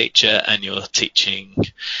primary teacher and you're teaching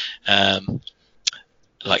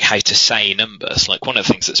like how to say numbers, like one of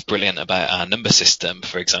the things that's brilliant about our number system,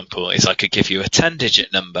 for example, is I could give you a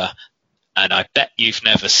 10-digit number and I bet you've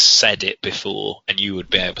never said it before and you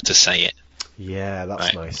would be able to say it. Yeah,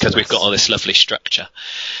 that's nice. Because we've got all this lovely structure.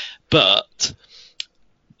 But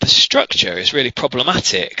the structure is really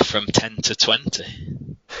problematic from 10 to 20.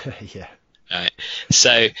 Yeah. Right.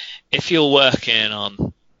 So if you're working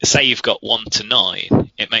on, say you've got 1 to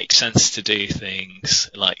 9, it makes sense to do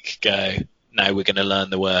things like go, now we're going to learn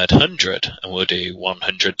the word 100, and we'll do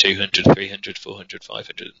 100, 200, 300, 400,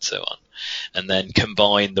 500, and so on. And then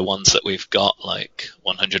combine the ones that we've got, like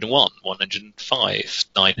 101, 105,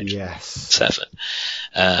 907.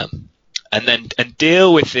 And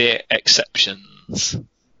deal with the exceptions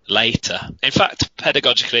later. In fact,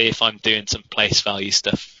 pedagogically, if I'm doing some place value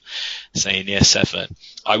stuff, say in year 7,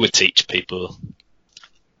 I would teach people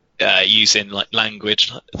using like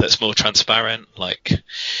language that's more transparent, like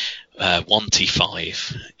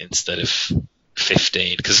 1T5 instead of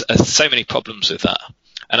 15, because there's so many problems with that.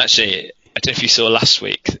 And actually, I don't know if you saw last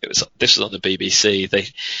week, this was on the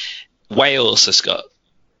BBC. Wales has got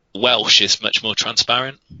Welsh is much more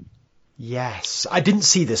transparent. Yes, I didn't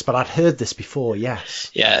see this, but I'd heard this before.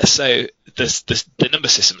 Yes. Yeah, so the number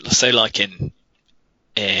system, so like in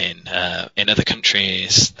other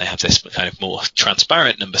countries, they have this kind of more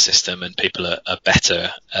transparent number system, and people are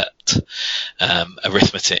better at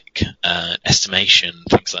arithmetic, estimation,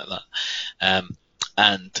 things like that.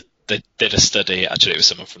 And they did a study. Actually, it was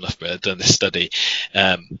someone from Loughborough had done this study.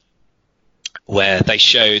 Where they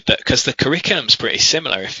showed that because the curriculum's pretty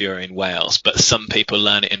similar if you're in Wales, but some people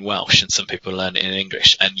learn it in Welsh and some people learn it in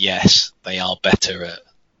English. And yes, they are better at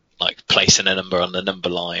like placing a number on the number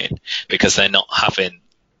line because they're not having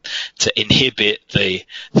to inhibit the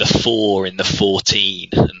 4 in the 14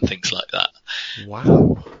 and things like that.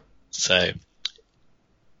 Wow. So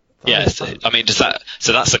yeah, I mean, so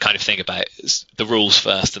that's the kind of thing about the rules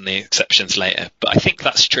first and the exceptions later. But I think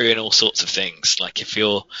that's true in all sorts of things. Like if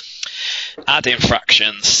you're adding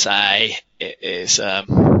fractions, say, it's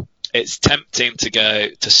tempting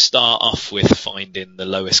to start off with finding the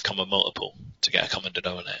lowest common multiple to get a common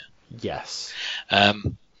denominator. Yes. But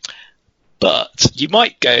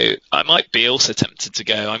I might be also tempted to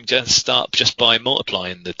go, I'm going to start just by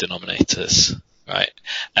multiplying the denominators, right?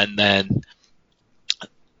 And then,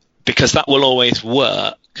 because that will always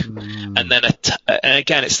work. And then, and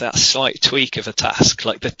again, it's that slight tweak of a task.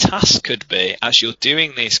 Like the task could be, as you're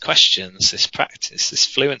doing these questions, this practice, this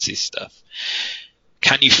fluency stuff,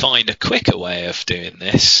 can you find a quicker way of doing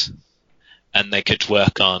this? And they could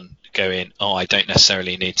work on going, oh, I don't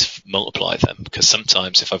necessarily need to multiply them, because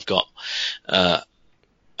sometimes if I've got, I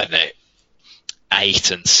don't know,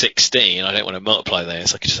 8 and 16, I don't want to multiply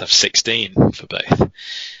those. I could just have 16 for both.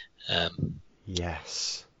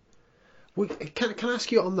 Yes. Well, can I ask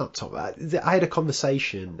you on that topic? I had a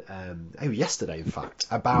conversation yesterday, in fact,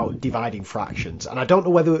 about dividing fractions, and I don't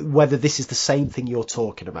know whether this is the same thing you're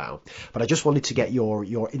talking about, but I just wanted to get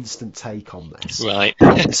your instant take on this. Right.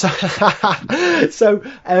 So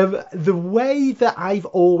the way that I've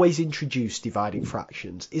always introduced dividing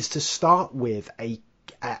fractions is to start with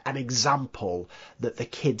an example that the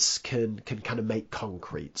kids can kind of make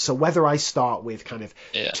concrete. So whether I start with kind of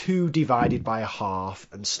 2 divided by a half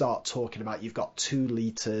and start talking about you've got 2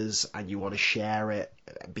 litres and you want to share it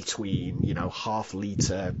between,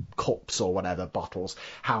 half-litre cups or whatever, bottles,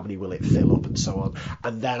 how many will it fill up and so on.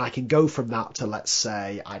 And then I can go from that to, let's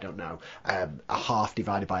say, I don't know, a half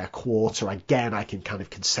divided by a quarter. Again, I can kind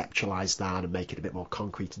of conceptualise that and make it a bit more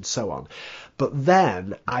concrete and so on. But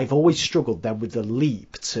then I've always struggled then with the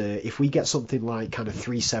leap to, if we get something like kind of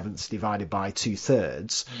 3/7 divided by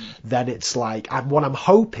 2/3, then it's like, and what I'm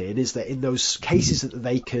hoping is that in those cases that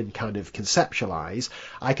they can kind of conceptualise,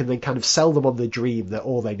 I can then kind of sell them on the dream that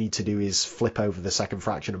all they need to do is flip over the second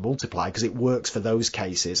fraction and multiply, because it works for those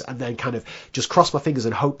cases, and then kind of just cross my fingers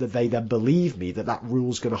and hope that they then believe me that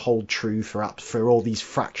rule's going to hold true for all these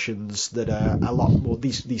fractions that are a lot more,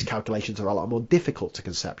 these calculations are a lot more difficult to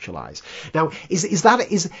conceptualize. Now, is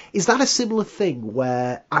that a similar thing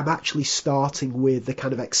where I'm actually starting with the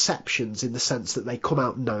kind of exceptions in the sense that they come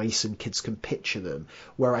out nice and kids can picture them,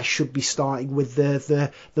 where I should be starting with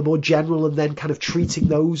the more general and then kind of treating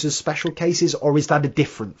those as special cases, or is that a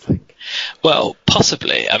different thing? Well,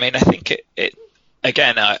 possibly. I mean, I think it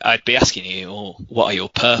again, I'd be asking you, what are your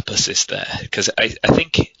purposes there? Because I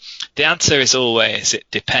think the answer is always it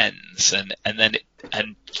depends,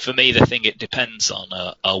 and for me the thing it depends on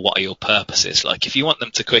are what are your purposes. Like if you want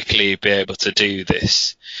them to quickly be able to do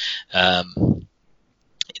this,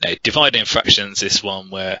 dividing fractions is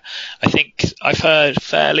one where I think I've heard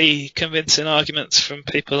fairly convincing arguments from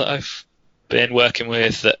people that I've been working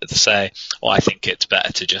with that say, I think it's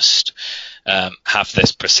better to just have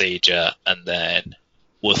this procedure and then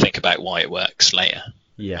we'll think about why it works later.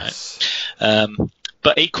 Yes. Right?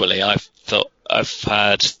 But equally, I've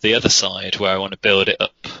had the other side where I want to build it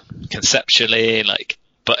up conceptually,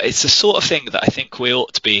 but it's the sort of thing that I think we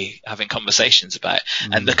ought to be having conversations about,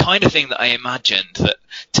 and the kind of thing that I imagined that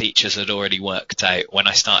teachers had already worked out when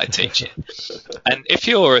I started teaching. And if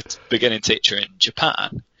you're a beginning teacher in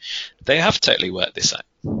Japan, they have totally worked this out,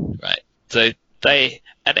 right? So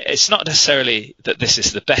and it's not necessarily that this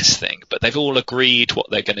is the best thing, but they've all agreed what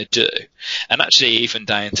they're going to do, and actually even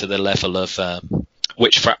down to the level of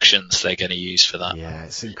which fractions they're going to use for that. Yeah,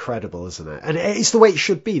 it's incredible, isn't it? And it's the way it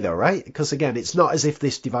should be, though, right? Because again, it's not as if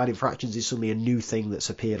this dividing fractions is suddenly a new thing that's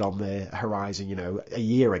appeared on the horizon, a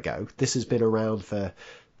year ago. This has been around for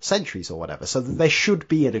centuries or whatever, so there should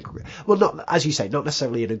be not, as you say, not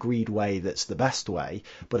necessarily an agreed way that's the best way,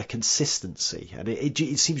 but a consistency. And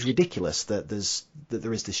it seems ridiculous that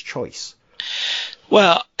there is this choice.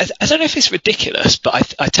 Well, I don't know if it's ridiculous,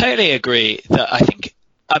 but I totally agree that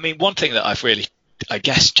one thing that I've really I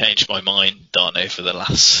guess changed my mind on over the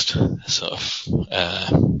last sort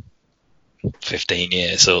of 15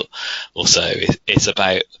 years or so. It's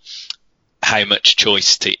about how much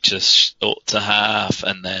choice teachers ought to have,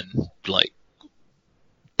 and then like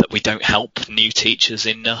that we don't help new teachers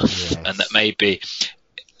enough, and that maybe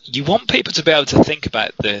you want people to be able to think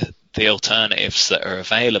about the alternatives that are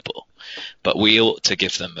available, but we ought to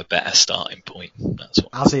give them a better starting point. That's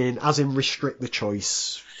what. As in restrict the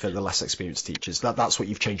choice for the less experienced teachers. That's what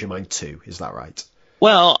you've changed your mind to, is that right?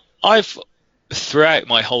 Well, throughout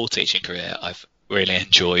my whole teaching career, I've really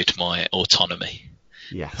enjoyed my autonomy.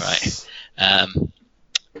 Yes. Right.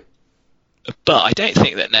 But I don't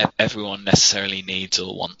think that everyone necessarily needs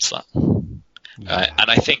or wants that. Yeah. Right. And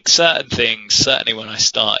I think certain things, certainly when I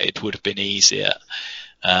started, would have been easier.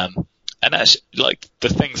 And that's like the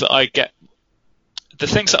things that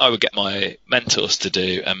I would get my mentors to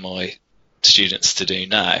do and my students to do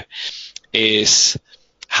now is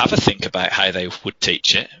have a think about how they would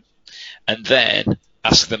teach it, and then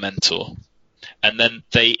ask the mentor. And then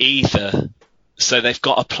they've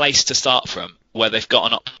got a place to start from where they've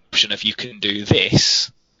got an option of you can do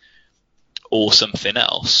this or something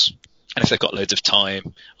else. And if they've got loads of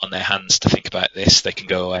time on their hands to think about this, they can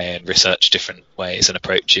go away and research different ways and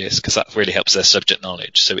approaches, because that really helps their subject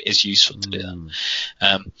knowledge. So it is useful to do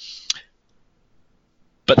that.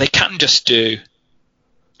 But they can just do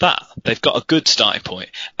that. They've got a good starting point,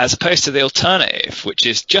 as opposed to the alternative, which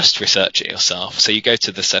is just research it yourself. So you go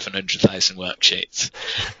to the 700,000 worksheets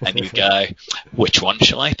and you go, which one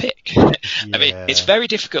shall I pick? Yeah. I mean, it's very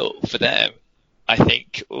difficult for them. I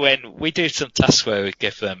think when we do some tasks where we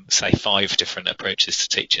give them, say, 5 different approaches to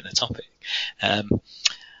teaching a topic, and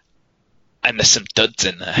there's some duds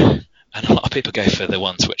in there, and a lot of people go for the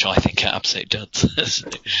ones which I think are absolute duds.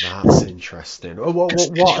 That's interesting. What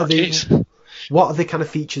are the kind of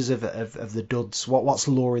features of the duds? What's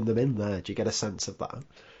luring them in there? Do you get a sense of that?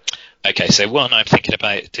 Okay, so one I'm thinking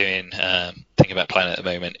about playing at the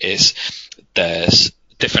moment is there's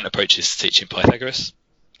different approaches to teaching Pythagoras.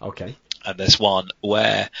 Okay. And there's one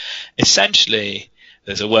where essentially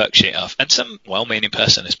there's a worksheet of, and some well-meaning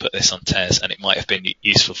person has put this on TES, and it might have been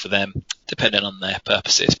useful for them depending on their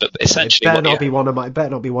purposes. But essentially, it better not be one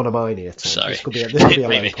of mine here. Tom. Sorry, this could be a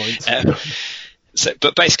low point.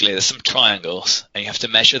 But basically, there's some triangles, and you have to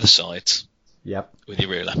measure the sides. Yep. With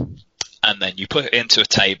your ruler, and then you put it into a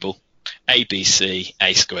table: A, B, C,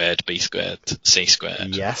 A squared, B squared, C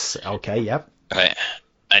squared. Yes. Okay. Yep. Right,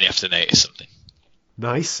 and you have to notice something.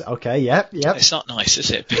 Nice. Okay. Yep. It's not nice, is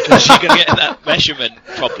it? Because you're going to get that measurement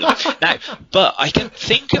problem. Now, but I can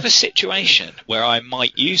think of a situation where I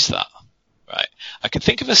might use that. Right. I can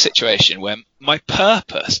think of a situation where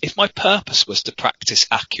if my purpose was to practice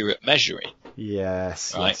accurate measuring.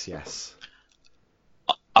 Yes. Right? Yes.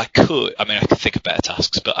 I could think of better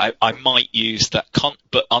tasks, but I might use that.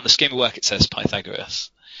 But on the scheme of work, it says Pythagoras.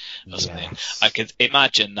 Or something. Yes. I could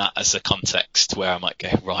imagine that as a context where I might go,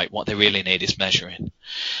 right, what they really need is measuring.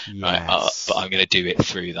 Yes. Right, but I'm going to do it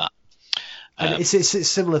through that. And it's a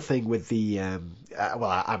similar thing with the,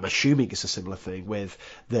 I'm assuming it's a similar thing with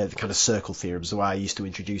the kind of circle theorems. The way I used to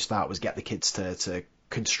introduce that was get the kids to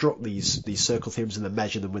construct these circle theorems and then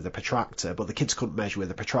measure them with a protractor, but the kids couldn't measure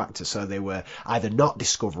with a protractor, so they were either not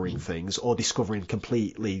discovering things or discovering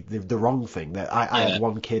completely the wrong thing. I had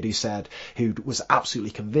one kid who was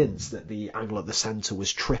absolutely convinced that the angle at the centre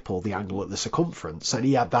was triple the angle at the circumference, and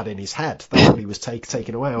he had that in his head. That's what he was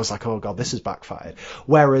taken away. I was like, oh god, this has backfired.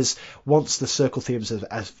 Whereas once the circle theorems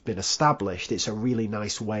have been established, it's a really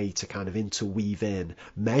nice way to kind of interweave in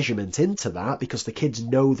measurement into that, because the kids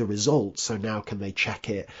know the results, so now can they check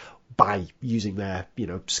it by using their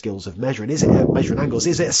skills of measuring angles.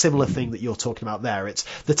 Is it a similar thing that you're talking about there? It's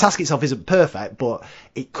the task itself isn't perfect, but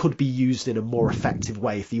it could be used in a more effective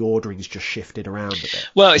way if the ordering's just shifted around a bit.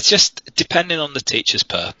 Well, it's just depending on the teacher's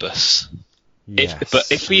purpose. Yes,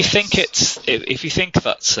 if you think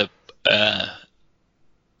that's a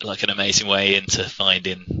like an amazing way into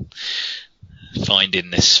finding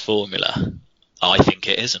this formula, I think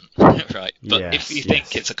it isn't. Right. But if you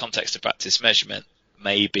think it's a context of practice measurement,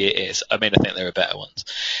 maybe it is. I mean, I think there are better ones.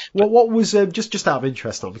 Well, what was just out of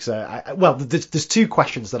interest, on, because there's 2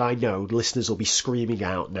 questions that I know listeners will be screaming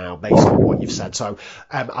out now based on what you've said. So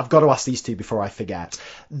I've got to ask these 2 before I forget.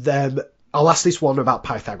 I'll ask this one about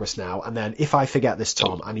Pythagoras now, and then if I forget this,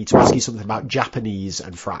 Tom, I need to ask you something about Japanese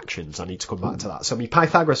and fractions. I need to come back to that. So my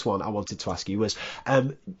Pythagoras one I wanted to ask you was,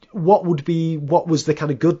 what was the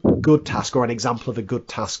kind of good task, or an example of a good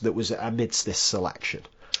task that was amidst this selection?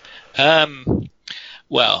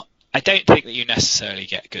 Well, I don't think that you necessarily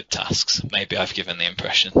get good tasks. Maybe I've given the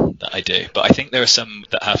impression that I do, but I think there are some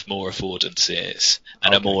that have more affordances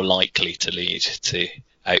and are more likely to lead to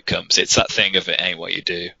outcomes. It's that thing of it ain't what you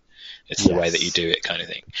do, it's the way that you do it kind of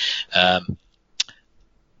thing.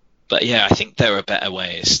 But yeah, I think there are better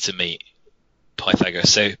ways to meet Pythagoras.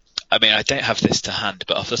 So, I mean, I don't have this to hand,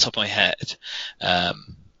 but off the top of my head,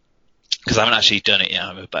 because I haven't actually done it yet.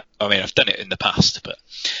 I've done it in the past, but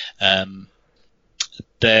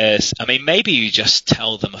maybe you just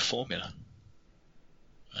tell them a formula,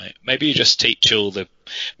 right? Maybe you just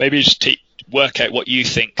work out what you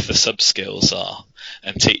think the sub skills are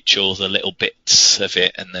and teach all the little bits of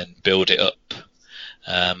it and then build it up,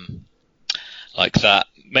 like that.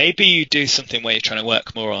 Maybe you do something where you're trying to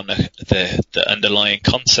work more on the underlying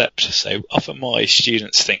concept. So often my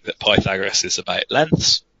students think that Pythagoras is about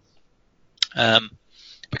lengths,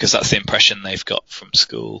 because that's the impression they've got from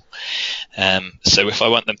school. So if I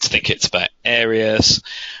want them to think it's about areas,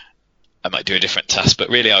 I might do a different task, but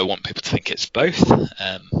really I want people to think it's both.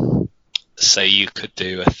 So you could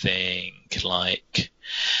do a thing like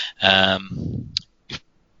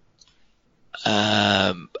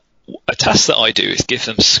a task that I do is give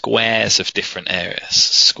them squares of different areas,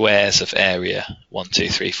 squares of area 1, 2,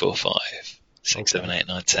 3, 4, 5, 6, 7, 8,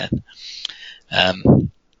 9, 10.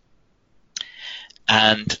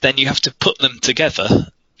 And then you have to put them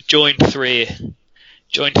together, join three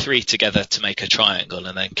together to make a triangle,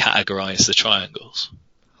 and then categorize the triangles.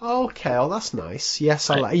 Okay, oh, that's nice. Yes,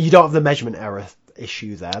 you don't have the measurement error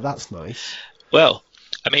issue there. That's nice. Well,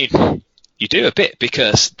 I mean, you do a bit,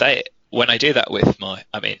 because when I do that with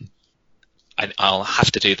I'll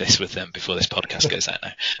have to do this with them before this podcast goes out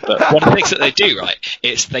now. But one of the things that they do, right,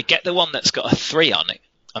 is they get the one that's got a 3 on it,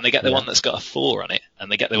 and they get the one that's got a 4 on it,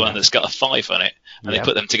 and they get the one that's got a 5 on it, and they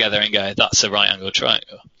put them together and go, that's a right angle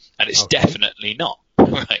triangle. And it's definitely not,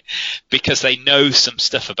 right? Because they know some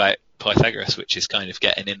stuff about Pythagoras, which is kind of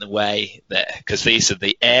getting in the way there, because these are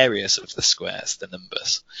the areas of the squares, the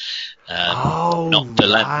numbers, not the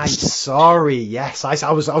lengths. Right, sorry, yes,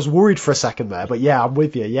 I was worried for a second there, but yeah, I'm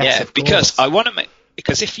with you. Yes, yeah, because I want to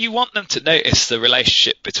because if you want them to notice the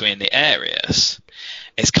relationship between the areas,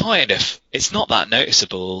 it's not that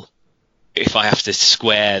noticeable if I have to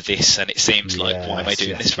square this and it seems like, why am I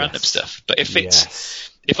doing this random stuff? But if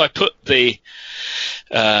I put the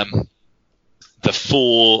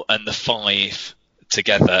 4 and the 5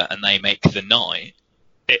 together and they make the 9,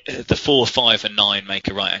 the 4, 5 and 9 make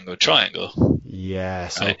a right angled triangle.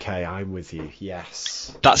 Yes, right? Okay, I'm with you.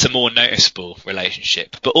 Yes. That's a more noticeable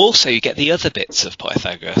relationship. But also you get the other bits of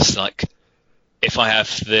Pythagoras, like if I have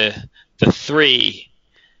the 3,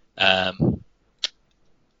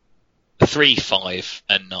 5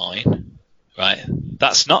 and 9, right?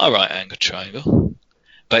 That's not a right angled triangle,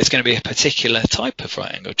 but it's going to be a particular type of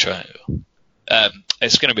right angled triangle.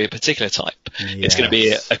 It's going to be a particular type. Yes. It's going to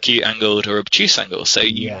be acute angled or obtuse angle. So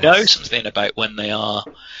you know something about when they are.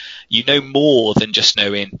 You know more than just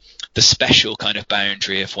knowing the special kind of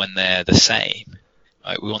boundary of when they're the same.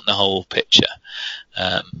 Right? We want the whole picture.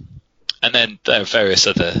 And then there are various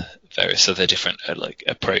other different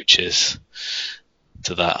approaches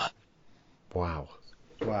to that. Wow.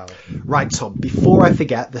 Right, Tom, before I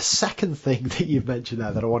forget, the second thing that you've mentioned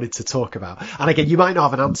there that I wanted to talk about, and again, you might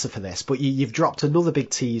not have an answer for this, but you've dropped another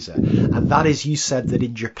big teaser, and that is you said that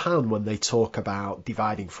in Japan, when they talk about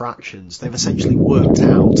dividing fractions, they've essentially worked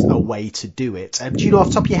out a way to do it. Do you know off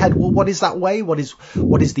the top of your head, what is that way? What is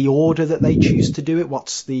the order that they choose to do it?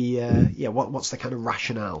 What's the what's the kind of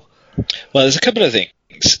rationale? Well, there's a couple of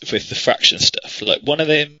things with the fraction stuff. Like one of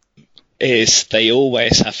them is they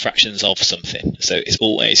always have fractions of something, so it's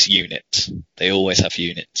always units. They always have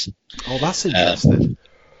units. Oh, that's interesting.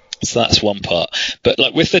 So that's one part. But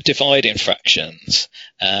like with the dividing fractions,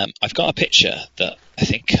 I've got a picture that I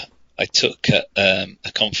think I took at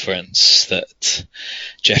a conference that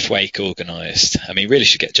Jeff Wake organised. I mean, really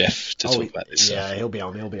should get Jeff to talk about this. Yeah, he'll be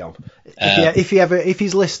on. If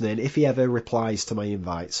he's listening, if he ever replies to my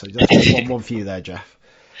invite, so that's one for you there, Jeff.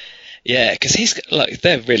 Yeah, because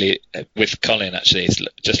they're really, with Colin actually, is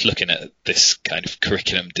just looking at this kind of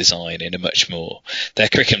curriculum design in their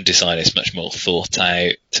curriculum design is much more thought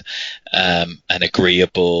out and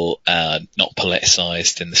agreeable and not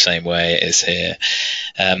politicised in the same way it is here.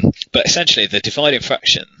 But essentially the dividing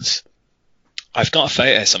fractions, I've got a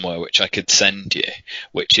photo somewhere which I could send you,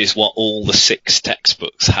 which is what all the 6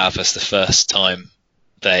 textbooks have as the first time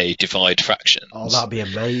they divide fractions. Oh, that'd be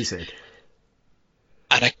amazing.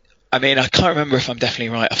 And I mean, I can't remember if I'm definitely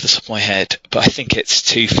right off the top of my head, but I think it's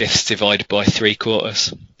 2/5 divided by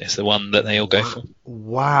 3/4 is the one that they all go for.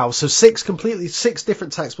 Wow. So six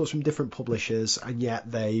different textbooks from different publishers, and yet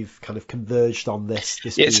they've kind of converged on this.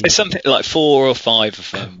 It's something like 4 or 5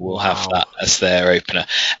 of them will have that as their opener.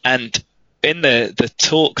 And in the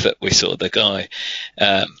talk that we saw, the guy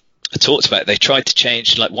talked about, they tried to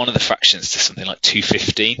change like one of the fractions to something like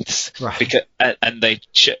 2/15, right? Because, and they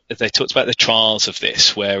talked about the trials of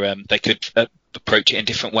this, where they could approach it in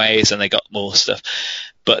different ways, and they got more stuff,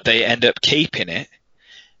 but they end up keeping it,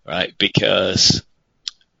 right? Because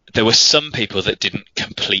there were some people that didn't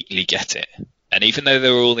completely get it, and even though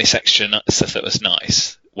there were all this extra stuff that was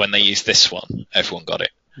nice, when they used this one, everyone got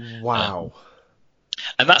it. Wow.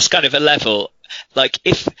 And that's kind of a level, like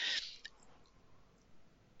if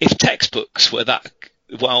textbooks were that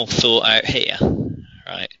well thought out here,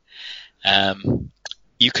 right,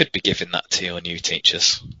 you could be giving that to your new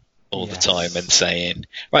teachers all the time and saying,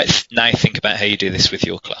 right, now think about how you do this with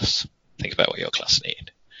your class. Think about what your class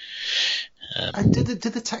need. And did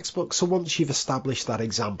the textbook, so once you've established that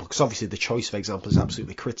example, because obviously the choice of example is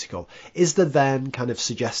absolutely critical, is there then kind of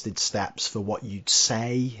suggested steps for what you'd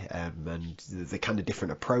say and the kind of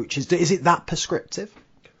different approaches? Is it that prescriptive?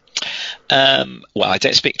 Well, I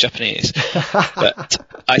don't speak Japanese, but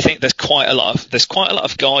I think there's quite a lot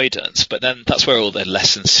of guidance. But then that's where all the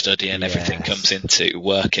lesson study and everything comes into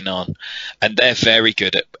working on, and they're very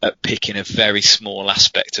good at picking a very small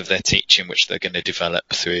aspect of their teaching which they're going to develop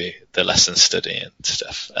through the lesson study and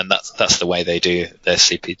stuff. And that's the way they do their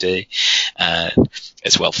CPD, and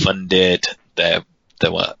it's well funded. They're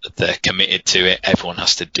committed to it. Everyone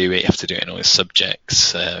has to do it. You have to do it in all your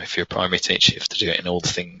subjects. If you're a primary teacher, you have to do it in all the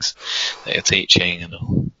things that you're teaching and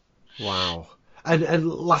all. Wow. And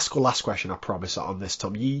last question, I promise, on this,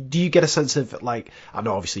 Tom. Do you get a sense of, like, I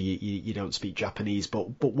know obviously you don't speak Japanese,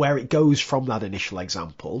 but where it goes from that initial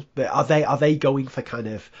example, but are they going for kind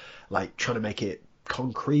of like trying to make it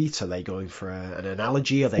concrete? Are they going for an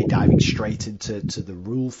analogy? Are they diving straight into the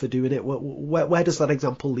rule for doing it? Where does that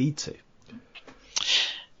example lead to?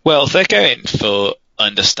 Well, they're going for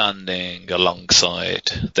understanding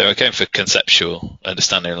alongside. They're going for conceptual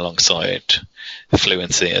understanding alongside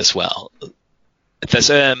fluency as well. There's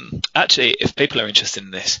actually, if people are interested in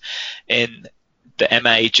this, in the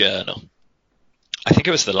MA journal, I think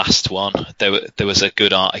it was the last one, there was a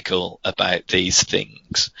good article about these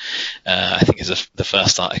things. I think it's the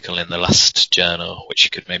first article in the last journal, which you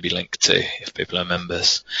could maybe link to if people are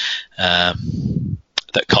members,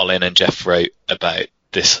 that Colin and Jeff wrote about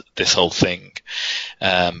this whole thing,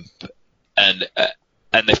 and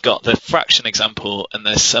they've got the fraction example, and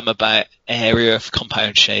there's some about area of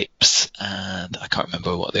compound shapes, and I can't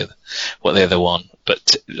remember what the other one,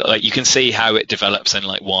 but like you can see how it develops and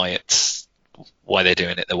like why they're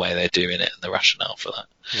doing it the way they're doing it and the rationale for that.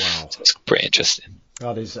 Wow, so it's pretty interesting.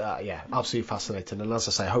 That is, absolutely fascinating. And as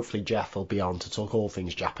I say, hopefully Jeff will be on to talk all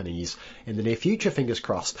things Japanese in the near future, fingers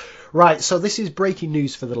crossed. Right, so this is breaking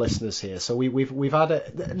news for the listeners here. So we've had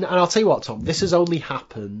and I'll tell you what, Tom, this has only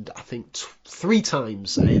happened, I think, 3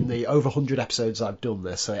 times in the over 100 episodes I've done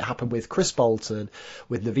this. So it happened with Chris Bolton,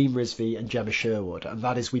 with Naveen Rizvi and Gemma Sherwood. And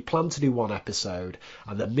that is, we planned to do one episode,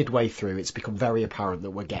 and then midway through, it's become very apparent that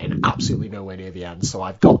we're getting absolutely nowhere near the end. So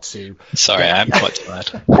I've got to... Sorry, I'm quite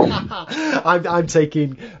tired. I'm taking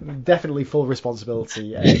definitely full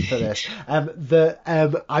responsibility for this.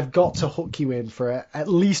 I've got to hook you in for at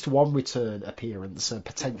least one return appearance,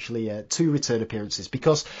 potentially 2 return appearances,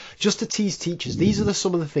 because just to tease teachers, these are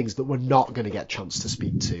some of the things that we're not going to get a chance to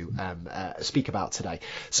speak about today.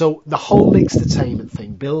 So the whole mixed attainment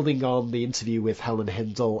thing, building on the interview with Helen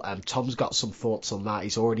Hindle, Tom's got some thoughts on that.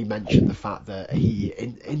 He's already mentioned the fact that he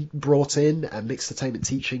brought in mixed attainment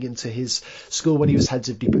teaching into his school when he was head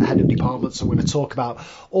of department. So we're going to talk about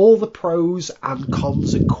all the pros and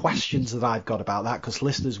cons and questions that I've got about that, because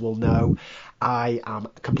listeners will know I am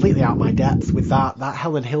completely out of my depth with that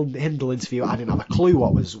Helen Hindle interview. I didn't have a clue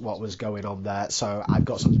what was going on there, so I've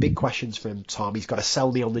got some big questions for him, Tom. He's got to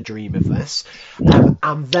sell me on the dream of this,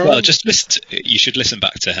 and then you should listen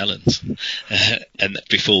back to Helen's and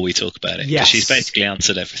before we talk about it. Yes, she's basically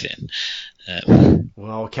answered everything.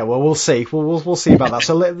 Well, okay. Well, we'll see. We'll see about that.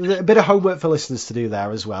 So a bit of homework for listeners to do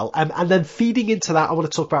there as well. And then feeding into that, I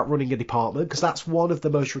want to talk about running a department, because that's one of the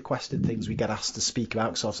most requested things we get asked to speak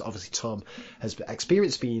about. So obviously Tom has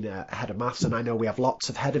experience being a head of maths, and I know we have lots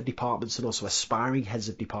of head of departments and also aspiring heads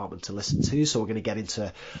of department to listen to. So we're going to get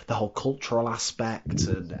into the whole cultural aspect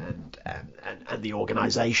and the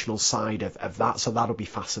organisational side of that. So that'll be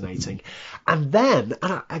fascinating. And then,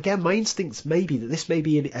 again, my instincts may be that this may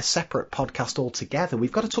be a separate podcast podcast altogether,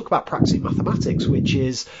 we've got to talk about Practicing Mathematics, which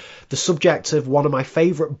is the subject of one of my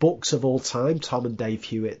favourite books of all time, Tom and Dave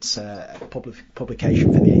Hewitt's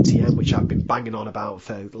publication for the ATM, which I've been banging on about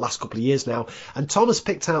for the last couple of years now. And Tom has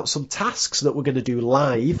picked out some tasks that we're going to do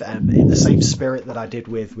live, in the same spirit that I did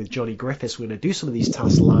with Johnny Griffiths. We're going to do some of these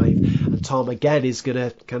tasks live, and Tom again is going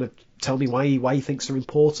to kind of tell me why he thinks they're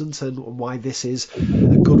important and why this is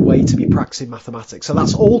a good way to be practicing mathematics. So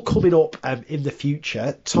that's all coming up in the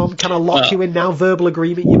future. Tom, can I lock you in now? Verbal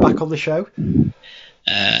agreement, you're back on the show?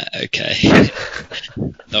 Okay.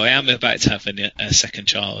 Though I am about to have a second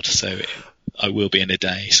child, so I will be in a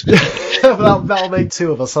daze. That'll make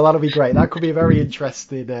two of us, so that'll be great. That could be a very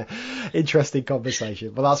interesting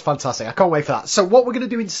conversation, but that's fantastic. I can't wait for that. So what we're going to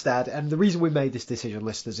do instead, and the reason we made this decision,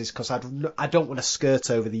 listeners, is because I don't want to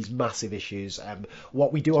skirt over these massive issues.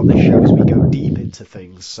 What we do on this show is we go deep into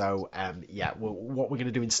things. So what we're going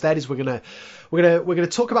to do instead is we're going to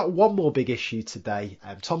talk about one more big issue today.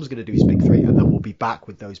 Tom's going to do his big three, and then we'll be back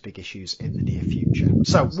with those big issues in the near future.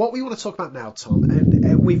 So what we want to talk about now, Tom, and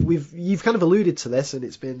you've kind of alluded to this, and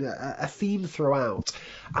it's been a theme throughout,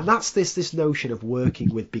 and that's this notion of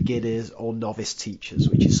working with beginners or novice teachers,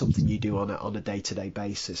 which is something you do on a day-to-day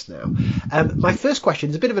basis now. My first question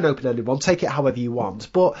is a bit of an open-ended one, take it however you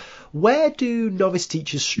want, but where do novice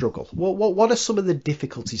teachers struggle? What are some of the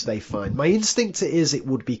difficulties they find? My instinct is it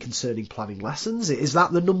would be concerning planning lessons. Is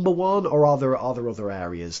that the number one, or are there other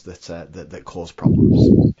areas that cause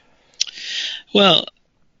problems? Well,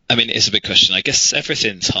 I mean, it's a big question. I guess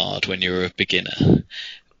everything's hard when you're a beginner.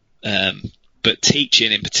 But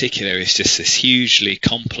teaching in particular is just this hugely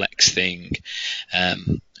complex thing.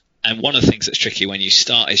 And one of the things that's tricky when you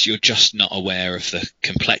start is you're just not aware of the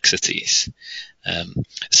complexities.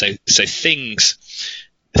 So things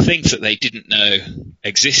that they didn't know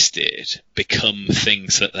existed become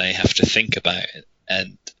things that they have to think about.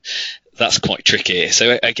 And that's quite tricky.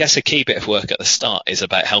 So I guess a key bit of work at the start is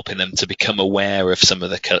about helping them to become aware of some of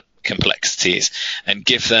the complexities and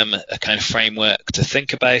give them a kind of framework to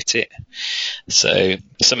think about it. So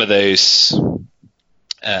some of those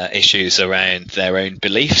issues around their own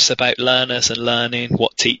beliefs about learners and learning,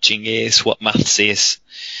 what teaching is, what maths is.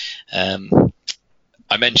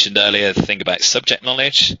 I mentioned earlier the thing about subject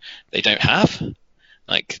knowledge they don't have.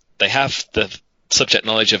 Like, they have the subject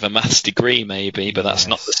knowledge of a maths degree maybe, but that's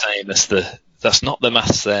not the same as that's not the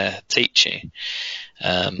maths they're teaching.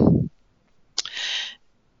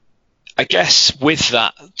 I guess with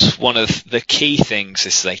that, one of the key things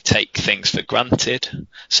is they take things for granted.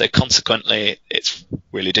 So consequently, it's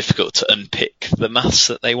really difficult to unpick the maths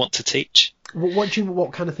that they want to teach.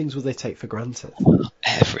 What kind of things would they take for granted?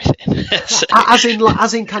 Everything. So,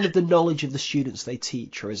 as in kind of the knowledge of the students they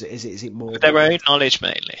teach, or is it more their own knowledge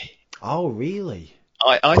mainly? Oh, really?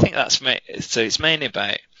 I think that's so. It's mainly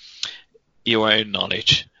about your own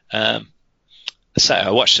knowledge. So I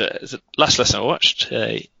watched the last lesson I watched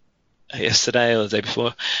yesterday or the day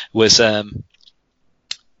before was they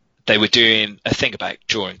were doing a thing about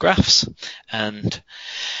drawing graphs, and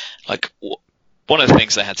like one of the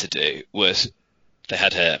things they had to do was they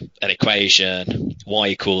had an equation, y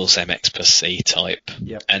equals mx plus c type.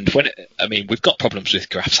 Yep. And we've got problems with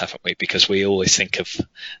graphs, haven't we? Because we always think of,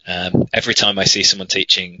 every time I see someone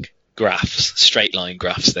teaching graphs, straight line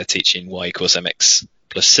graphs, they're teaching y equals mx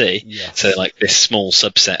plus c. Yes. So like this small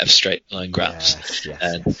subset of straight line graphs. Yes.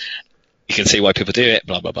 And you can see why people do it,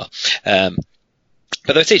 blah, blah, blah.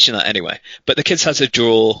 But they're teaching that anyway. But the kids had to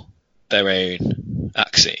draw their own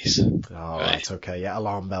axes. Oh, right. Okay. Yeah,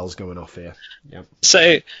 alarm bells going off here. Yep.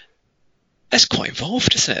 So it's quite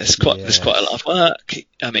involved, isn't it? There's quite a lot of work.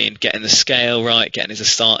 I mean, getting the scale right, getting us a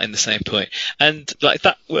start in the same point. And like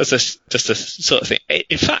that was just a sort of thing.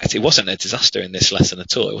 In fact, it wasn't a disaster in this lesson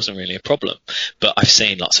at all. It wasn't really a problem. But I've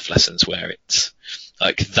seen lots of lessons where it's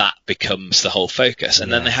like that becomes the whole focus.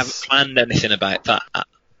 And then they haven't planned anything about that.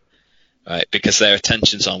 Right, because their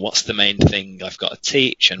attention's on what's the main thing I've got to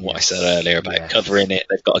teach, and what I said earlier about covering it.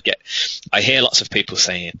 They've got to get. I hear lots of people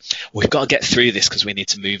saying, "We've got to get through this because we need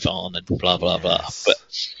to move on," and blah blah blah. But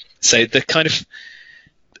so they're trying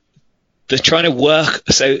to work.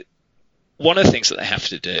 So one of the things that they have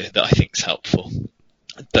to do that I think is helpful,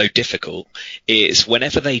 though difficult, is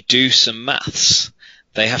whenever they do some maths,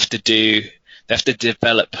 they have to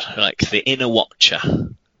develop like the inner watcher.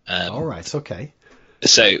 All right. Okay.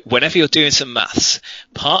 So whenever you're doing some maths,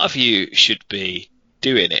 part of you should be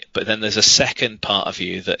doing it, but then there's a second part of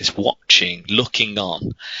you that is watching, looking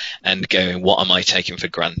on, and going, what am I taking for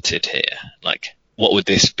granted here? Like, what would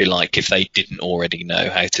this be like if they didn't already know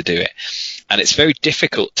how to do it? And it's very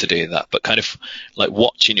difficult to do that, but kind of like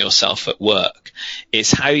watching yourself at work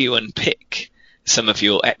is how you unpick some of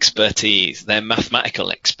your expertise, their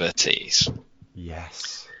mathematical expertise.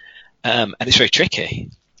 Yes. And it's very tricky.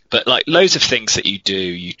 But like loads of things that you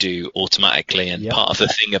do automatically. And part of the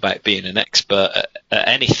thing about being an expert at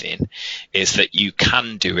anything is that you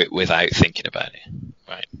can do it without thinking about it,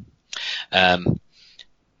 right?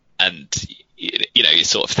 And you know, you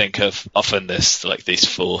sort of think of often this like these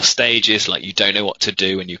 4 stages, like you don't know what to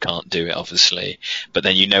do and you can't do it, obviously, but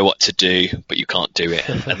then you know what to do, but you can't do it,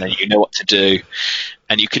 and then you know what to do,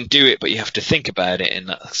 and you can do it, but you have to think about it in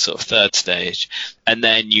that sort of 3rd stage, and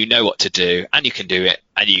then you know what to do, and you can do it,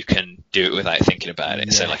 and you can do it without thinking about it.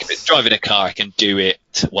 Yes. So, like if it's driving a car, I can do it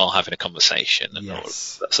while having a conversation, and all that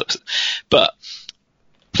sort of. But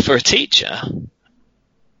for a teacher,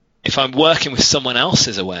 if I'm working with someone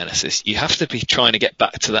else's awarenesses, you have to be trying to get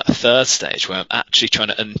back to that 3rd stage where I'm actually trying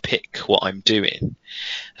to unpick what I'm doing.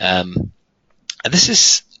 And this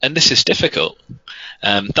is difficult.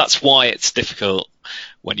 That's why it's difficult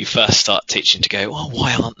when you first start teaching to go, oh,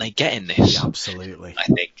 why aren't they getting this? Yeah, absolutely. I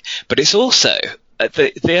think. But it's also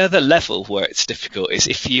the other level where it's difficult is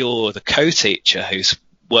if you're the co-teacher who's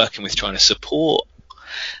working with trying to support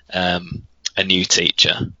a new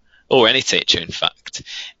teacher, or any teacher, in fact,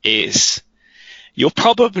 is you're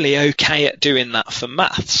probably okay at doing that for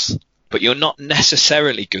maths, but you're not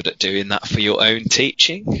necessarily good at doing that for your own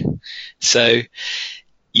teaching. So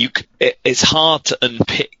it's hard to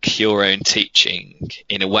unpick your own teaching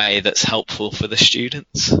in a way that's helpful for the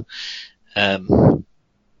students.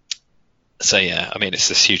 So yeah, I mean, it's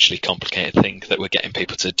this hugely complicated thing that we're getting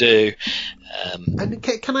people to do. And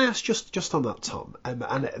can I ask just on that, Tom?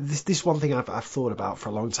 And this is one thing I've thought about for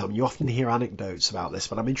a long time. You often hear anecdotes about this,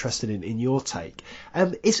 but I'm interested in your take.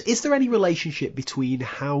 Is there any relationship between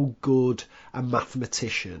how good a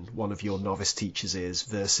mathematician one of your novice teachers is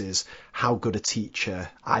versus how good a teacher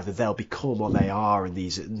either they'll become or they are in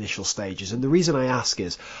these initial stages? And the reason I ask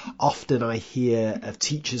is often I hear of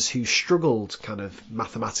teachers who struggled kind of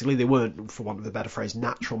mathematically. They weren't, for want of a better phrase,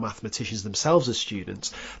 natural mathematicians themselves as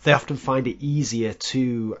students. They often find it easier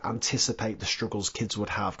to anticipate the struggles kids would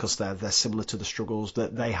have because they're similar to the struggles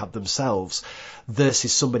that they had themselves,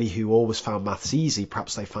 versus somebody who always found maths easy.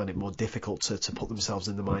 Perhaps they find it more difficult to put themselves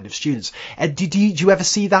in the mind of students. Do you ever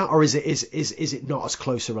see that, or is it not as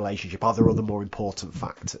close a relationship? Are there other more important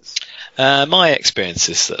factors? My experience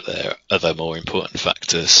is that there are other more important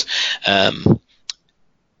factors.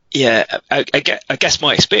 Yeah, I guess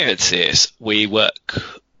my experience is we work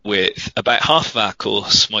with about half of our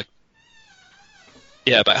course.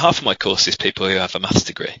 About half of my course is people who have a maths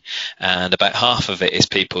degree, and about half of it is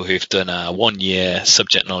people who've done a 1-year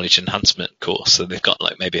subject knowledge enhancement course. So they've got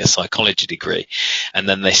like maybe a psychology degree, and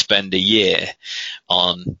then they spend a year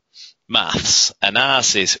on maths. And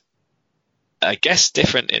ours is, I guess,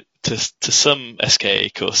 different to some SKA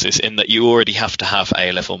courses in that you already have to have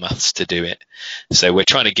A-level maths to do it. So we're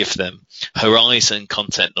trying to give them horizon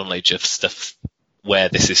content knowledge of stuff where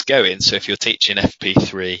this is going. So if you're teaching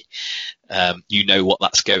FP3, you know what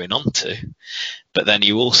that's going on to. But then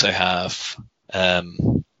you also have,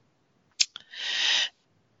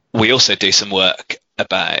 we also do some work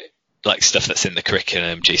about like stuff that's in the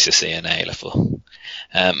curriculum, GCSE and A-level.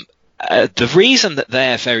 The reason that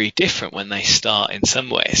they're very different when they start in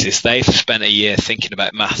some ways is they've spent a year thinking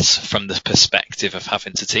about maths from the perspective of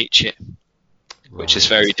having to teach it, which is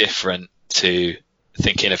very different to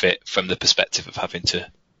thinking of it from the perspective of having to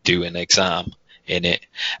do an exam in it.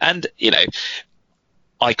 And, you know,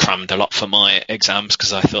 I crammed a lot for my exams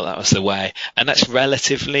because I thought that was the way, and that's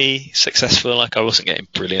relatively successful. Like I wasn't getting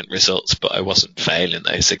brilliant results, but I wasn't failing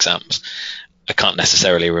those exams. I can't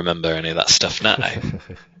necessarily remember any of that stuff now.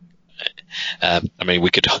 I mean, we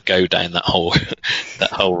could go down that whole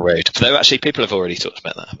road. Though actually, people have already talked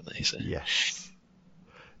about that, haven't they? So. Yes.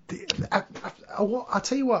 I'll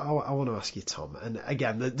tell you what I want to ask you, Tom. And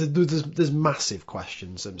again, there's massive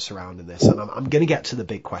questions surrounding this, and I'm going to get to the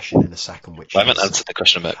big question in a second. Which I haven't answered the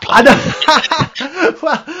question about planning. I know.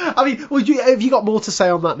 Well, I mean, have you got more to say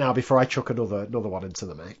on that now before I chuck another one into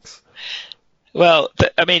the mix? Well,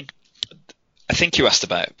 I mean, I think you asked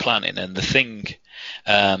about planning, and the thing.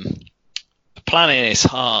 Planning is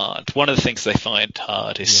hard. One of the things they find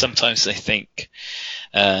hard is sometimes they think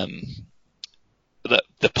that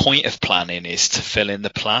the point of planning is to fill in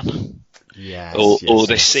the plan. Or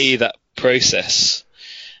they see that process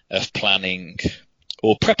of planning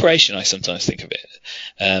or preparation, I sometimes think of it,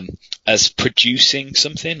 as producing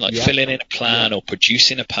something, like filling in a plan or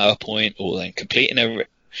producing a PowerPoint or then completing a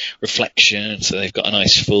reflection. So they've got a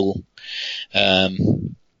nice full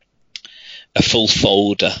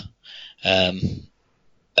folder. And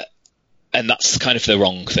that's kind of the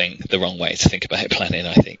wrong way to think about planning,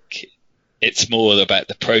 I think. it's more about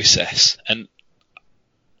the process. And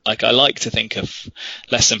like, I like to think of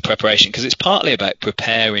lesson preparation because it's partly about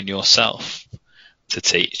preparing yourself to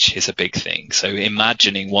teach is a big thing. So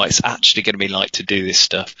imagining what it's actually going to be like to do this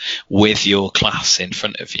stuff with your class in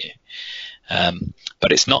front of you.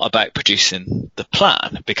 But it's not about producing the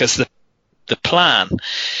plan, because the plan,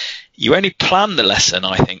 you only plan the lesson,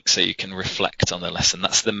 I think, so you can reflect on the lesson.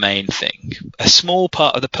 That's the main thing. A small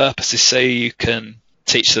part of the purpose is so you can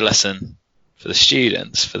teach the lesson for the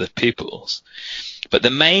students, for the pupils. But the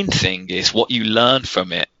main thing is what you learn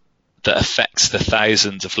from it that affects the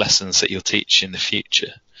thousands of lessons that you'll teach in the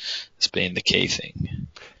future as being the key thing.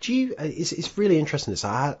 Do you? It's really interesting. This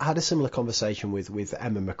I had a similar conversation with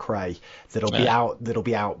Emma McRae that'll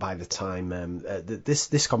be out by the time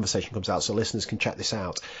this conversation comes out, so listeners can check this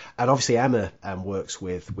out. And obviously Emma works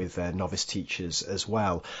with novice teachers as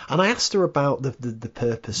well. And I asked her about the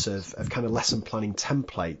purpose of kind of lesson planning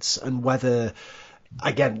templates and whether,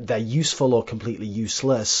 again, they're useful or completely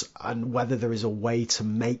useless, and whether there is a way to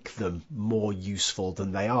make them more useful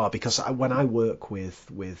than they are. Because when I work with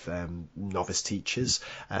novice teachers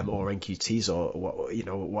or NQTs or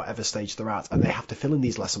whatever stage they're at, and they have to fill in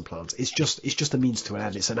these lesson plans, it's just a means to an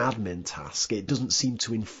end. It's an admin task. It doesn't seem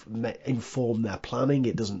to inform their planning.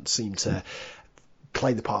 It doesn't seem to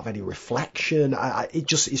play the part of any reflection.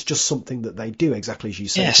 It's just something that they do, exactly as you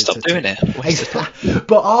said. Yeah, stop doing it.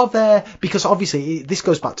 But are there, because obviously this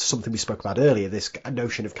goes back to something we spoke about earlier, this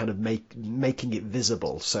notion of kind of making it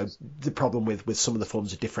visible. So the problem with some of the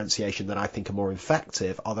forms of differentiation that I think are more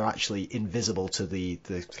effective are they're actually invisible to the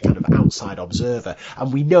kind of outside observer.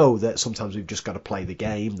 And we know that sometimes we've just got to play the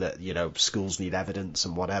game, that, schools need evidence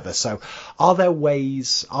and whatever. So are there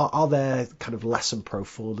ways, are there kind of lesson pro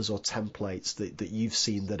formas or templates that you've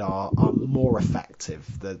seen that are more effective,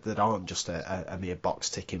 that aren't just a mere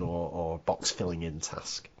box ticking or box filling in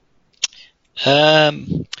task?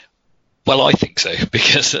 Well, I think so,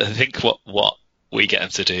 because I think what we get them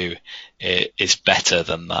to do is better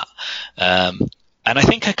than that. And I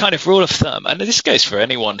think a kind of rule of thumb, and this goes for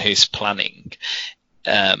anyone who's planning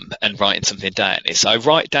and writing something down, is I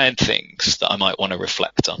write down things that I might want to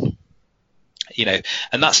reflect on.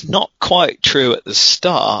 And that's not quite true at the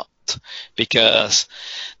start, because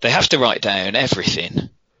they have to write down everything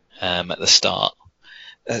at the start.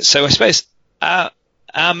 So I suppose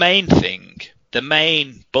our main thing, the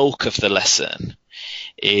main bulk of the lesson,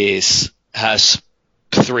 has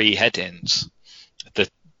three headings: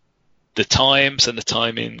 the times and the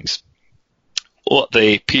timings, what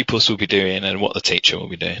the pupils will be doing, and what the teacher will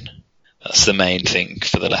be doing. That's the main thing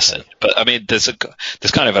for the lesson. But I mean, there's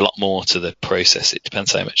kind of a lot more to the process. It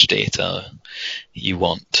depends how much data you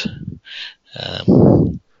want.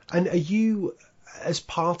 And are you, as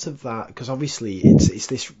part of that, because obviously it's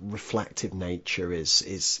this reflective nature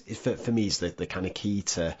is for me is the kind of key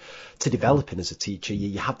to developing as a teacher.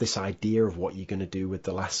 You have this idea of what you're going to do with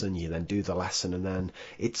the lesson, you then do the lesson, and then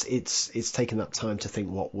it's taking that time to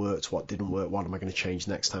think what worked, what didn't work, what am I going to change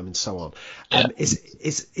next time, and so on. Yeah.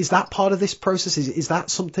 Is that part of this process? Is that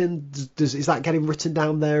something? Is that getting written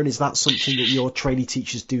down there, and is that something that your trainee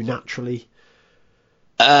teachers do naturally?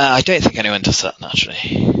 I don't think anyone does that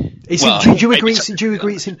naturally. Do you agree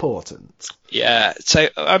it's important? Yeah. So,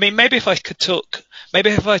 I mean, maybe if I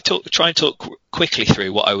try and talk quickly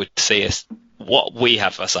through what I would see as what we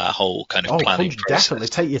have as our whole kind of planning process. Definitely.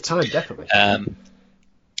 Take your time, definitely. And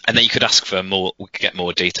then you could ask for more, we could get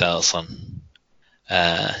more details on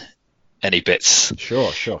any bits.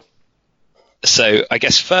 Sure. So I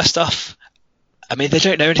guess first off, I mean, they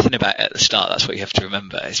don't know anything about it at the start. That's what you have to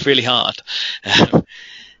remember. It's really hard.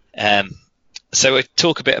 So we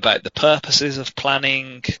talk a bit about the purposes of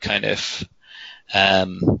planning, kind of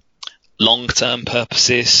long-term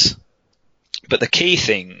purposes. But the key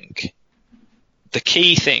thing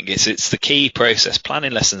is, it's the key process.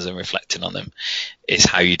 Planning lessons and reflecting on them is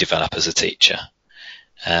how you develop as a teacher.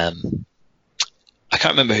 I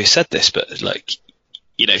can't remember who said this, but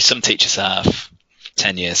some teachers have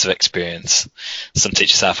 10 years of experience. Some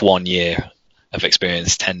teachers have 1 year of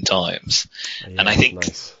experience 10 times. Yeah, and I think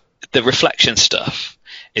the reflection stuff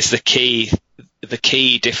is the key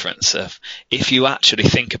difference of, if you actually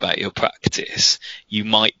think about your practice, you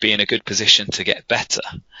might be in a good position to get better.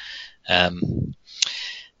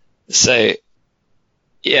 So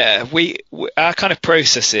yeah, our kind of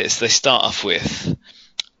processes, they start off with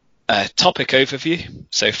a topic overview.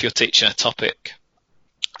 So if you're teaching a topic,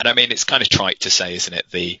 and I mean, it's kind of trite to say, isn't it?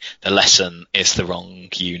 The lesson is the wrong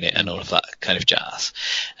unit and all of that kind of jazz.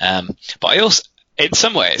 But I also, in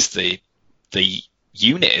some ways, the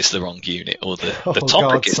unit is the wrong unit, or the topic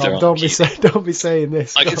God, is Tom, the wrong don't unit. don't be saying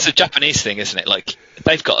this. Like, it's a Japanese thing, isn't it? Like,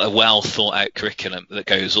 they've got a well thought out curriculum that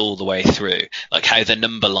goes all the way through, like how the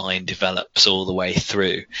number line develops all the way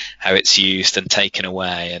through, how it's used and taken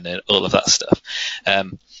away, and all of that stuff.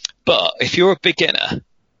 But if you're a beginner,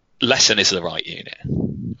 lesson is the right unit,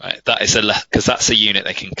 right? That is because that's a unit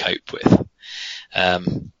they can cope with.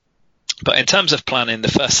 But in terms of planning,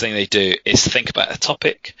 the first thing they do is think about a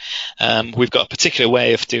topic. We've got a particular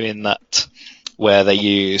way of doing that where they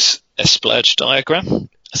use a splurge diagram.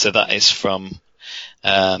 So that is from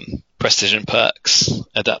Prestige and Perks,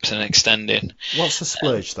 Adapting and Extending. What's the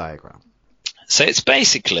splurge diagram? So it's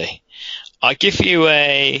basically, I give you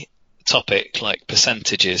a topic like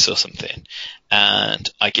percentages or something, and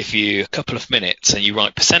I give you a couple of minutes, and you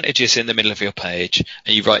write percentages in the middle of your page,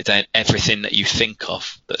 and you write down everything that you think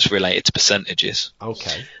of that's related to percentages.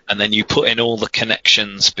 Okay. And then you put in all the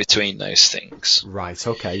connections between those things. Right.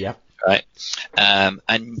 Okay. Yeah. Right.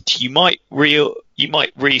 And you might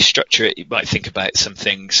restructure it. You might think about some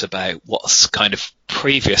things about what's kind of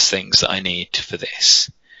previous things that I need for this.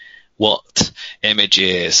 What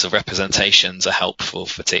images or representations are helpful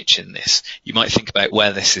for teaching this? You might think about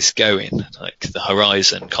where this is going, like the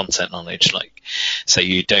horizon, content knowledge, like, so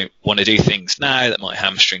you don't want to do things now that might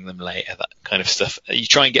hamstring them later, that kind of stuff. You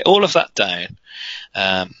try and get all of that down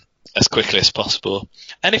as quickly as possible.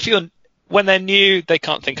 And when they're new, they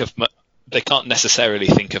can't necessarily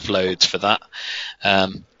think of loads for that.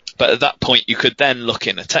 But at that point, you could then look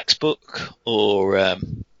in a textbook or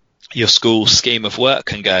your school scheme of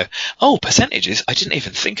work and go, oh, percentages, I didn't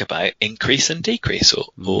even think about increase and decrease,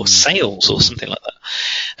 or sales or something like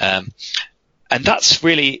that. And that's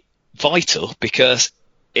really vital, because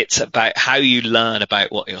it's about how you learn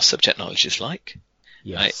about what your subject knowledge is like,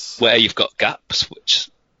 yes. Right? Where you've got gaps,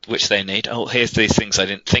 which they need. Oh, here's these things I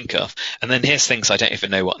didn't think of. And then here's things I don't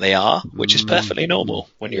even know what they are, which is perfectly normal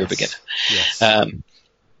when you're a beginner. Yes.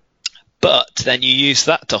 But then you use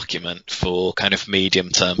that document for kind of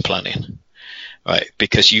medium-term planning, right?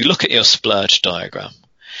 Because you look at your splurge diagram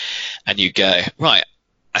and you go, right,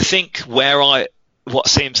 I think what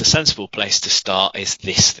seems a sensible place to start is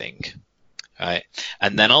this thing, right?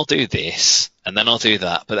 And then I'll do this, and then I'll do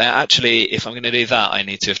that. But actually, if I'm going to do that, I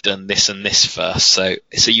need to have done this and this first. So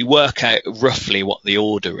you work out roughly what the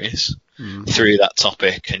order is through that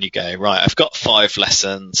topic, and you go, right, I've got 5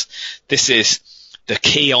 lessons. This is the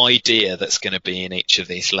key idea that's going to be in each of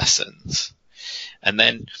these lessons. And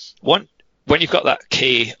then when you've got that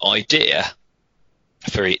key idea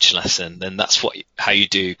for each lesson, then that's how you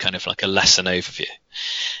do kind of like a lesson overview.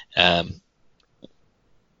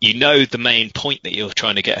 You know the main point that you're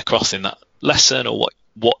trying to get across in that lesson, or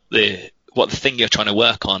what the thing you're trying to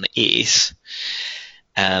work on is.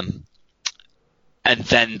 And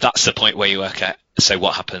then that's the point where you work out, so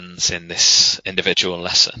what happens in this individual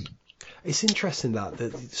lesson. It's interesting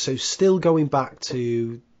so still going back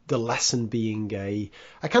to the lesson being a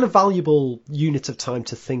kind of valuable unit of time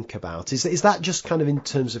to think about. Is that just kind of in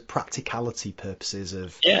terms of practicality purposes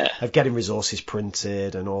of getting resources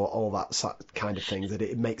printed and all that kind of thing, that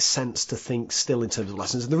it makes sense to think still in terms of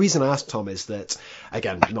lessons? And the reason I asked Tom is that,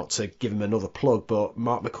 again, not to give him another plug, but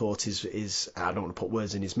Mark McCourt is I don't want to put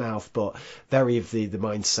words in his mouth, but very of the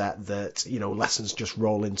mindset that, lessons just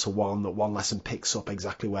roll into one, that one lesson picks up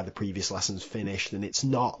exactly where the previous lesson's finished, and it's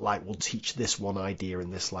not like we'll teach this one idea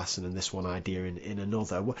in this lesson and this one idea in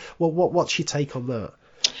another. Well, what's your take on that?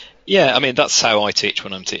 Yeah, I mean, that's how I teach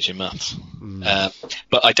when I'm teaching maths.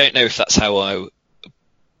 But I don't know if that's I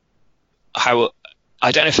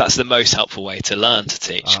don't know if that's the most helpful way to learn to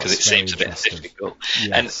teach, because it seems a bit difficult.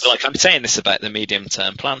 Yes. And like, I'm saying this about the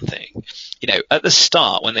medium-term plan thing. At the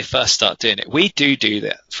start, when they first start doing it, we do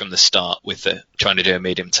that from the start with trying to do a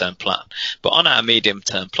medium-term plan. But on our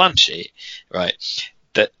medium-term plan sheet, right,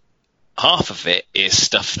 that half of it is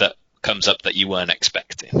stuff that comes up that you weren't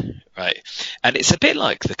expecting, right? And it's a bit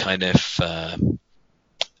like the kind of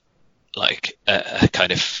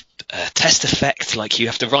test effect. Like, you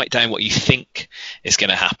have to write down what you think is going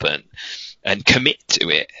to happen and commit to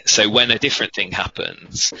it. So when a different thing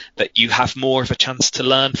happens, that you have more of a chance to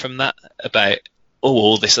learn from that about,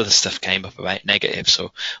 all this other stuff came up about negatives,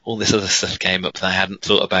 or all this other stuff came up that I hadn't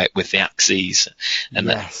thought about with the axes. And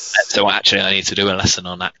so actually I need to do a lesson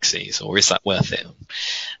on axes, or is that worth it?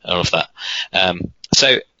 All of that.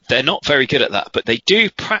 So they're not very good at that, but they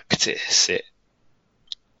do practice it.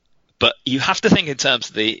 But you have to think in terms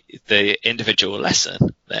of the individual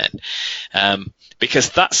lesson then,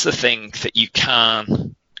 because that's the thing that you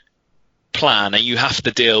can plan and you have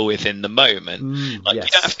to deal with in the moment. You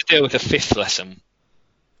don't have to deal with a 5th lesson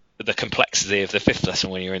the complexity of the fifth lesson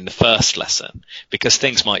when you're in the first lesson, because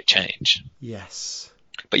things might change. Yes.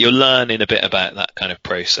 But you're learning a bit about that kind of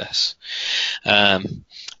process. And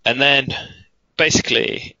then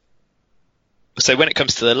basically, so when it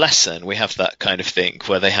comes to the lesson, we have that kind of thing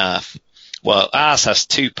where they have, well, ours has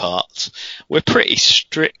two parts. We're pretty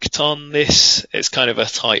strict on this. It's kind of a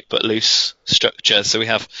tight but loose structure. So we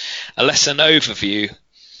have a lesson overview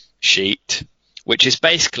sheet, which is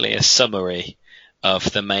basically a summary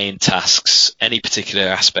of the main tasks, any particular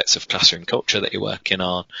aspects of classroom culture that you're working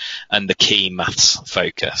on, and the key maths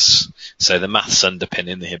focus. So the maths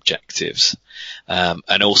underpinning the objectives,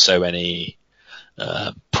 and also any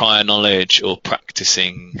prior knowledge or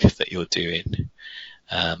practicing that you're doing.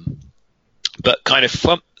 But kind of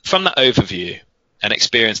from that overview, an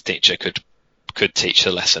experienced teacher could teach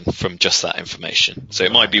the lesson from just that information. So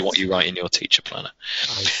it might be what you write in your teacher planner.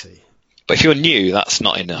 I see. But if you're new, that's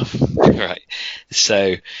not enough, right?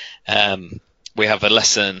 So we have a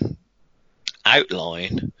lesson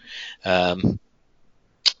outline,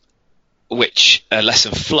 which a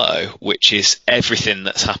lesson flow, which is everything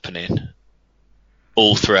that's happening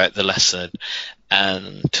all throughout the lesson,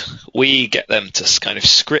 and we get them to kind of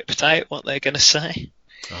script out what they're going to say.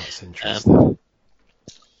 Oh, that's interesting.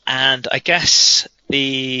 And I guess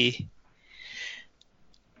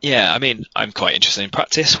I'm quite interested in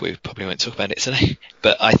practice. We probably won't talk about it today,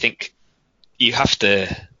 but I think you have to,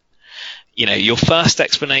 your first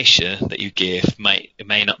explanation that you give may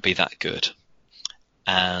not be that good.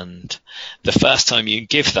 And the first time you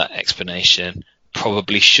give that explanation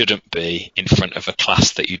probably shouldn't be in front of a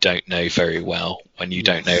class that you don't know very well, when you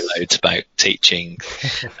don't know loads about teaching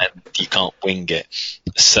and you can't wing it.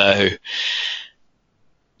 So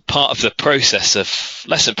part of the process of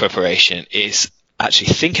lesson preparation is actually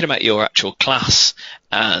thinking about your actual class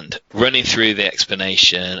and running through the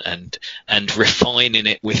explanation and refining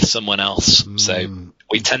it with someone else. So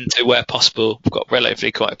we tend to, where possible, we've got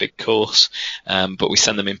relatively quite a big course, but we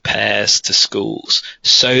send them in pairs to schools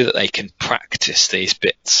so that they can practice these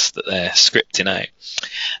bits that they're scripting out.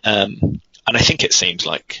 And I think it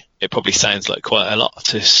probably sounds like quite a lot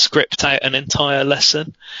to script out an entire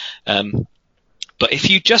lesson. But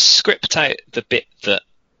if you just script out the bit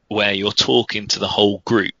where you're talking to the whole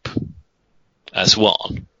group as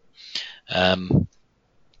one, then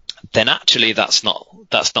actually that's not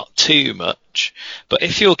too much. But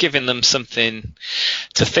if you're giving them something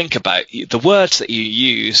to think about, the words that you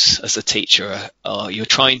use as a teacher are you're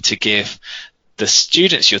trying to give the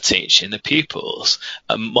students you're teaching, the pupils,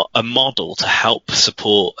 a model to help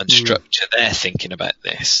support and structure their thinking about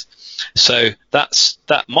this. So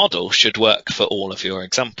that model should work for all of your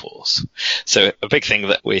examples. So a big thing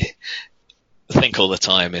that we think all the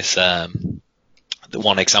time is that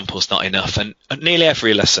one example is not enough. And nearly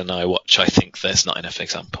every lesson I watch, I think there's not enough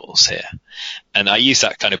examples here. And I use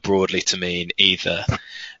that kind of broadly to mean either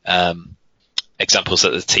examples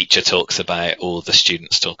that the teacher talks about or the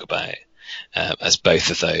students talk about, as both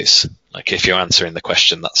of those. Like if you're answering the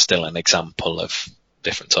question, that's still an example of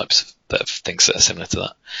different types of things that are similar to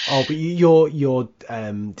that. Oh, but you're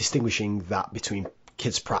distinguishing that between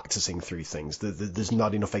kids practicing through things. There's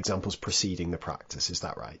not enough examples preceding the practice. Is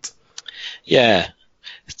that right? Yeah.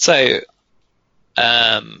 So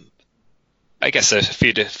I guess there's a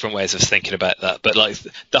few different ways of thinking about that, but like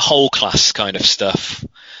the whole class kind of stuff,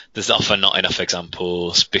 there's often not enough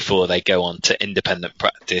examples before they go on to independent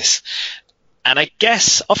practice. And I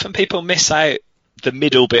guess often people miss out the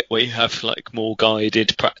middle bit where you have like more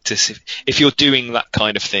guided practice if you're doing that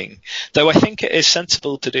kind of thing. Though I think it is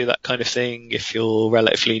sensible to do that kind of thing if you're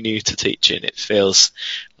relatively new to teaching. It feels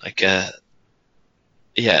like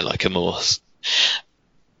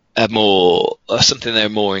something they're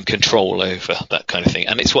more in control over, that kind of thing.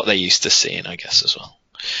 And it's what they're used to seeing, I guess, as well.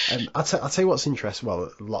 I'll tell you what's interesting.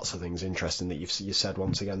 Well, lots of things interesting that you said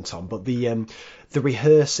once again, Tom. But the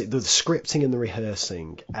rehearsing, the scripting and the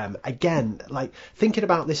rehearsing. Again, like thinking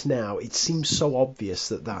about this now, it seems so obvious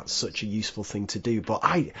that that's such a useful thing to do. But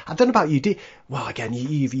I don't know about you. Well, again,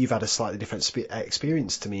 you've had a slightly different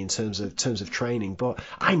experience to me in terms of training. But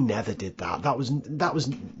I never did that. That was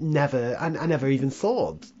never. I never even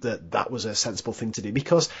thought that was a sensible thing to do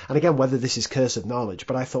because, and again, whether this is curse of knowledge,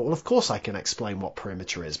 but I thought, well, of course I can explain what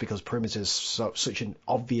perimeter is because perimeter is such an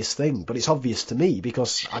obvious thing, but it's obvious to me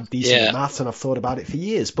because I'm decent at maths and I've thought about it for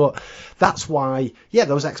years. But that's why,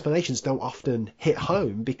 those explanations don't often hit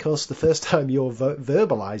home because the first time you're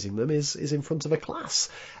verbalizing them is in front of a class.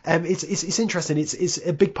 It's interesting. It's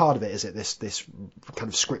a big part of it, is it? This kind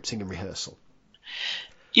of scripting and rehearsal.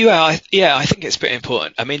 I think it's pretty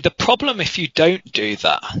important. I mean, the problem if you don't do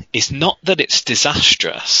that is not that it's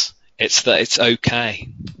disastrous. It's that it's okay.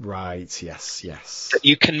 Right. Yes. That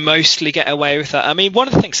you can mostly get away with that. I mean, one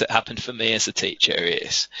of the things that happened for me as a teacher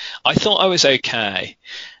is I thought I was okay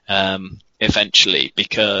eventually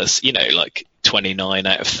because, you know, like 29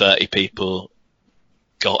 out of 30 people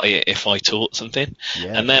got it if I taught something.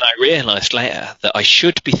 Yeah. And then I realised later that I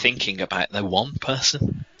should be thinking about the one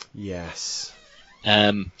person. Yes.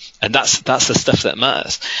 And that's the stuff that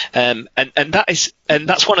matters. And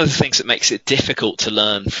that's one of the things that makes it difficult to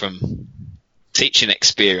learn from teaching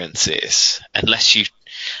experiences unless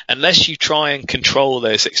you try and control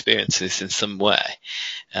those experiences in some way,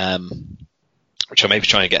 which I'll maybe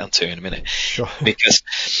try and get onto in a minute. Sure. Because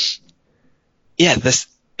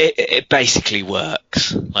it basically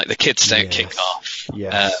works. Like the kids don't kick off.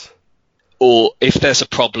 Yes. Or if there's a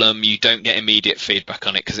problem, you don't get immediate feedback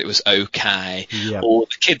on it because it was okay. Yep. Or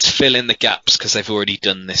the kids fill in the gaps because they've already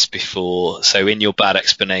done this before. So in your bad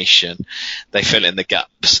explanation, they fill in the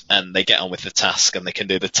gaps and they get on with the task and they can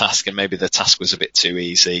do the task, and maybe the task was a bit too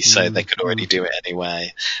easy, so they could already do it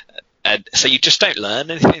anyway. And so you just don't learn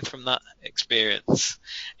anything from that experience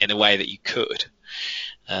in a way that you could.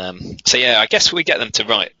 So yeah, I guess we get them to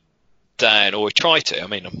write down, or we try to. I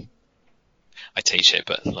mean, I teach it,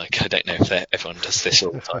 but like I don't know if everyone does this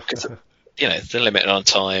all the time because you know they're limited on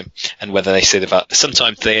time and whether they see the value.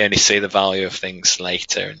 Sometimes they only see the value of things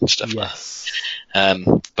later and stuff like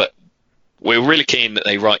that. But we're really keen that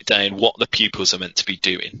they write down what the pupils are meant to be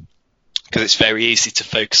doing, because it's very easy to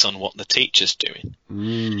focus on what the teacher's doing.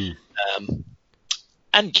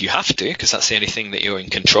 And you have to, because that's the only thing that you're in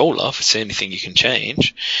control of. It's the only thing you can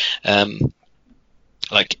change.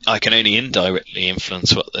 Like I can only indirectly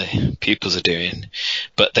influence what the pupils are doing,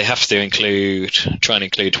 but they have to try and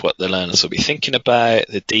include what the learners will be thinking about,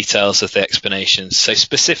 the details of the explanations. So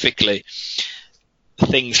specifically,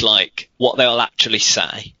 things like what they'll actually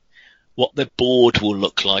say, what the board will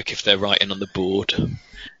look like if they're writing on the board,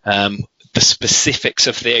 the specifics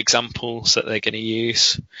of the examples that they're going to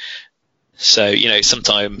use. So, you know,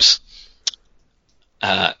 sometimes,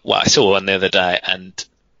 I saw one the other day, and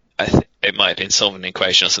it might have been solving an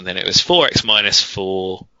equation or something. It was 4x minus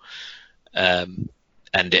 4, and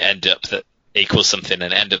it ended up that equals something,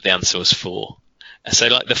 and it ended up the answer was 4. And so,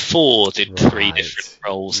 like, the 4 did 3 different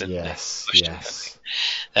roles in the question.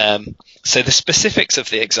 So the specifics of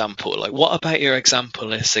the example, like, what about your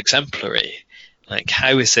example is exemplary? Like,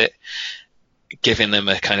 how is it giving them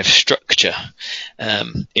a kind of structure?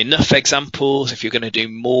 Enough examples. If you're going to do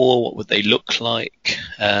more, what would they look like?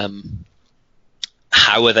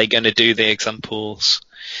 How are they going to do the examples?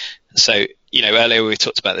 So, you know, earlier we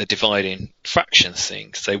talked about the dividing fractions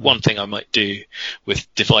thing. So one thing I might do with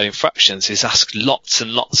dividing fractions is ask lots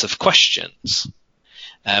and lots of questions,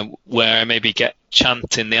 where I maybe get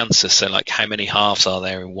chanting the answer. So like, how many halves are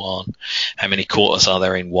there in 1? How many quarters are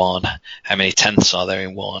there in 1? How many tenths are there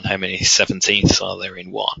in 1? How many 17ths are there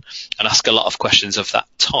in 1? And ask a lot of questions of that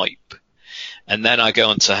type. And then I go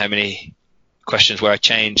on to how many questions where I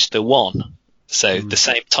change the 1. So the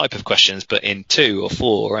same type of questions, but in 2 or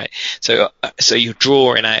 4, right? So you're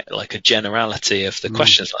drawing out like a generality of the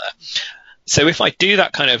questions like that. So if I do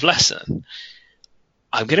that kind of lesson,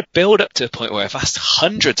 I'm going to build up to a point where I've asked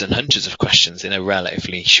hundreds and hundreds of questions in a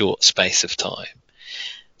relatively short space of time.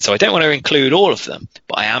 So I don't want to include all of them,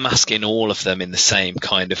 but I am asking all of them in the same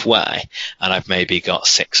kind of way. And I've maybe got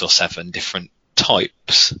 6 or 7 different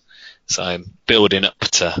types. So I'm building up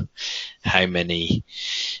to how many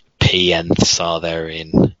p-nths are there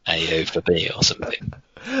in A over B or something.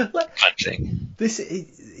 Kind of thing. This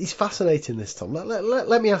is fascinating, this, Tom.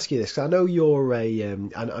 Let me ask you this, 'cause I know you're I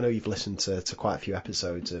know you've listened to quite a few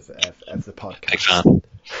episodes of the podcast. Big fan.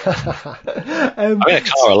 I'm in a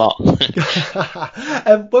car a lot.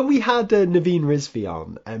 When we had Naveen Rizvi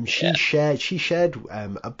on, she shared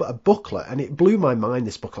a booklet, and it blew my mind,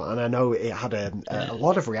 this booklet, and I know it had a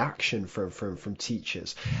lot of reaction from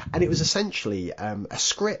teachers, and it was essentially a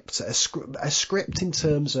script in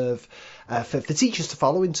terms of for teachers to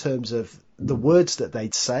follow, in terms of the words that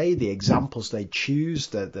they'd say, the examples they'd choose,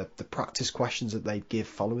 the practice questions that they'd give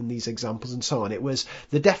following these examples, and so on. It was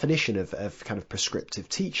the definition of kind of prescriptive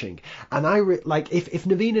teaching. And if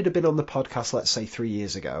Naveen had been on the podcast, let's say 3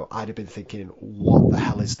 years ago, I'd have been thinking, what the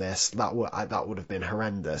hell is this? That would have been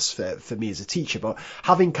horrendous for me as a teacher. But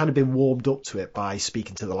having kind of been warmed up to it by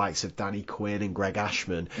speaking to the likes of Danny Quinn and Greg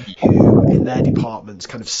Ashman, who in their departments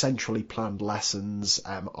kind of centrally planned lessons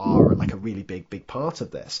are like a really big part of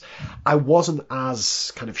this, I wasn't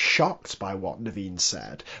as kind of shocked by what Naveen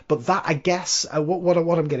said. But that, I guess, what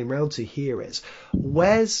I'm getting round to here is,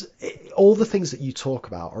 where's all the things that you talk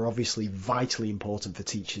about are obviously vitally important for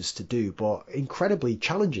teachers to do, but incredibly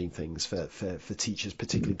challenging things for teachers,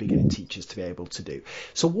 particularly beginning teachers, to be able to do.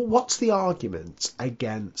 So what's the argument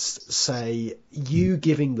against, say, you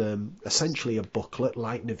giving them essentially a booklet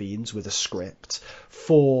like Naveen's with a script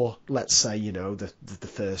for, let's say, the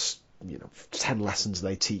first 10 lessons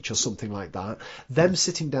they teach or something like that, them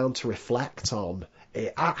sitting down to reflect on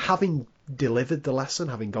it, having delivered the lesson,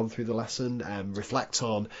 having gone through the lesson, reflect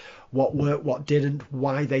on what worked, what didn't,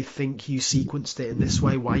 why they think you sequenced it in this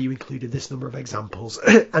way, why you included this number of examples,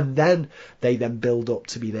 and then they build up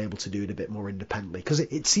to being able to do it a bit more independently. Because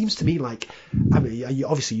it seems to me like, I mean,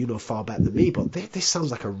 obviously you know far better than me, but this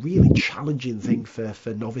sounds like a really challenging thing for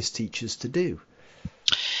novice teachers to do.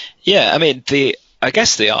 Yeah, I mean, I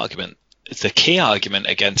guess the key argument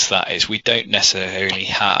against that is we don't necessarily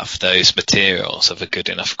have those materials of a good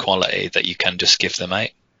enough quality that you can just give them out,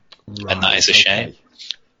 right, and that is a shame.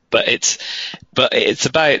 But it's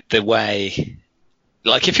about the way,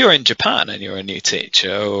 like if you're in Japan and you're a new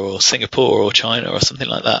teacher, or Singapore or China or something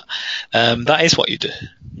like that, that is what you do.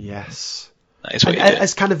 Yes, that is what you do.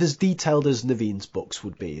 As kind of as detailed as Naveen's books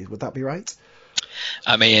would be. Would that be right?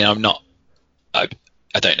 I mean,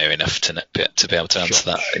 I don't know enough to be able to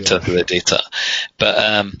answer that in terms of the detail, but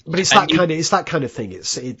it's that kind of thing.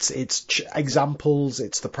 It's examples,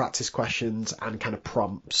 it's the practice questions and kind of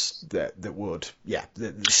prompts that would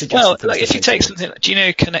suggest. Well, like if you take something, do you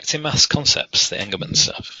know Connecting Maths Concepts, the Engelmann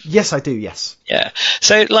stuff? Yes, I do. Yes. Yeah.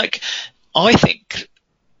 So like, I think,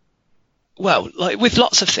 well, like with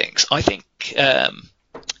lots of things, I think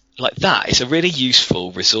like that is a really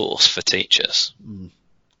useful resource for teachers.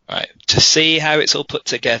 Right, to see how it's all put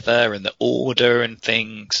together and the order and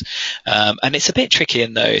things. And it's a bit tricky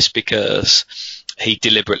in those because he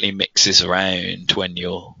deliberately mixes around when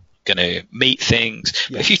you're going to meet things. Yes.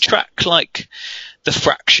 But if you track like the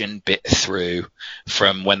fraction bit through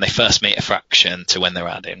from when they first meet a fraction to when they're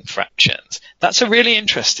adding fractions, that's a really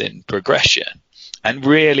interesting progression and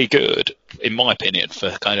really good, in my opinion,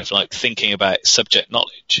 for kind of like thinking about subject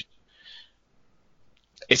knowledge.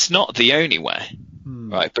 It's not the only way.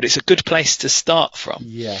 Right, but it's a good place to start from.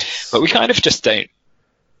 Yes. But we kind of just don't.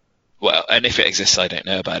 Well, and if it exists, I don't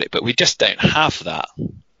know about it. But we just don't have that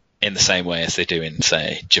in the same way as they do in,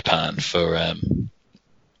 say, Japan for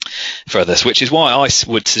others. Which is why I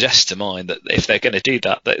would suggest to mine that if they're going to do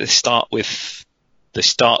that, that they start with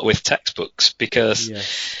textbooks, because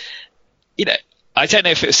I don't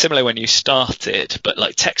know if it was similar when you started, but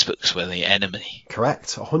like textbooks were the enemy.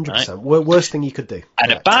 Correct, 100%. Right? Worst thing you could do.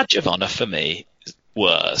 And a badge of honour for me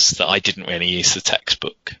was that I didn't really use the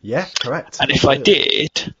textbook. Yeah, correct. And if I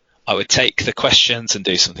did, I would take the questions and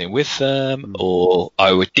do something with them, or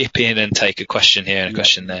I would dip in and take a question here and a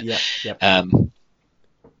question there. Yeah.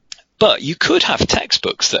 But you could have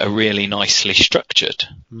textbooks that are really nicely structured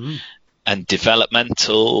and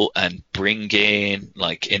developmental and bring in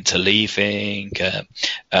like interleaving,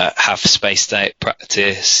 have spaced out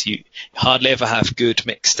practice. You hardly ever have good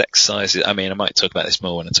mixed exercises. I mean, I might talk about this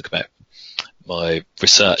more when I talk about my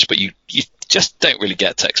research, but you just don't really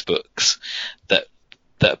get textbooks that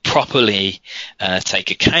properly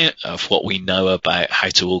take account of what we know about how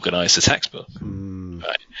to organise a textbook.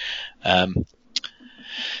 Right. And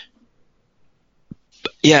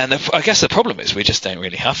I guess the problem is we just don't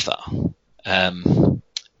really have that.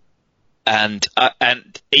 And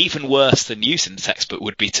even worse than using the textbook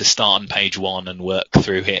would be to start on page 1 and work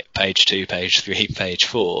through it, page 2, page 3, page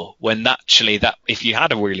 4, when actually that if you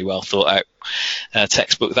had a really well thought out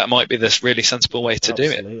textbook, that might be this really sensible way to do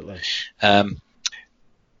it.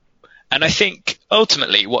 And I think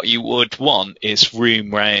ultimately what you would want is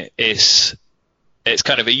it's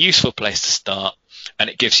kind of a useful place to start, and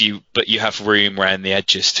it gives you, but you have room around the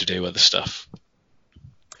edges to do other stuff.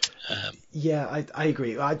 Yeah, I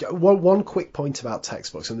agree. One quick point about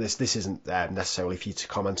textbooks, and this isn't necessarily for you to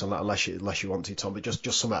comment on that unless you want to, Tom, but just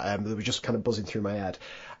something that was just kind of buzzing through my head.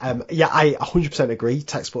 I 100% agree.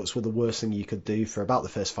 Textbooks were the worst thing you could do for about the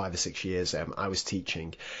first 5 or 6 years I was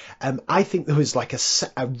teaching. I think there was like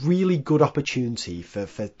a really good opportunity for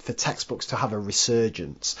textbooks to have a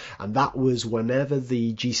resurgence, and that was whenever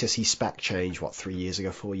the GCSE spec changed, 3 years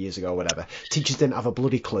ago, 4 years ago, whatever. Teachers didn't have a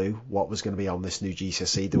bloody clue what was going to be on this new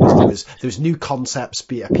GCSE. was new concepts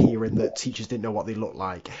appearing that teachers didn't know what they looked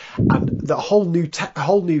like, and the whole new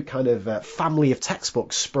kind of family of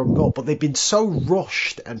textbooks sprung up, but they've been so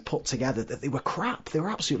rushed and put together that they were crap. They were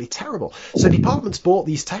absolutely terrible. So departments bought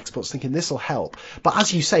these textbooks thinking this will help, but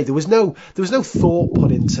as you say, there was no thought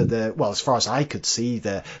put into as far as I could see,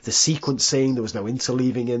 the sequencing. There was no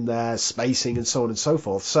interleaving in there, spacing, and so on and so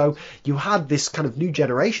forth. So you had this kind of new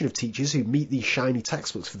generation of teachers who meet these shiny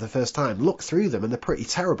textbooks for the first time, look through them, and they're pretty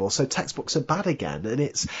terrible. So textbooks are bad again,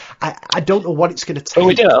 and I don't know what it's going to take. Well,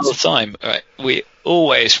 we do it all the time, right? We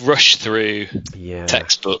always rush through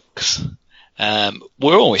textbooks.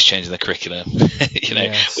 We're always changing the curriculum.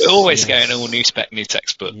 We're always going all new spec, new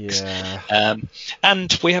textbooks. Yeah.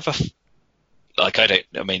 And we have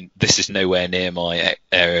this is nowhere near my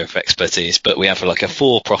area of expertise, but we have like a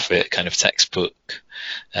for-profit kind of textbook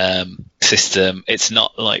system. It's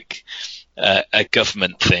not like a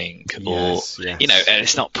government thing, and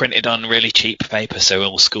it's not printed on really cheap paper, so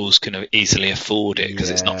all schools can easily afford it because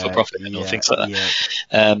it's not for profit and all things like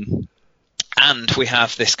that. And we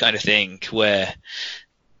have this kind of thing where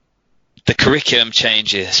the curriculum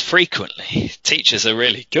changes frequently. Teachers are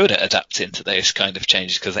really good at adapting to those kind of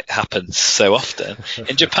changes because it happens so often.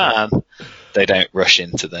 In Japan, they don't rush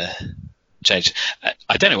into their change.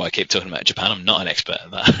 I don't know why I keep talking about Japan. I'm not an expert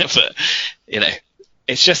at that, but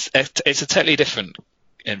it's a totally different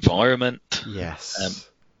environment. Yes.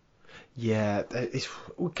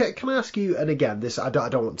 Can I ask you? And again, this I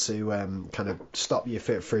don't want to kind of stop you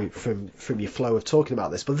from your flow of talking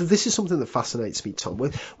about this, but this is something that fascinates me, Tom.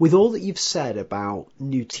 With all that you've said about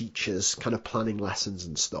new teachers kind of planning lessons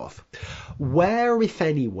and stuff, where, if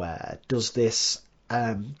anywhere, does this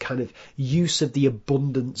kind of use of the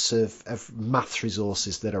abundance of maths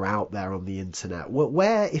resources that are out there on the internet,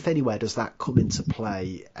 where, if anywhere, does that come into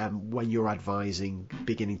play when you're advising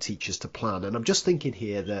beginning teachers to plan? And I'm just thinking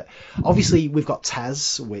here that obviously we've got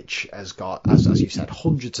TES, which has got, as you said,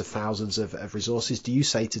 hundreds of thousands of resources. Do you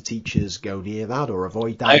say to teachers go near that or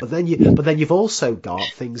avoid that? But then you've also got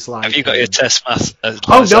things like, have you got your TES maths?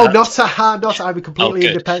 Not I would completely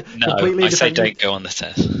independent. No, completely I say don't go on the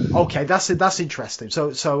TES. Okay, that's interesting.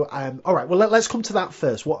 So all right. Well, let's come to that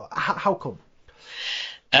first. How come?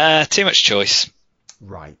 Too much choice.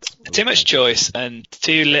 Right. Okay. Too much choice and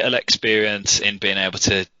too little experience in being able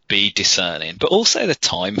to be discerning, but also the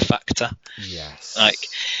time factor. Yes.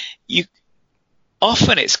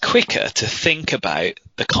 Often it's quicker to think about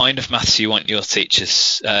the kind of maths you want your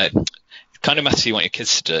teachers, kind of maths you want your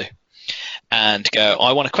kids to do, and go,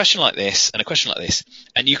 I want a question like this and a question like this.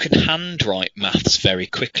 And you can handwrite maths very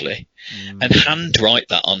quickly and handwrite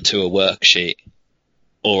that onto a worksheet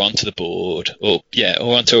or onto the board or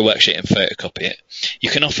onto a worksheet and photocopy it. You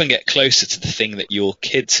can often get closer to the thing that your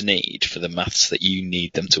kids need for the maths that you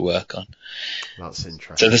need them to work on. That's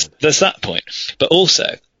interesting. So there's that point. But also,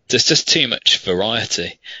 there's just too much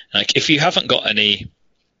variety. Like if you haven't got any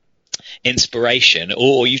inspiration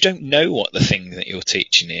or you don't know what the thing that you're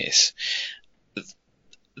teaching is,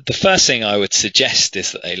 the first thing I would suggest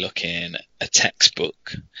is that they look in a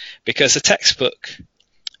textbook, because a textbook,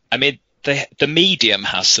 the medium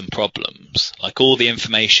has some problems, like all the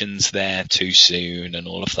information's there too soon and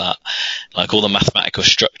all of that, like all the mathematical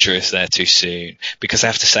structure is there too soon because they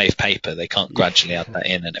have to save paper, they can't gradually add that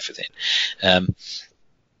in and everything.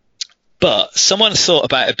 But someone's thought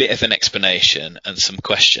about a bit of an explanation and some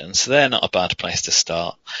questions, so they're not a bad place to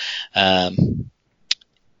start.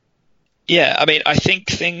 I think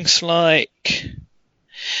things like,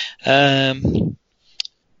 I'm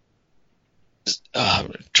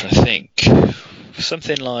trying to think,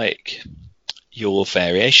 something like your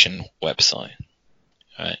variation website,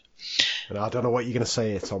 right? And I don't know what you're going to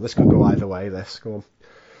say, Tom. This could go either way. Go on.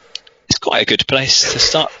 It's quite a good place to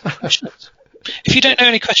start. If you don't know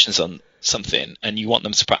any questions on something and you want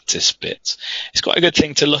them to practice bits, it's quite a good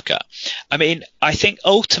thing to look at. I think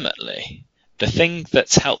ultimately the thing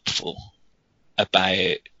that's helpful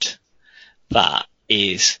about that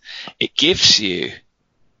is it gives you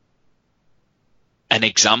an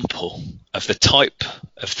example of the type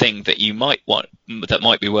of thing that you might want, that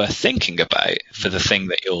might be worth thinking about for the thing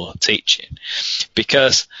that you're teaching.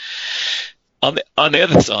 Because on the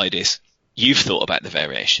other side is you've thought about the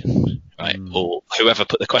variation, right? Or whoever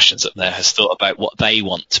put the questions up there has thought about what they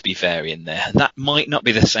want to be varying there. And that might not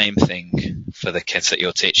be the same thing for the kids that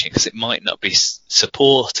you're teaching, because it might not be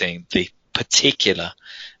supporting the particular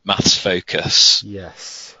maths focus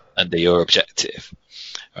under your objective,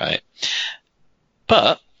 right?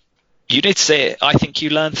 But you need to say it. I think you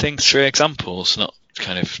learn things through examples, not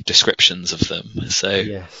kind of descriptions of them.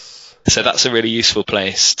 So that's a really useful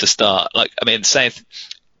place to start. Say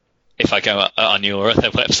if I go on your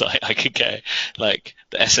other website, I could go like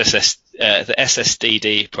the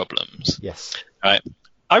SSDD problems. Yes. Right.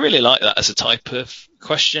 I really like that as a type of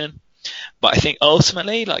question, but I think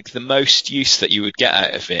ultimately, like, the most use that you would get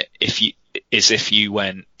out of it if you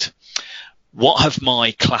went, what have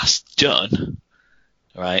my class done,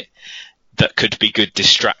 right, that could be good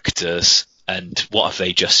distractors, and what have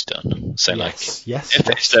they just done? So,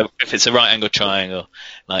 if it's a right angle triangle,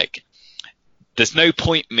 like, there's no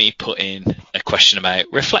point me putting a question about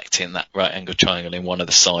reflecting that right angle triangle in one of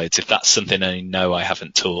the sides if that's something I know I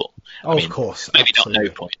haven't taught. Of course. Maybe absolutely.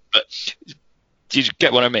 not no point, but do you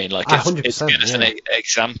get what I mean? Like, it's good as an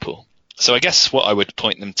example. So I guess what I would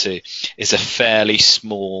point them to is a fairly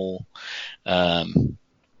small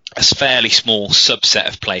subset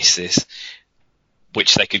of places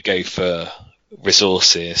which they could go for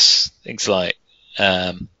resources, things like.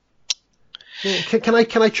 Can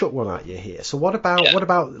I chuck one at you here? So what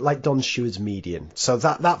about like Don Steward's Median? So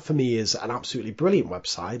that for me is an absolutely brilliant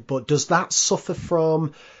website, but does that suffer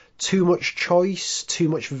from too much choice, too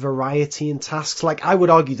much variety in tasks? Like, I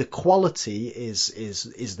would argue the quality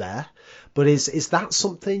is there, but is that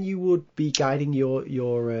something you would be guiding your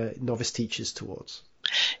novice teachers towards?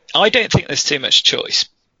 I don't think there's too much choice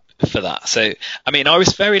for that. So, I mean, I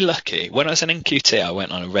was very lucky. When I was an NQT, I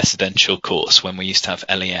went on a residential course when we used to have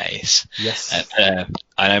LEAs. Yes. And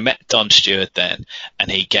I met Don Steward then,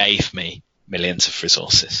 and he gave me millions of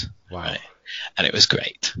resources. Wow. Right? And it was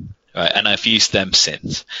great. Right? And I've used them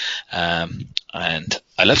since. And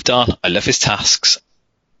I love Don. I love his tasks.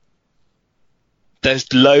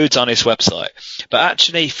 There's loads on his website, but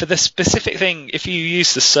actually for the specific thing, if you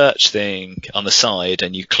use the search thing on the side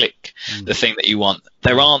and you click the thing that you want,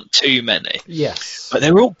 there aren't too many. Yes. But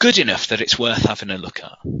they're all good enough that it's worth having a look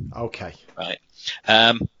at. Okay. Right.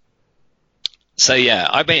 So yeah,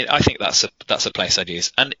 I mean, I think that's a place I'd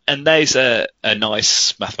use. And there's a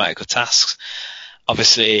nice mathematical task.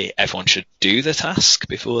 Obviously, everyone should do the task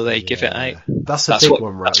before they give it out. That's a big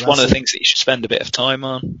one, right? That's one of the things that you should spend a bit of time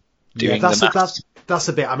on. That's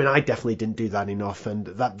a bit. I mean, I definitely didn't do that enough, and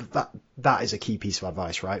that is a key piece of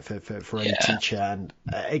advice, right, for any teacher. And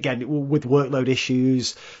again, with workload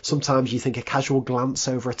issues, sometimes you think a casual glance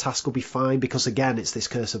over a task will be fine, because again, it's this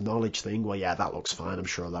curse of knowledge thing. Well, yeah, that looks fine. I'm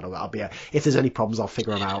sure that'll be. If there's any problems, I'll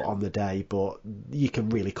figure them out on the day. But you can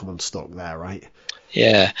really come unstuck there, right?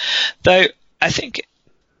 Yeah, though I think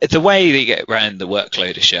the way they get around the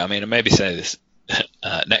workload issue. I mean, I maybe say this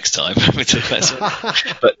next time we talk about it,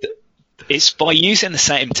 but it's by using the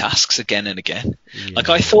same tasks again and again. Yeah. Like,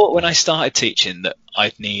 I thought when I started teaching that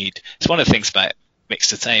it's one of the things about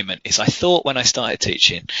mixed attainment is I thought when I started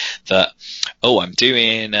teaching that, I'm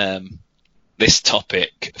doing this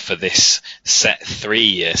topic for this set 3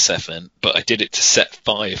 year 7, but I did it to set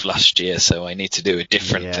 5 last year, so I need to do a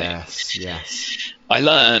different thing. Yes. I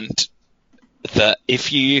learned that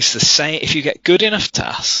if you get good enough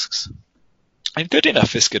tasks, and good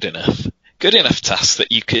enough is good enough tasks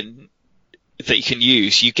that you can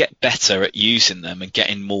use, you get better at using them and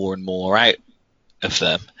getting more and more out of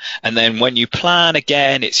them. And then when you plan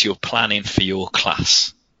again, you're planning for your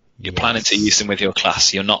class. You're planning to use them with your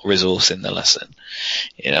class. You're not resourcing the lesson.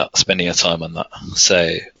 You're not spending your time on that.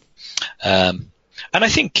 So, and I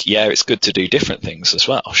think, it's good to do different things as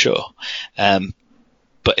well, sure.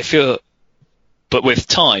 But with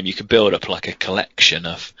time, you can build up like a collection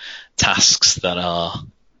of tasks that are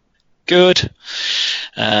good.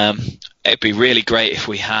 It'd be really great if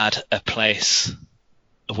we had a place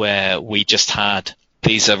where we just had,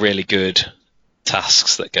 these are really good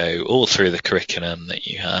tasks that go all through the curriculum that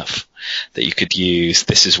you have, that you could use.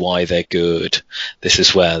 This is why they're good. This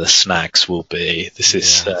is where the snags will be. This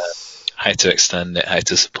is how to extend it, how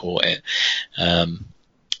to support it,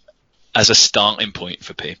 as a starting point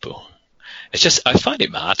for people. It's just, I find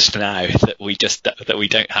it mad now that we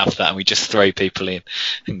don't have that, and we just throw people in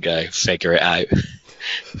and go figure it out.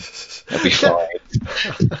 It'll be fine.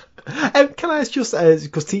 Can I ask, just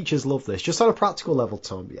because teachers love this, just on a practical level,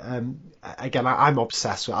 Tom? Again, I'm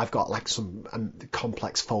obsessed with. I've got like some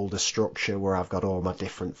complex folder structure where I've got all my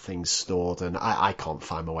different things stored, and I can't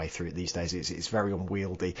find my way through it these days. It's very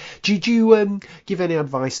unwieldy. Do you give any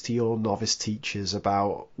advice to your novice teachers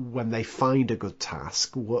about when they find a good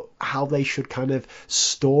task, how they should kind of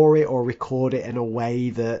store it or record it in a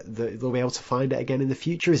way that they'll be able to find it again in the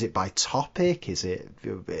future? Is it by topic? Is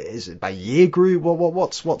it by year group?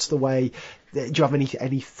 What's the way? Do you have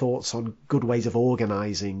any thoughts on good ways of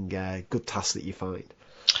organising good tasks that you find?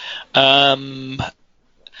 Well,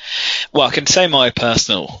 I can say my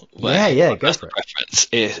personal preference.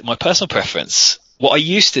 My personal preference. What I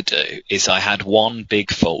used to do is I had one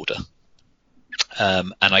big folder,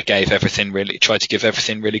 and I tried to give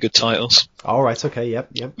everything really good titles. All right. Okay. Yep.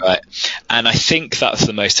 Right, and I think that's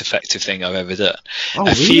the most effective thing I've ever done. Oh,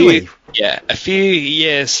 really? A few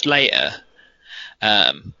years later,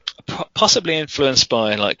 possibly influenced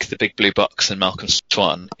by like the Big Blue Box and Malcolm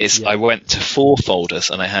Swan, I went to 4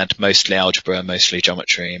 folders and I had mostly algebra, mostly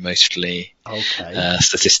geometry, mostly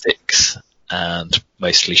statistics, and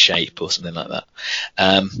mostly shape or something like that.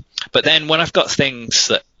 But then when I've got things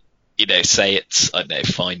that, say it's, I don't know,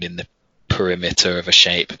 finding the perimeter of a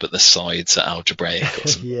shape but the sides are algebraic or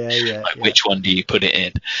something, which one do you put it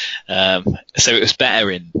in? So it was better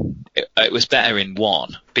in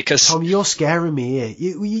one, because Tom, you're scaring me here.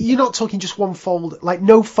 You're not talking just one folder, like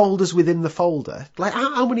no folders within the folder. Like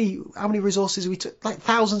how many resources we took? Like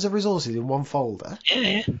thousands of resources in one folder.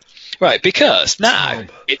 Yeah. Right, because now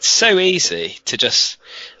it's so easy to just,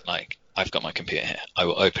 like, I've got my computer here. I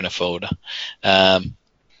will open a folder.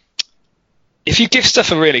 If you give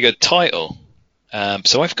stuff a really good title,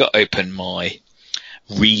 so I've got open my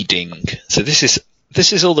reading. So this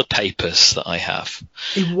is all the papers that I have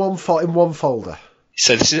in one folder.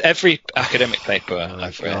 So this is every academic paper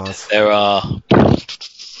I've read.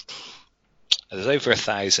 There's over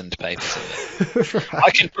 1,000 papers in there. Right.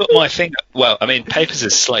 I can put my finger. Well, I mean, papers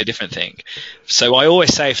is a slightly different thing. So I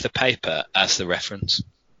always save the paper as the reference.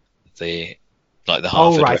 The Harvard.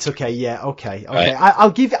 Oh, right. reference. Okay. Yeah. Okay. Right.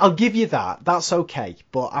 I'll give you that. That's okay.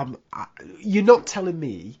 But you're not telling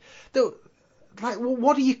me that. Like,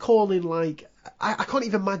 what are you calling, like? I can't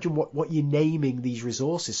even imagine what you're naming these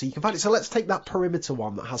resources so you can find it. So let's take that perimeter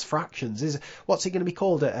one that has fractions. What's it going to be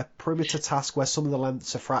called? A perimeter task where some of the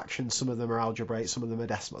lengths are fractions, some of them are algebraic, some of them are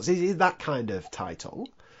decimals. Is that kind of title?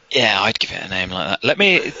 Yeah, I'd give it a name like that.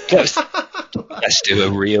 Let's do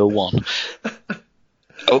a real one.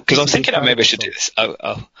 Oh, because I'm thinking maybe I should do this. I'm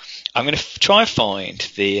going to try and find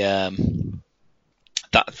the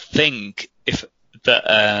that thing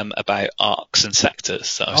about arcs and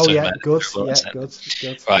sectors that I was talking about. Good.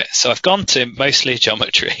 Right, so I've gone to mostly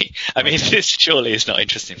geometry. I mean, this surely is not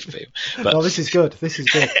interesting for people. But no, this is good.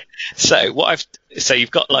 So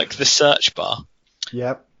you've got like the search bar.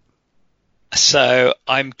 Yep. So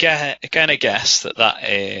I'm going to guess that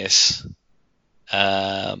is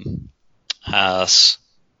has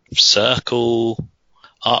circle,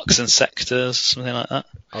 arcs and sectors, something like that.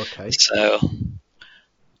 Okay. So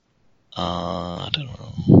I don't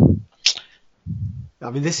know. I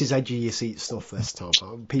mean, this is edgy your seat stuff this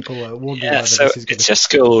time. People are wondering whether so this is going it's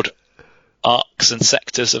just called arcs and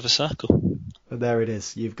sectors of a circle. And there it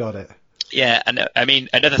is. You've got it. Yeah, and I mean,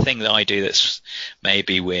 another thing that I do that's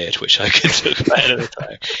maybe weird, which I can talk about another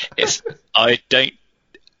time, is I don't,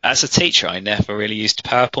 as a teacher, I never really used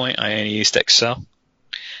PowerPoint. I only used Excel.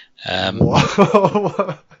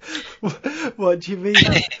 What do you mean?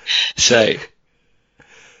 So,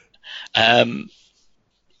 Excel?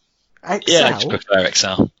 Yeah, I just prefer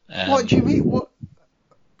Excel. What do you mean?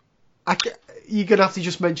 You're going to have to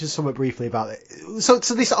just mention something briefly about it. So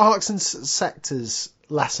this arcs and sectors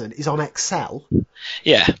lesson is on Excel?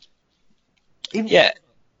 Yeah. Yeah.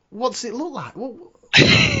 What's it look like?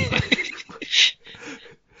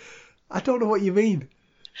 I don't know what you mean.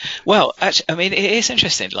 Well, actually, I mean, it is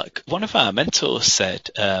interesting. Like, one of our mentors said,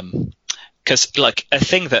 because, like, a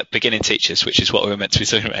thing that beginning teachers, which is what we're meant to be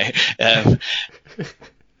talking about,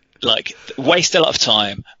 like, waste a lot of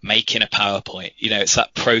time making a PowerPoint. It's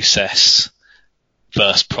that process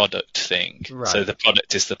versus product thing. Right. So the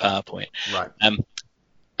product is the PowerPoint. Right.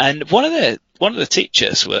 And one of the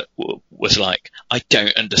teachers was like, I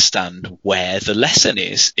don't understand where the lesson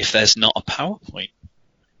is if there's not a PowerPoint.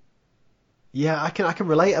 Yeah, I can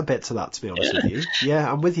relate a bit to that, to be honest with you.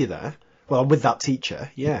 Yeah, I'm with you there. Well, I'm with that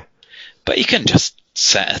teacher, yeah. But you can just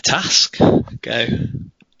set a task, go,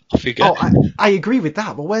 off you go. Oh, I agree with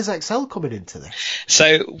that, but where's Excel coming into this?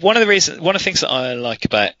 So one of the things that I like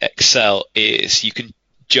about Excel is you can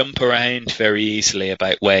jump around very easily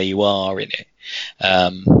about where you are in it.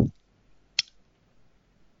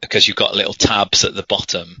 Because you've got little tabs at the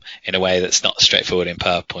bottom in a way that's not straightforward in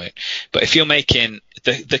PowerPoint. But if you're making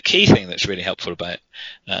the key thing that's really helpful about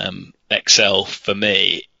Excel for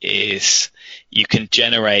me is you can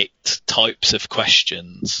generate types of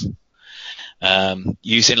questions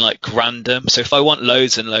using like random. So if I want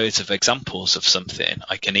loads and loads of examples of something,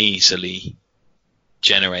 I can easily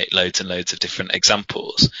generate loads and loads of different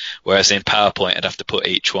examples. Whereas in PowerPoint, I'd have to put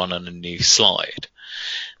each one on a new slide.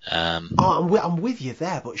 I'm with you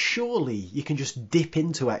there, but surely you can just dip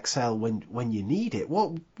into Excel when you need it.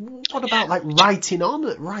 What about like writing on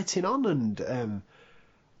and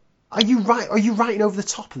are you writing over the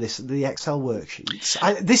top of the Excel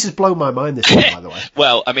worksheets? This has blown my mind this one, by the way.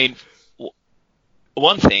 Well, I mean,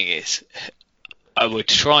 one thing is, I would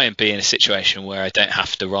try and be in a situation where I don't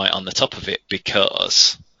have to write on the top of it,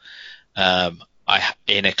 because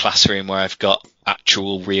in a classroom where I've got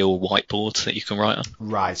actual real whiteboards that you can write on.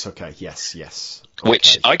 Right. Okay. Yes. Okay.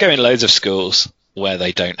 Which I go in loads of schools where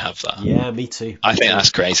they don't have that. Yeah, me too. I think that's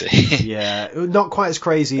crazy. Yeah, not quite as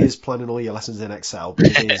crazy as planning all your lessons in Excel, but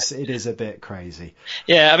it is a bit crazy.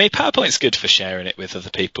 Yeah, I mean, PowerPoint's good for sharing it with other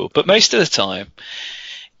people, but most of the time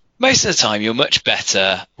you're much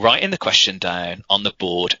better writing the question down on the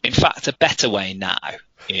board. In fact, a better way now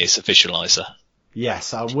is a visualizer.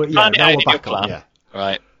 Yes, now we're back on, yeah.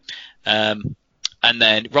 Right. And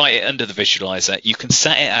then write it under the visualizer. You can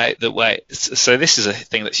set it out the way. So this is a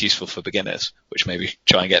thing that's useful for beginners, which maybe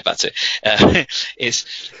try and get back to. Is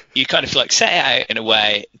you kind of like set it out in a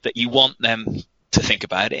way that you want them to think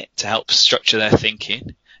about it, to help structure their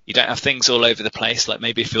thinking. You don't have things all over the place. Like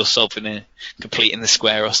maybe if you're completing the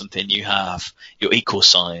square or something, you have your equal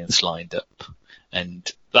signs lined up and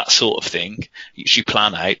that sort of thing, which you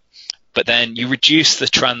plan out. But then you reduce the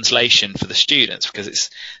translation for the students,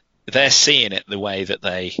 because they're seeing it the way that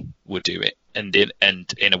they would do it, and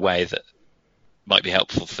in a way that might be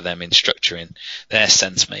helpful for them in structuring their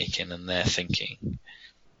sense making and their thinking.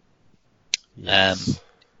 Yes.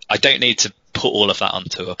 I don't need to put all of that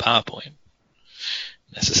onto a PowerPoint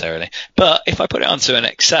necessarily, but if I put it onto an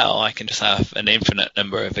Excel, I can just have an infinite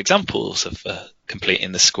number of examples of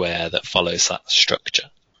completing the square that follows that structure.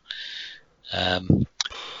 I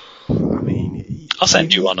mean, I'll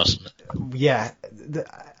send you one or something. Yeah.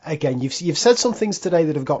 Again, you've said some things today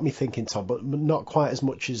that have got me thinking, Tom, but not quite as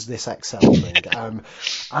much as this Excel thing.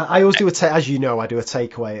 I always do as you know, I do a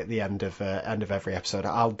takeaway at the end of every episode.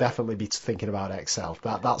 I'll definitely be thinking about Excel.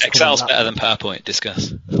 That's Excel's better than PowerPoint.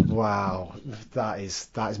 Discuss. Wow, that is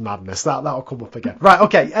madness. That'll come up again. Right.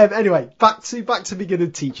 Okay. Anyway, back to beginner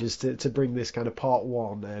teachers to bring this kind of part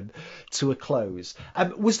one to a close.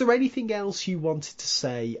 Was there anything else you wanted to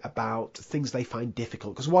say about things they find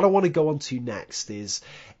difficult? Because what I want to go on to next is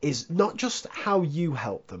not just how you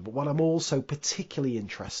help them, but what I'm also particularly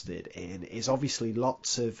interested in is obviously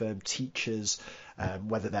lots of teachers,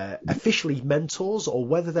 whether they're officially mentors or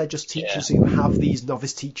whether they're just teachers who have these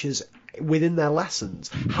novice teachers within their lessons,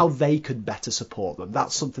 how they could better support them.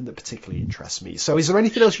 That's something that particularly interests me. So is there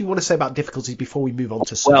anything else you want to say about difficulties before we move on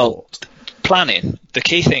to support? Well, planning. The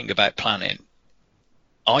key thing about planning,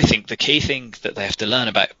 I think the key thing that they have to learn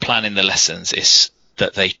about planning the lessons is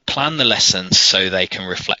that they plan the lessons so they can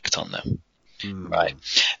reflect on them, right?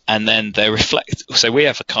 And then they reflect. So we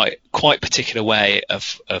have a quite particular way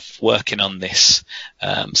of working on this.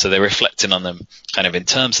 So they're reflecting on them kind of in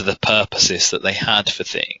terms of the purposes that they had for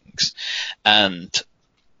things. And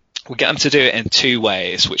we get them to do it in two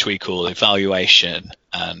ways, which we call evaluation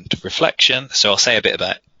and reflection. So I'll say a bit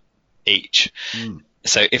about each.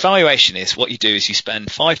 So evaluation is what you do is you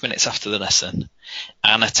spend 5 minutes after the lesson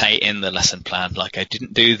annotating the lesson plan. Like, I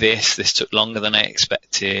didn't do this took longer than I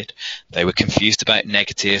expected. They were confused about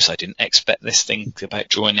negatives. I didn't expect this thing about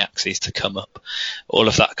drawing the axes to come up, all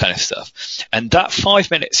of that kind of stuff. And that 5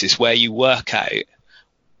 minutes is where you work out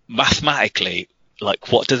mathematically,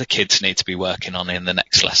 like, what do the kids need to be working on in the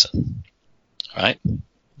next lesson, right?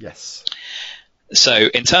 Yes. So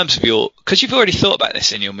in terms of because you've already thought about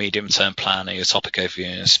this in your medium-term plan or your topic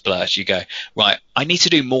overview and splurge, you go, right, I need to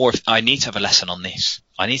do more. I need to have a lesson on this.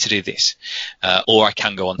 I need to do this, or I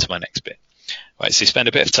can go on to my next bit. Right, so you spend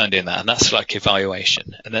a bit of time doing that, and that's like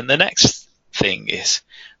evaluation. And then the next thing is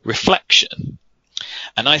reflection.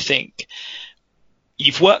 And I think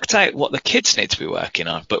you've worked out what the kids need to be working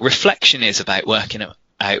on, but reflection is about working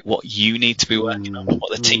out what you need to be working on,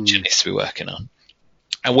 what the teacher needs to be working on.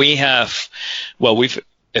 And we've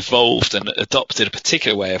evolved and adopted a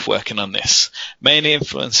particular way of working on this, mainly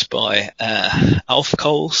influenced by Alf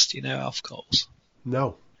Coles. Do you know Alf Coles?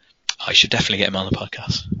 No. I should definitely get him on the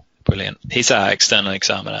podcast. Brilliant. He's our external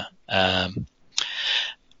examiner.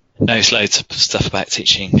 Knows loads of stuff about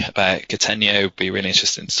teaching, about Catania. Would be really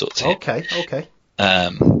interesting to talk to him. Okay.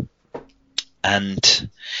 And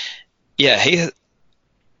yeah,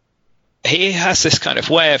 he has this kind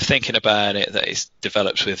of way of thinking about it that he's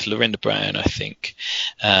developed with Lorinda Brown, I think.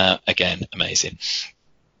 Again, amazing.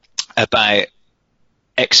 About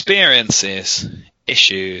experiences,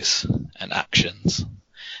 issues, and actions.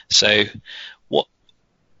 So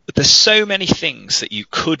there's so many things that you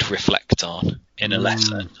could reflect on in a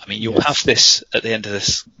lesson. I mean, you'll have this at the end of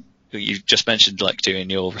this. You just mentioned like doing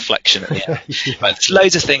your reflection at the end. But there's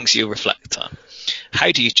loads of things you'll reflect on.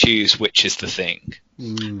 how do you choose which is the thing?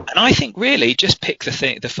 And I think really just pick the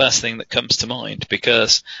first thing that comes to mind,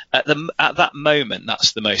 because at that moment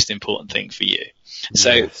that's the most important thing for you.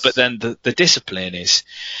 So, Yes. but then the discipline is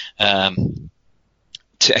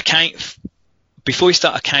to account before you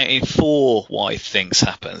start accounting for why things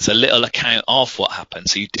happen. It's a little account of what happened.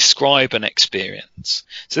 So you describe an experience.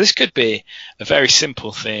 So this could be a very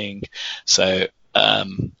simple thing. So a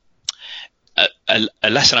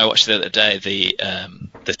lesson I watched the other day,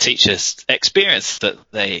 the teacher's experience that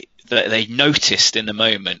they noticed in the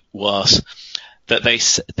moment was that they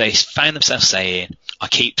found themselves saying, "I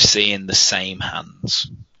keep seeing the same hands."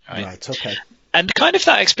 Right. Okay. And kind of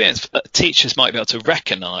that experience, teachers might be able to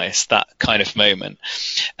recognise that kind of moment.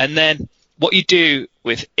 And then what you do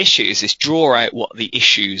with issues is draw out what the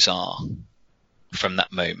issues are from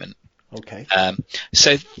that moment. Okay.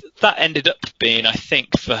 So that ended up being, I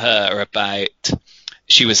think, for her about,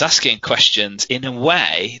 she was asking questions in a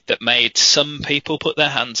way that made some people put their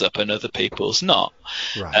hands up and other people's not.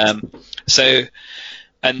 Right.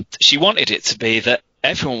 And she wanted it to be that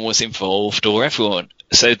everyone was involved, or everyone.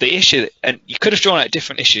 So the issue, and you could have drawn out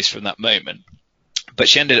different issues from that moment, but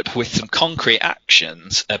she ended up with some concrete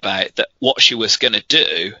actions about that. What she was going to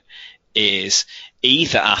do is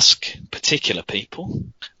either ask particular people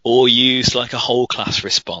or use like a whole class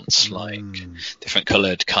response, like different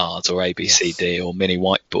coloured cards or A, B, C, D or mini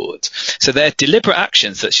whiteboards. So they're deliberate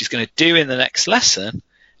actions that she's going to do in the next lesson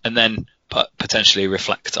and then potentially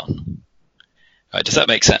reflect on. Right, does that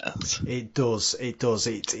make sense? It does. It does.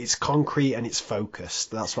 It's concrete and it's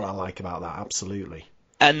focused. That's what I like about that. Absolutely.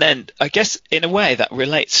 And then I guess in a way that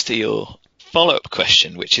relates to your follow-up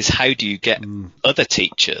question, which is how do you get other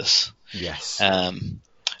teachers, Yes.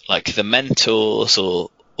 like the mentors or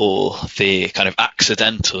the kind of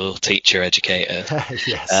accidental teacher educator?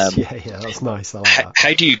 Yes. Yeah. That's nice. I like that.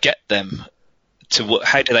 How do you get them to?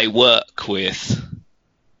 How do they work with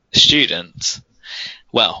students?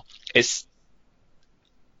 Well,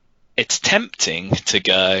 it's tempting to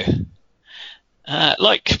go,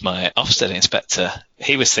 like my Ofsted inspector,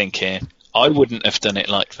 he was thinking, I wouldn't have done it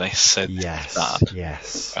like this, so Yes. that.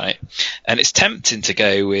 Yes. Right? And it's tempting to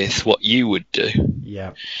go with what you would do.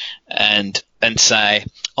 Yeah. And say,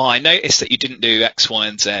 oh, I noticed that you didn't do X, Y,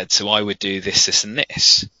 and Z, so I would do this, this, and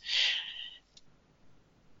this.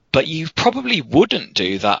 But you probably wouldn't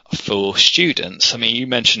do that for students. I mean, you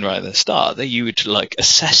mentioned right at the start that you would like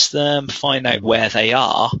assess them, find out where they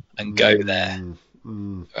are, and go there.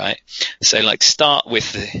 Right? So like start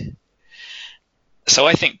with the. So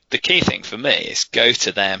I think the key thing for me is go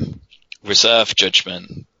to them, reserve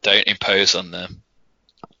judgment, don't impose on them.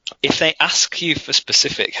 If they ask you for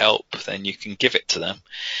specific help, then you can give it to them.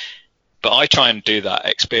 But I try and do that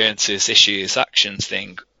experiences, issues, actions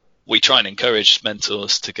thing. We try and encourage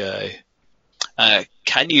mentors to go,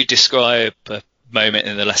 can you describe a moment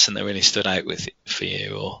in the lesson that really stood out for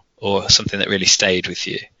you, or something that really stayed with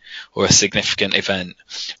you, or a significant event,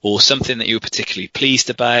 or something that you were particularly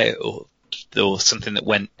pleased about, or something that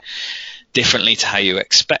went differently to how you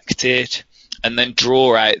expected, and then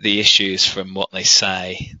draw out the issues from what they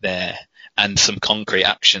say there and some concrete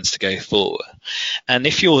actions to go forward. And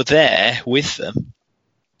if you're there with them,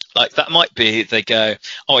 like that might be, they go,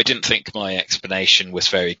 oh, I didn't think my explanation was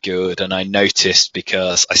very good, and I noticed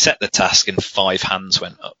because I set the task and 5 hands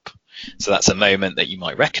went up. So that's a moment that you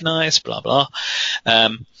might recognise, blah, blah.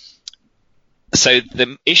 So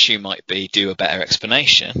the issue might be do a better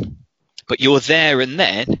explanation, but you're there and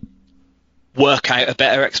then work out a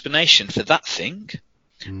better explanation for that thing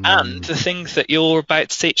and the thing that you're about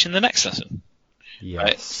to teach in the next lesson. Yes.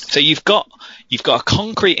 Right? So you've got a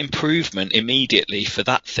concrete improvement immediately for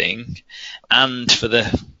that thing, and for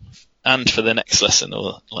the next lesson,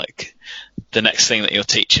 or like the next thing that you're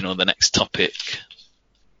teaching, or the next topic.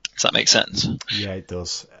 Does that make sense? Yeah, it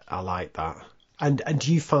does. I like that. And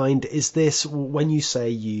do you find, is this, when you say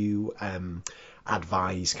you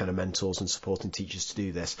advise kind of mentors and supporting teachers to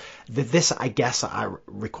do this, this I guess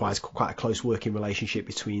requires quite a close working relationship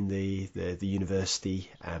between the university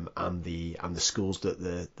and the schools that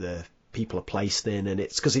the people are placed in, and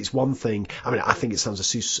it's because it's one thing. I mean, I think it sounds a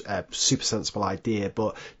super sensible idea,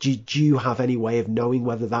 but do you have any way of knowing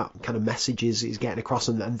whether that kind of message is getting across,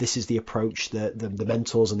 and this is the approach that the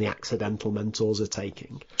mentors and the accidental mentors are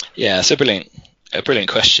taking? Yeah, it's a brilliant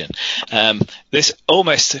question. This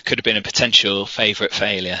almost could have been a potential favourite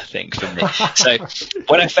failure thing for me. So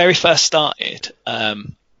when I very first started, I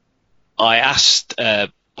asked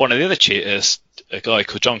one of the other tutors, a guy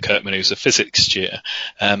called John Kirkman, who's a physics tutor,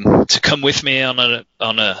 to come with me on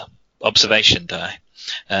a observation day,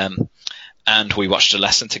 and we watched a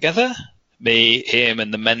lesson together. Me, him,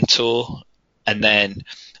 and the mentor And then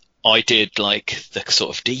I did like the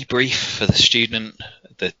sort of debrief for the student,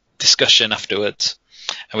 the discussion afterwards.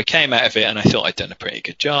 And we came out of it and I thought I'd done a pretty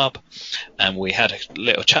good job. And we had a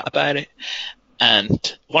little chat about it.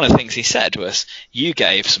 And one of the things he said was, you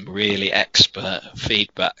gave some really expert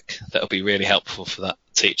feedback that'll be really helpful for that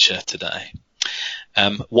teacher today.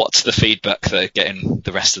 What's the feedback they're getting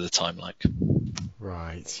the rest of the time like?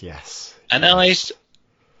 Right, yes. And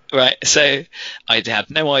so I had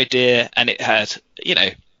no idea, and it had,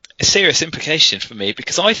 a serious implication for me,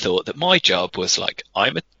 because I thought that my job was like,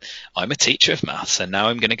 I'm a teacher of maths, and now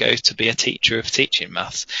I'm going to go to be a teacher of teaching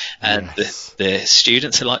maths, and the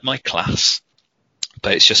students are like my class.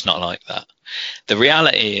 But it's just not like that. The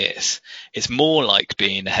reality is, it's more like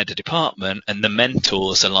being a head of department, and the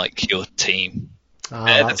mentors are like your team.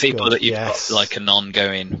 They're the people that you've got like an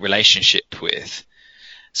ongoing relationship with.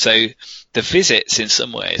 So the visits in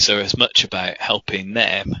some ways are as much about helping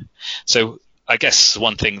them. So I guess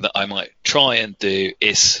one thing that I might try and do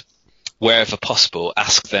is, wherever possible,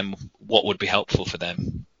 ask them what would be helpful for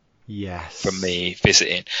them. Yes. From me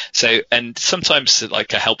visiting. So, and sometimes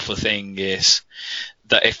like a helpful thing is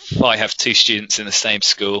that if I have two students in the same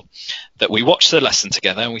school, that we watch the lesson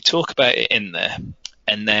together and we talk about it in there,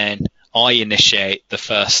 and then I initiate the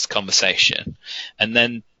first conversation, and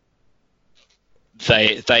then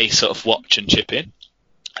they sort of watch and chip in,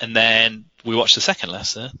 and then we watch the second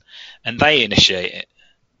lesson and they initiate it.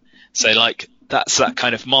 So like that's that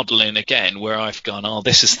kind of modeling again, where I've gone, oh,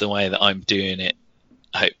 this is the way that I'm doing it,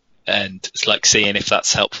 I hope. And it's like seeing if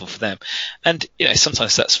that's helpful for them. And,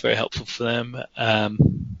 sometimes that's very helpful for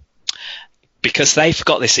them, because they've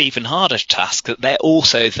got this even harder task that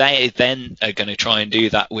they then are going to try and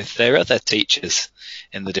do that with their other teachers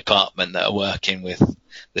in the department that are working with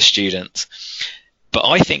the students. But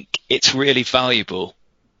I think it's really valuable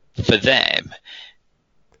for them,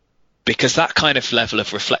 because that kind of level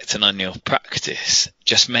of reflecting on your practice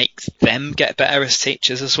just makes them get better as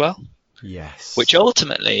teachers as well. Yes. Which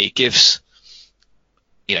ultimately gives,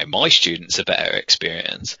 my students a better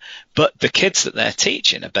experience, but the kids that they're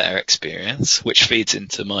teaching a better experience, which feeds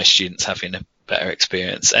into my students having a better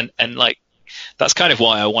experience. And like, that's kind of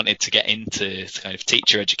why I wanted to get into kind of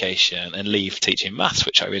teacher education and leave teaching maths,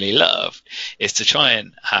 which I really love, is to try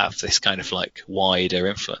and have this kind of like wider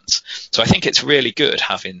influence. So I think it's really good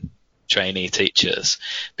having trainee teachers,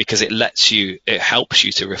 because it helps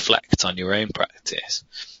you to reflect on your own practice.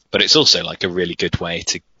 But it's also like a really good way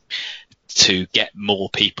to get more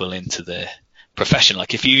people into the profession.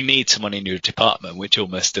 Like if you need someone in your department, which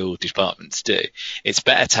almost all departments do, it's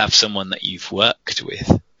better to have someone that you've worked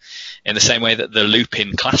with, in the same way that the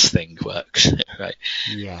loop-in class thing works, right?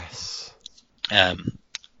 Yes.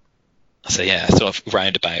 So yeah, sort of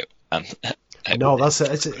roundabout. No, it's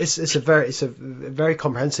a very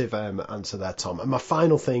comprehensive answer there, Tom. And my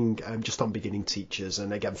final thing, just on beginning teachers,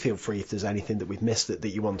 and again, feel free if there's anything that we've missed that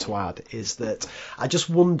you want to add, is that I just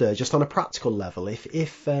wonder, just on a practical level,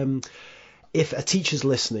 if a teacher's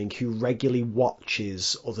listening who regularly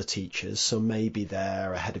watches other teachers, so maybe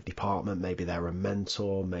they're a head of department, maybe they're a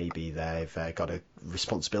mentor, maybe they've got a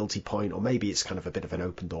responsibility point, or maybe it's kind of a bit of an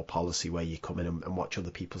open door policy where you come in and watch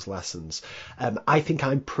other people's lessons. I think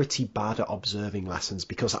I'm pretty bad at observing lessons,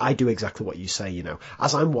 because I do exactly what you say,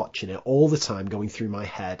 as I'm watching it all the time, going through my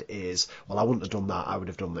head is, well, I wouldn't have done that, I would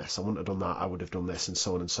have done this, I wouldn't have done that, I would have done this, and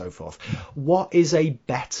so on and so forth. What is a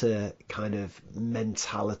better kind of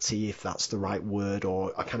mentality, if that's the right word,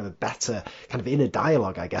 or a kind of a better kind of inner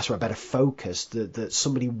dialogue, I guess, or a better focus that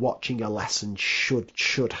somebody watching a lesson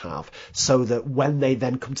should have, so that when they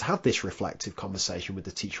then come to have this reflective conversation with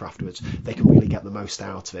the teacher afterwards, they can really get the most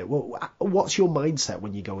out of it? Well, what's your mindset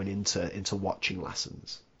when you're going into watching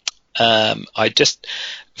lessons?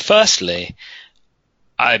 Firstly,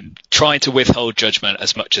 I'm trying to withhold judgment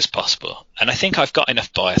as much as possible, and I think I've got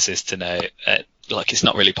enough biases to know it's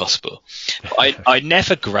not really possible. I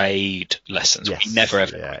never grade lessons. Yes, we never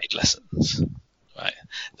ever grade lessons, right?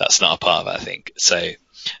 That's not a part of it, I think. So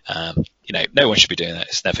no one should be doing that.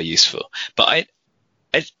 It's never useful. But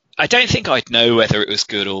I don't think I'd know whether it was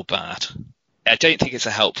good or bad. I don't think it's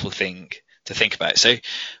a helpful thing to think about. So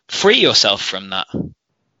free yourself from that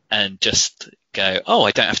and just go, oh,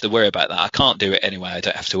 I don't have to worry about that. I can't do it anyway. I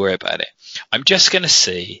don't have to worry about it. I'm just going to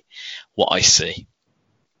see what I see.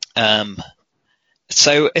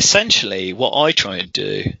 So essentially what I try and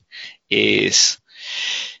do is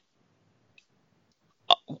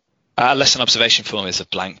our lesson observation form is a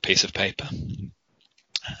blank piece of paper.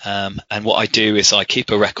 And what I do is I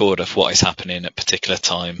keep a record of what is happening at particular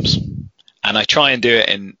times. And I try and do it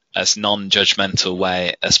in as non-judgmental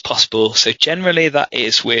way as possible. So generally that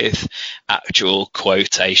is with actual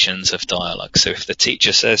quotations of dialogue. So if the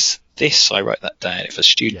teacher says this, I write that down. If a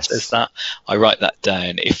student says that, I write that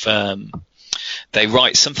down. If they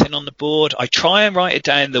write something on the board, I try and write it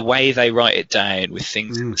down the way they write it down, with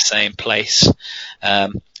things in the same place.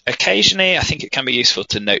 Occasionally, I think it can be useful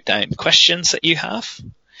to note down questions that you have.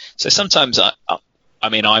 So sometimes,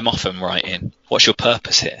 I'm often writing, what's your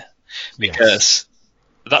purpose here? Because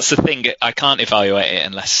that's the thing, I can't evaluate it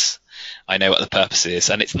unless I know what the purpose is,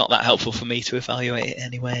 and it's not that helpful for me to evaluate it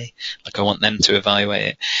anyway. Like, I want them to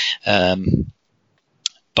evaluate it.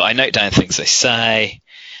 But I note down things they say.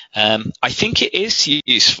 I think it is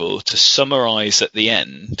useful to summarise at the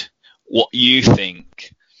end what you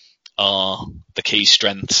think are the key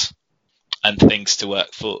strengths and things to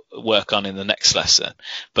work on in the next lesson.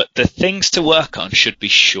 But the things to work on should be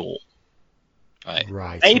short,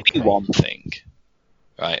 right? Maybe one thing,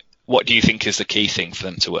 right? What do you think is the key thing for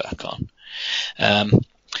them to work on?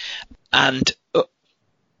 And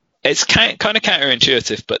it's kind of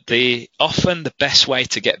counterintuitive, but often the best way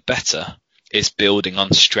to get better is building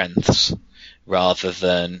on strengths rather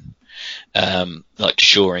than like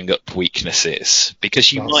shoring up weaknesses,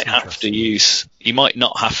 because you might not have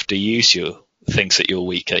to use your things that you're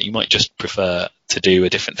weak at. You might just prefer to do a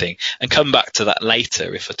different thing and come back to that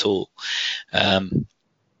later, if at all.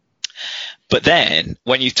 But then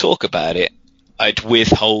when you talk about it, I'd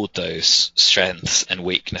withhold those strengths and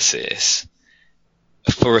weaknesses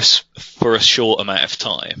for a short amount of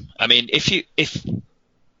time. I mean, if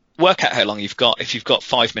work out how long you've got. If you've got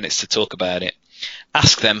 5 minutes to talk about it,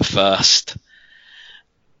 ask them first,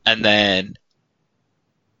 and then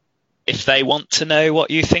if they want to know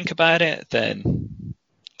what you think about it, then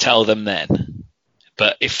tell them then.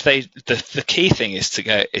 But if the key thing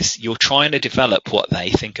is you're trying to develop what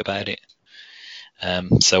they think about it.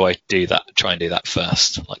 So I try and do that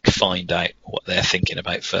first, like find out what they're thinking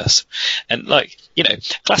about first. And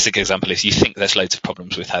classic example is you think there's loads of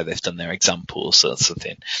problems with how they've done their examples or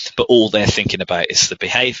something, but all they're thinking about is the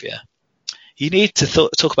behaviour. You need to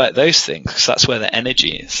talk about those things, because that's where the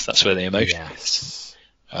energy is, that's where the emotion is,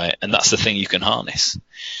 right? And that's the thing you can harness.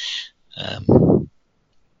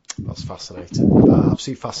 That's fascinating.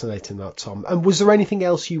 Absolutely fascinating, that, Tom. And was there anything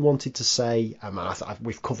else you wanted to say?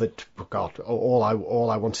 We've covered, all I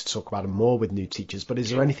wanted to talk about and more with new teachers, but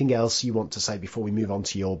is there anything else you want to say before we move on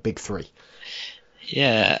to your big three?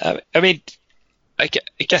 Yeah, I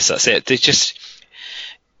guess that's it. There's just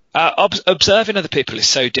observing other people is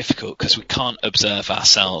so difficult because we can't observe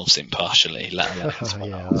ourselves impartially, let alone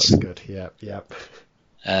someone else. That's good. Yeah.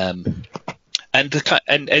 And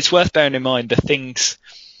it's worth bearing in mind the things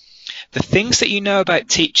that you know about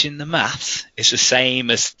teaching the math is the same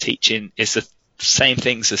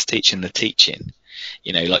things as teaching the teaching.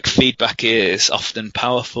 Like feedback is often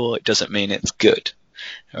powerful. It doesn't mean it's good,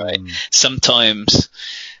 right? Sometimes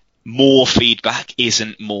more feedback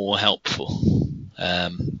isn't more helpful.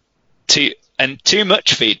 Too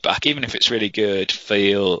much feedback, even if it's really good for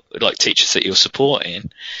your teachers that you're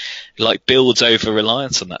supporting, builds over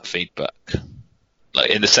reliance on that feedback.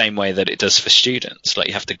 In the same way that it does for students,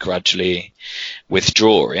 you have to gradually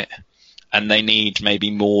withdraw it, and they need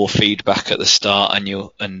maybe more feedback at the start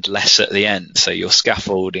and less at the end. So you're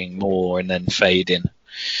scaffolding more and then fading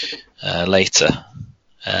later.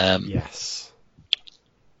 Yes.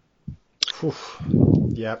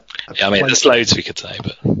 Yeah. There's loads we could say,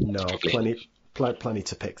 but no, plenty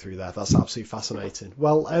to pick through there. That's absolutely fascinating.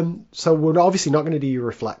 Well, so we're obviously not going to do your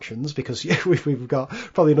reflections, because we've got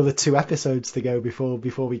probably another 2 episodes to go before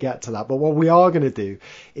we get to that. But what we are going to do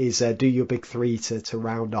is do your big three to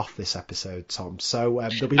round off this episode, Tom. So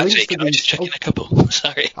there'll be links to can I just check in a couple?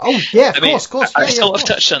 Sorry. Oh yeah, of course. I sort of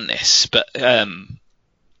touched on this, but the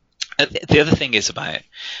other thing is about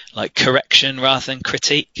correction rather than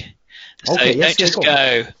critique. So don't just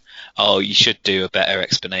go, oh, you should do a better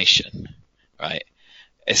explanation, right?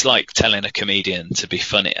 It's like telling a comedian to be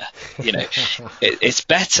funnier. It's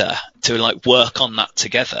better to work on that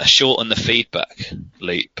together, shorten the feedback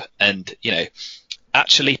loop, and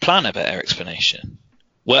actually plan a better explanation.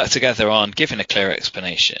 Work together on giving a clear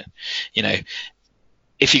explanation.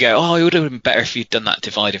 If you go, oh, it would have been better if you'd done that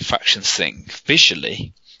dividing fractions thing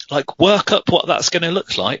visually. Work up what that's going to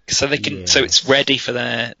look like so they can, so it's ready for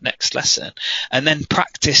their next lesson, and then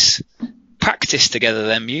practice together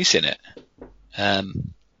them using it. Go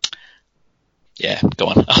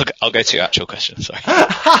on. I'll go to your actual question. Sorry.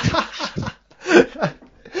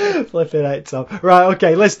 Flipping it, Tom. Right,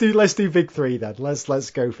 okay, let's do big three then.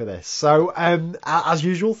 Let's go for this. So, as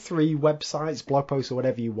usual, 3 websites, blog posts, or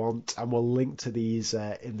whatever you want, and we'll link to these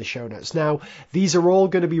in the show notes. Now, these are all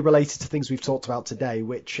going to be related to things we've talked about today,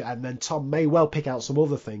 and then Tom may well pick out some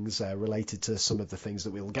other things related to some of the things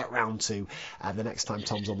that we'll get round to the next time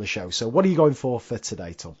Tom's on the show. So, what are you going for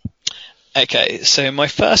today, Tom? Okay, so my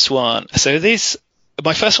first one's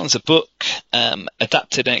a book,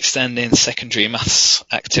 Adapted and Extending Secondary Maths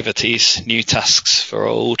Activities, New Tasks for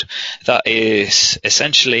Old. That is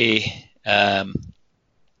essentially the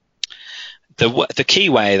key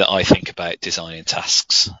way that I think about designing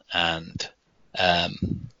tasks, and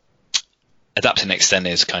adapting and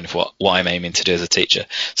extending is kind of what I'm aiming to do as a teacher.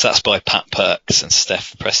 So that's by Pat Perks and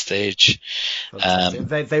Steph Prestige.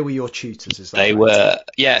 They were your tutors, is that They right? were,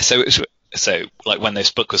 yeah. So like when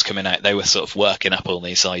this book was coming out, they were sort of working up all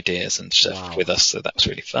these ideas and stuff with us. So that was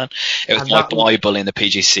really fun. It was my Bible in the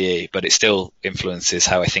PGCE, but it still influences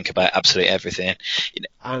how I think about absolutely everything. You know.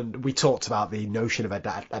 And we talked about the notion of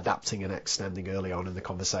adapting and extending early on in the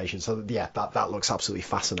conversation. So yeah, that looks absolutely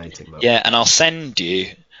fascinating, though. Yeah, and I'll send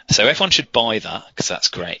you. So everyone should buy that because that's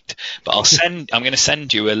great. But I'm going to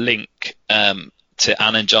send you a link to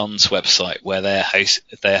Anne and John's website where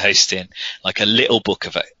they're hosting like a little book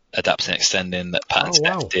of adapting and extending that Pat and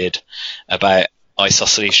Steph did about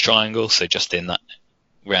isosceles triangles. So just in that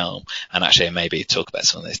realm, and actually maybe talk about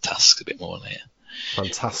some of those tasks a bit more later.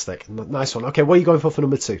 Fantastic, nice one. Okay, what are you going for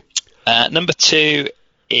number 2? Number 2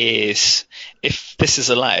 is, if this is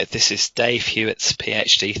allowed, this is Dave Hewitt's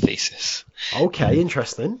PhD thesis. Okay,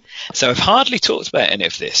 interesting. So I've hardly talked about any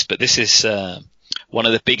of this, but this is one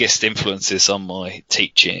of the biggest influences on my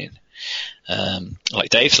teaching. Like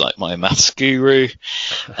Dave's like my maths guru.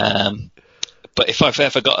 But if I've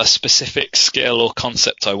ever got a specific skill or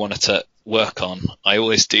concept I wanted to work on, I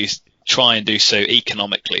always try and do so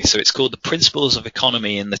economically. So it's called The Principles of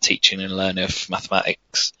Economy in the Teaching and Learning of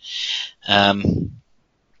Mathematics.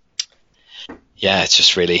 Yeah, it's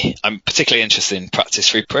just really, I'm particularly interested in practice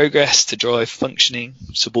through progress to drive functioning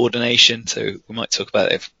subordination. So we might talk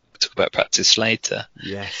about practice later.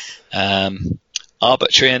 Yes.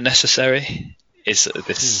 Arbitrary and necessary is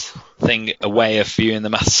this thing, a way of viewing the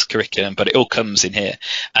maths curriculum, but it all comes in here.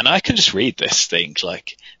 And I can just read this thing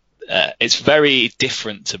like, it's very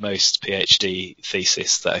different to most PhD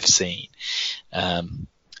thesis that I've seen.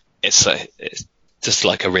 It's just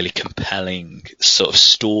like a really compelling sort of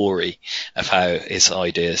story of how his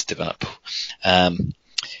ideas develop.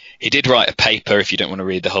 He did write a paper, if you don't want to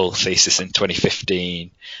read the whole thesis, in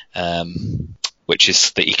 2015, which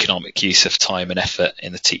is the economic use of time and effort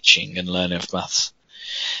in the teaching and learning of maths,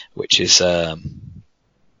 which is a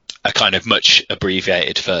kind of much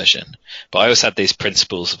abbreviated version. But I always had these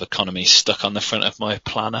principles of economy stuck on the front of my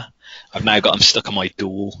planner. I've now got them stuck on my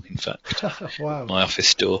door, in fact. Wow. My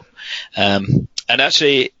office door. And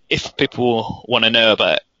actually, if people want to know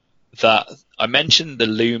about that, I mentioned the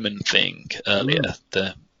Lumen thing earlier.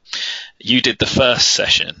 You did the first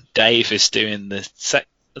session. Dave is doing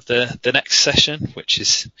the next session, which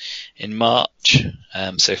is in March.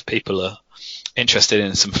 So if people are interested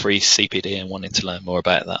in some free CPD and wanting to learn more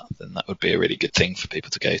about that, then that would be a really good thing for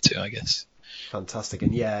people to go to, I guess. Fantastic.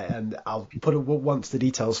 And yeah, and I'll put once the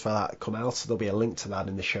details for that come out, there'll be a link to that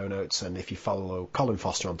in the show notes. And if you follow Colin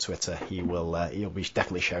Foster on Twitter, he'll be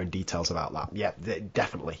definitely sharing details about that. Yeah,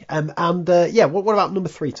 definitely. And what about number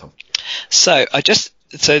 3, Tom? So this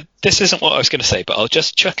isn't what I was going to say, but I'll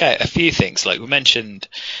just chuck out a few things. Like we mentioned,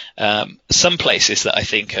 some places that I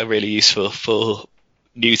think are really useful for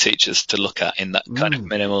new teachers to look at in that kind of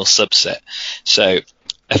minimal subset. So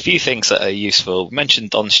a few things that are useful. We mentioned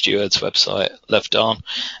Don Steward's website. Love Don.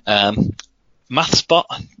 MathSpot.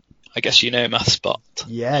 I guess you know MathSpot.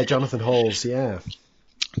 Yeah, Jonathan Halls, yeah.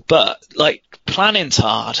 But like planning's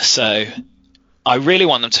hard, so I really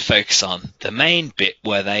want them to focus on the main bit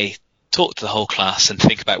where they talk to the whole class and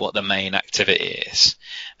think about what the main activity is.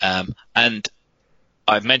 And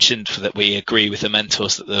I've mentioned that we agree with the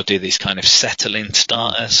mentors that they'll do these kind of settle-in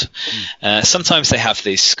starters. Sometimes they have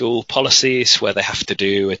these school policies where they have to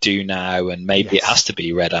do a do now, and maybe it has to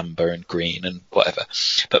be red, amber and green and whatever.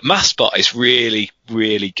 But MathSpot is really,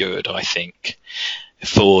 really good, I think,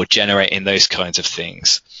 for generating those kinds of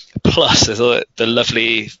things. Plus, there's the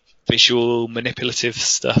lovely visual manipulative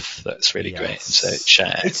stuff that's really great. So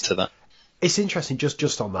shout out to that. It's interesting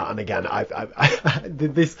just on that, and again,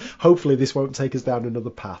 this hopefully this won't take us down another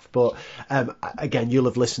path. But again, you'll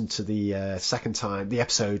have listened to the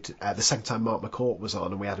episode the second time Mark McCourt was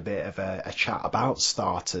on, and we had a bit of a chat about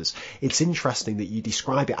starters. It's interesting that you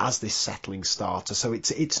describe it as this settling starter. So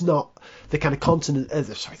it's not the kind of content.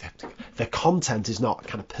 The content is not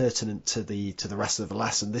kind of pertinent to the rest of the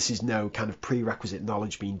lesson. This is no kind of prerequisite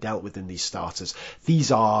knowledge being dealt with in these starters.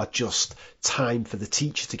 These are just time for the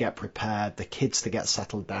teacher to get prepared, the kids to get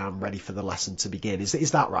settled down, ready for the lesson to begin.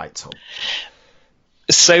 Is that right, Tom?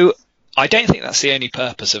 So I don't think that's the only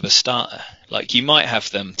purpose of a starter. Like, you might have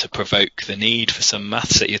them to provoke the need for some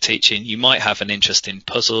maths that you're teaching. You might have an interesting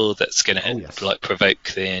puzzle that's going to like provoke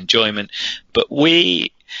the enjoyment. But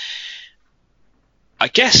we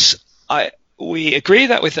agree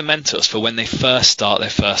that with the mentors for when they first start their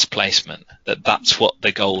first placement, that's what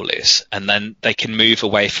the goal is, and then they can move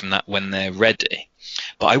away from that when they're ready.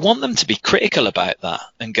 But I want them to be critical about that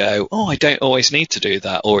and go, oh, I don't always need to do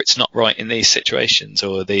that, or it's not right in these situations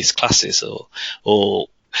or these classes, or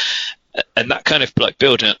and that kind of like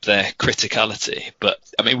building up their criticality. But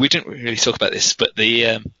I mean, we didn't really talk about this, but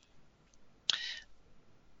I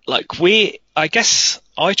guess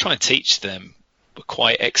I try and teach them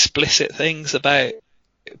quite explicit things about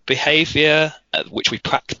behaviour, which we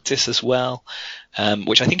practice as well,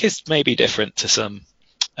 which I think is maybe different to some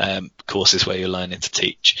courses where you're learning to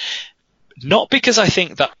teach. Not because I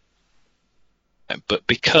think that, but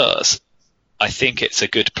because I think it's a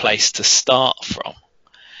good place to start from.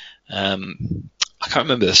 I can't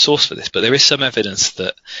remember the source for this, but there is some evidence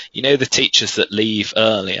that, the teachers that leave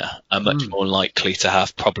earlier are much more likely to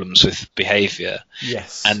have problems with behaviour.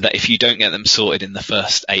 Yes. And that if you don't get them sorted in the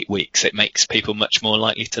first 8 weeks, it makes people much more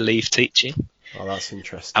likely to leave teaching. Oh, that's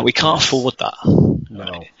interesting. And we can't afford that.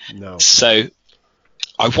 No. So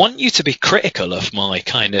I want you to be critical of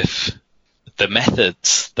the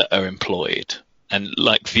methods that are employed, and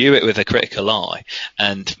like view it with a critical eye,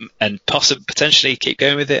 and potentially keep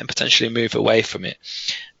going with it and potentially move away from it.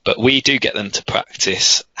 But we do get them to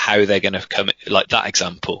practice how they're going to come, like that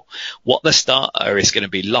example, what the starter is going to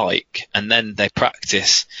be like, and then they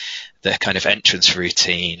practice their kind of entrance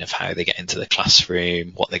routine of how they get into the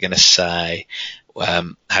classroom, what they're going to say,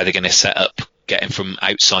 how they're going to set up getting from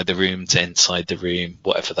outside the room to inside the room,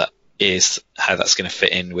 whatever that is, how that's going to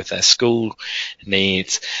fit in with their school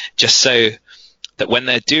needs, just so that when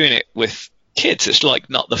they're doing it with kids, it's like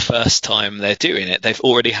not the first time they're doing it. They've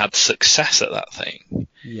already had success at that thing.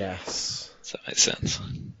 Yes. Does that make sense?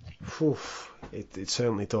 Oof. It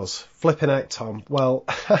certainly does. Flipping out, Tom. Well,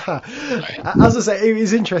 as I say, it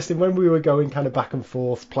was interesting when we were going kind of back and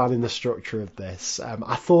forth planning the structure of this.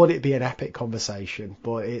 I thought it'd be an epic conversation,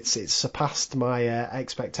 but it's surpassed my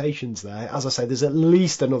expectations there. As I say, there's at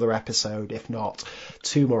least another episode, if not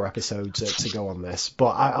 2 more episodes to go on this.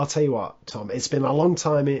 But I'll tell you what, Tom, it's been a long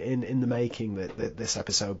time in the making, this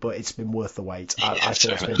episode, but it's been worth the wait.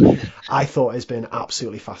 I thought it's been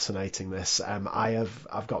absolutely fascinating. This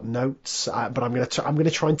I've got notes, but I'm going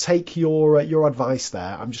to try and take your advice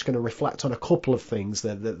there. I'm just going to reflect on a couple of things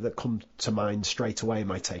that come to mind straight away in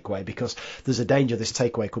my takeaway, because there's a danger this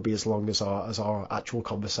takeaway could be as long as our actual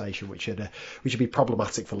conversation, which would be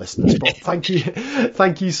problematic for listeners. But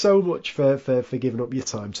thank you so much for giving up your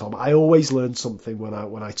time, Tom. I always learn something when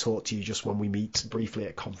I talk to you, just when we meet briefly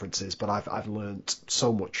at conferences. But I've learned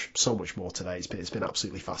so much more today. It's been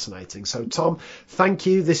absolutely fascinating. So Tom, thank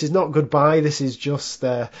you. This is not goodbye. This is just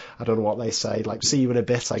I don't know what they say, like see you in a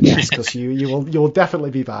bit, I guess, because you'll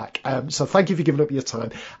definitely be back. So thank you for giving up your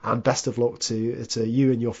time, and best of luck to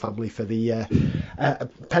you and your family for the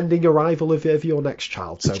pending arrival of your next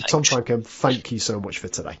child. So Tom Frankham, thank you so much for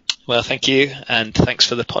today. Well, thank you, and thanks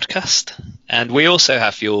for the podcast. And we also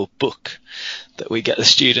have your book that we get the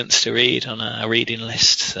students to read on our reading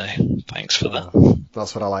list, so thanks for that.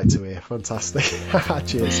 That's what I like to hear. Fantastic.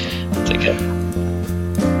 Cheers. Take care.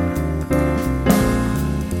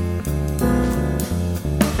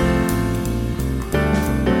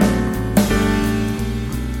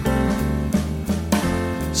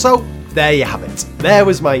 So there you have it. There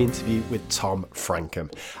was my interview with Tom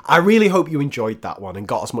Frankham. I really hope you enjoyed that one and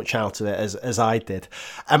got as much out of it as I did.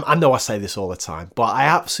 I know I say this all the time, but I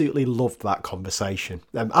absolutely loved that conversation.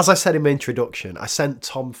 As I said in my introduction, I sent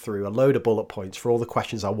Tom through a load of bullet points for all the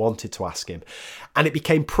questions I wanted to ask him. And it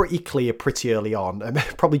became pretty clear pretty early on,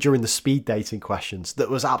 probably during the speed dating questions, that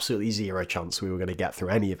there was absolutely zero chance we were going to get through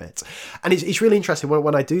any of it. And it's really interesting,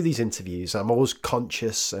 when I do these interviews, I'm always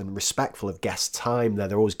conscious and respectful of guests' time.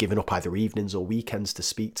 They're always giving up either evenings or weekends to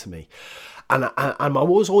speak to me. And I'm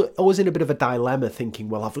always in a bit of a dilemma thinking,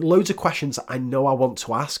 well, I've loads of questions that I know I want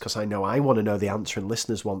to ask because I know I want to know the answer and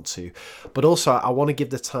listeners want to. But also I want to give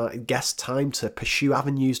the guests time to pursue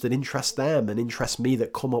avenues that interest them and interest me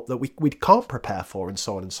that come up that we can't prepare for and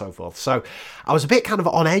so on and so forth. So I was a bit kind of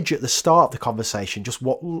on edge at the start of the conversation, just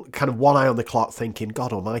kind of one eye on the clock thinking,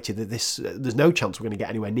 God almighty, that there's no chance we're going to get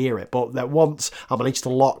anywhere near it. But that once I managed to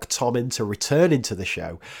lock Tom into returning to the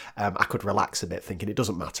show, I could relax a bit thinking it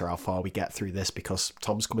doesn't matter how far we get through this because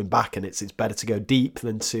Tom's coming back and it's better to go deep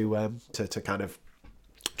than to kind of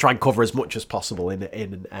try and cover as much as possible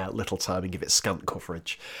in little time and give it scant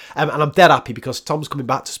coverage. And I'm dead happy because Tom's coming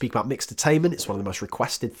back to speak about Mixed-Tainment. It's one of the most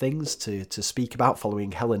requested things to speak about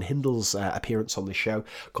following Helen Hindle's appearance on the show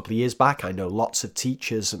a couple of years back. I know lots of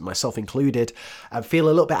teachers, myself included, feel a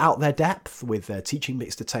little bit out of their depth with teaching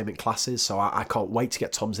Mixed-Tainment classes, so I can't wait to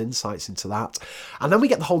get Tom's insights into that. And then we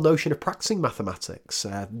get the whole notion of practicing mathematics.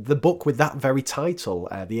 The book with that very title,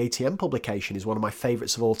 the ATM publication, is one of my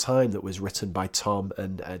favourites of all time that was written by Tom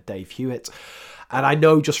and Dave Hewitt. And I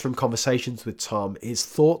know just from conversations with Tom, his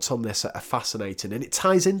thoughts on this are fascinating, and it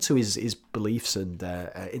ties into his beliefs and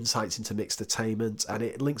insights into Mixed-Tainment, and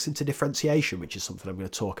it links into differentiation, which is something I'm going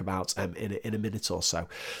to talk about in a minute or so.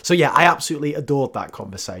 So yeah, I absolutely adored that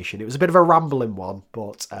conversation. It was a bit of a rambling one,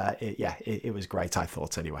 but it was great, I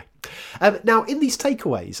thought anyway. Now, in these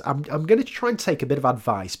takeaways, I'm going to try and take a bit of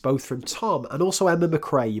advice, both from Tom and also Emma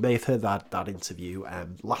McRae. You may have heard that interview,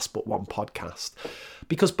 Last But One podcast,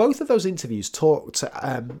 because both of those interviews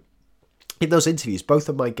in those interviews, both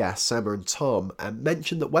of my guests, Emma and Tom,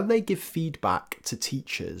 mentioned that when they give feedback to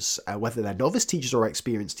teachers, whether they're novice teachers or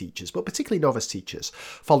experienced teachers, but particularly novice teachers,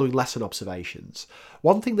 following lesson observations,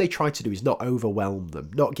 one thing they try to do is not overwhelm them,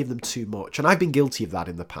 not give them too much. And I've been guilty of that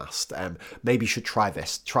in the past. Maybe you should try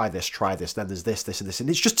this, then there's this, and this, and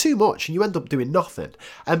it's just too much, and you end up doing nothing.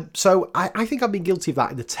 So I think I've been guilty of that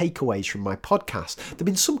in the takeaways from my podcast. There have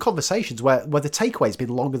been some conversations where the takeaway's been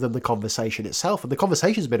longer than the conversation itself, and the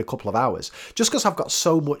conversation's been a couple of hours, just because I've got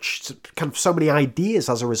so many ideas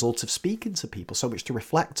as a result of speaking to people, so much to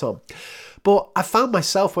reflect on. But I found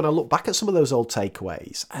myself, when I look back at some of those old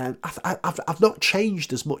takeaways, I've not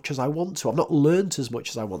changed as much as I want to. I've not learned as much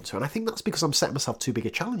as I want to. And I think that's because I'm setting myself too big a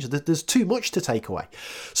challenge. There's too much to take away.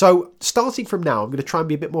 So starting from now, I'm going to try and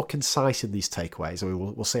be a bit more concise in these takeaways. I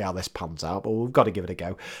mean, we'll see how this pans out, but we've got to give it a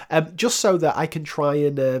go. Just so that I can try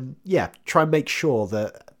and make sure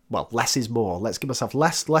that, well, less is more. Let's give myself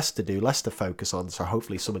less to do, less to focus on. So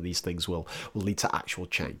hopefully some of these things will lead to actual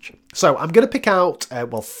change. So I'm going to pick out,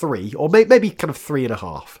 three, or maybe kind of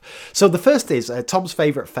 3.5. So the first is Tom's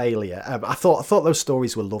favourite failure. I thought those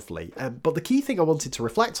stories were lovely. But the key thing I wanted to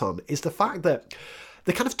reflect on is the fact that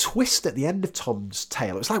the kind of twist at the end of Tom's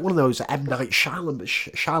tale, it was like one of those M. Night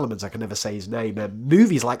Shyamalan's, I can never say his name,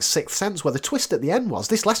 movies like Sixth Sense, where the twist at the end was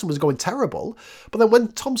this lesson was going terrible, but then when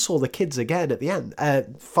Tom saw the kids again at the end,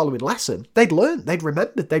 following lesson, they'd learned, they'd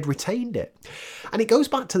remembered, they'd retained it. And it goes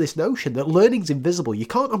back to this notion that learning's invisible. You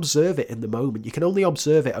can't observe it in the moment, you can only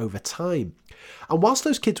observe it over time. And whilst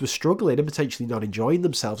those kids were struggling and potentially not enjoying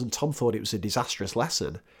themselves, and Tom thought it was a disastrous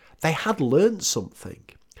lesson, they had learned something.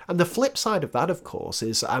 And the flip side of that, of course,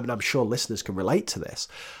 is, I'm sure listeners can relate to this,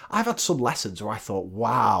 I've had some lessons where I thought,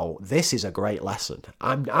 wow, this is a great lesson.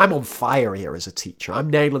 I'm on fire here as a teacher. I'm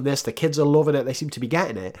nailing this. The kids are loving it. They seem to be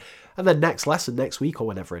getting it. And then next lesson, next week or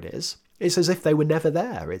whenever it is, it's as if they were never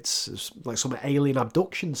there. It's like some alien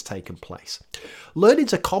abduction's taken place.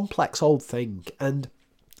 Learning's a complex old thing, and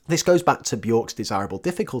this goes back to Bjork's Desirable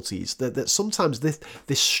Difficulties, that sometimes this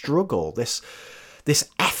struggle, this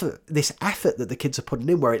effort that the kids are putting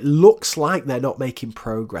in, where it looks like they're not making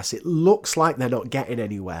progress, it looks like they're not getting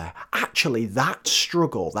anywhere. Actually, that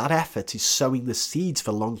struggle, that effort is sowing the seeds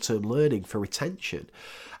for long-term learning, for retention.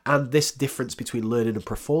 And this difference between learning and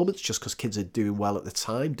performance, just because kids are doing well at the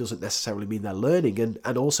time, doesn't necessarily mean they're learning.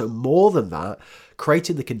 And also, more than that,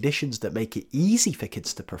 creating the conditions that make it easy for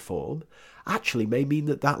kids to perform actually may mean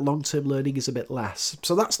that long-term learning is a bit less.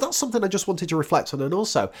 So that's something I just wanted to reflect on. And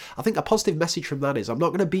also, I think a positive message from that is I'm not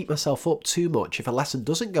going to beat myself up too much if a lesson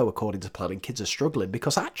doesn't go according to plan and kids are struggling,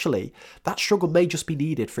 because actually that struggle may just be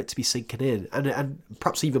needed for it to be sinking in. And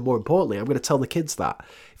perhaps even more importantly, I'm going to tell the kids that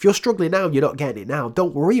if you're struggling now and you're not getting it now,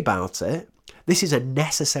 don't worry about it. This is a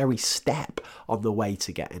necessary step on the way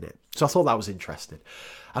to getting it. So I thought that was interesting.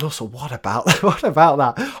 And also, what about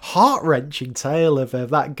that heart-wrenching tale of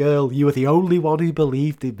that girl? You were the only one who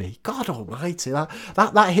believed in me. God almighty,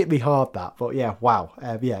 that hit me hard, that. But yeah, wow.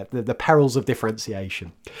 The perils of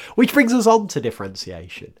differentiation. Which brings us on to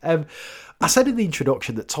differentiation. I said in the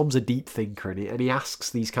introduction that Tom's a deep thinker, and he asks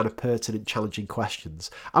these kind of pertinent, challenging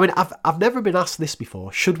questions. I mean, I've never been asked this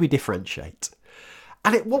before. Should we differentiate?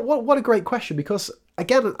 And what a great question, because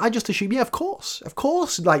again, I just assume, yeah, of course,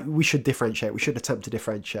 like we should differentiate, we should attempt to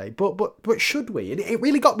differentiate, but should we? And it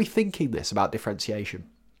really got me thinking this about differentiation.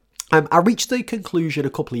 I reached the conclusion a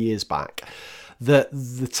couple of years back that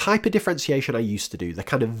the type of differentiation I used to do, the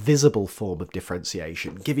kind of visible form of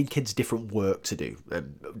differentiation, giving kids different work to do,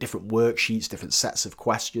 different worksheets, different sets of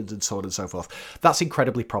questions, and so on and so forth, that's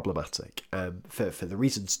incredibly problematic for the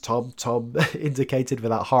reasons Tom indicated with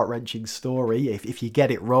that heart-wrenching story. If you get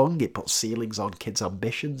it wrong, it puts ceilings on kids'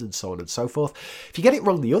 ambitions, and so on and so forth. If you get it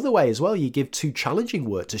wrong the other way as well, you give too challenging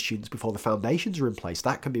work to students before the foundations are in place,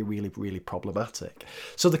 that can be really, really problematic.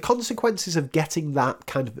 So the consequences of getting that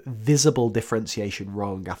kind of visible differentiation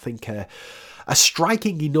wrong, I think, are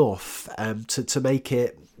striking enough to make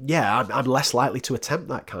it, yeah, I'm less likely to attempt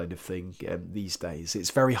that kind of thing these days. It's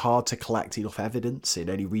very hard to collect enough evidence in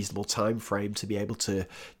any reasonable time frame to be able to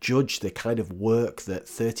judge the kind of work that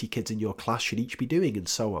 30 kids in your class should each be doing, and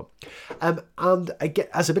so on. And again,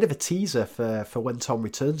 as a bit of a teaser for when Tom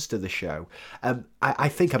returns to the show, I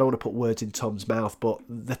think, I don't want to put words in Tom's mouth, but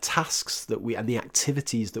the tasks that and the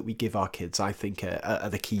activities that we give our kids, I think, are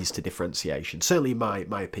the keys to differentiation. Certainly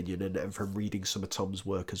my opinion, and from reading some of Tom's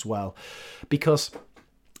work as well. Because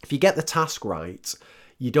if you get the task right,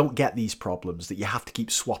 you don't get these problems that you have to keep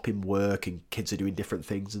swapping work and kids are doing different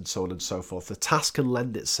things and so on and so forth. The task can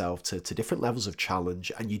lend itself to different levels of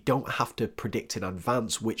challenge, and you don't have to predict in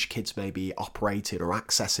advance which kids may be operating or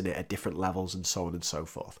accessing it at different levels, and so on and so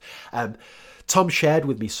forth. Tom shared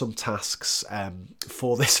with me some tasks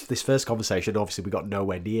for this first conversation. Obviously, we got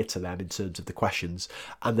nowhere near to them in terms of the questions,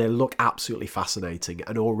 and they look absolutely fascinating.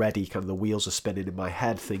 And already kind of the wheels are spinning in my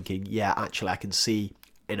head thinking, yeah, actually I can see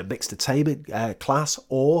in a mixed attainment class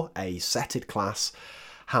or a setted class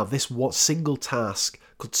how this single task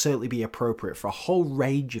could certainly be appropriate for a whole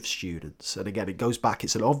range of students. And again, it goes back,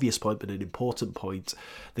 it's an obvious point, but an important point.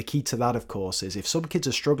 The key to that, of course, is if some kids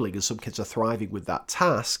are struggling and some kids are thriving with that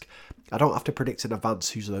task, I don't have to predict in advance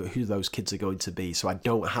who those kids are going to be. So I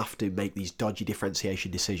don't have to make these dodgy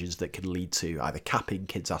differentiation decisions that can lead to either capping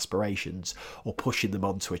kids' aspirations or pushing them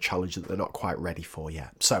onto a challenge that they're not quite ready for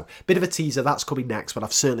yet. So, bit of a teaser, that's coming next, but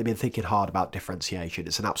I've certainly been thinking hard about differentiation.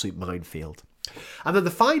 It's an absolute minefield. And then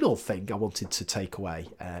the final thing I wanted to take away,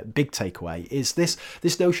 big takeaway, is this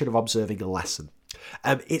notion of observing a lesson.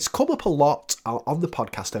 It's come up a lot on the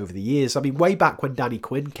podcast over the years. I mean, way back when Danny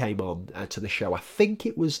Quinn came on to the show, I think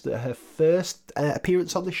it was her first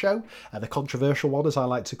appearance on the show, the controversial one, as I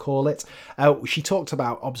like to call it. She talked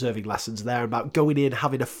about observing lessons there, about going in,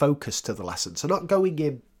 having a focus to the lesson. So not going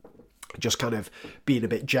in just kind of being a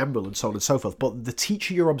bit general and so on and so forth, but the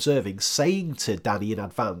teacher you're observing saying to Danny in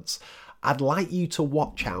advance, I'd like you to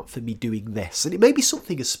watch out for me doing this. And it may be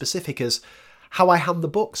something as specific as how I hand the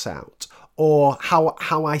books out, or how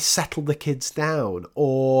I settle the kids down,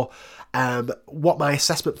 or what my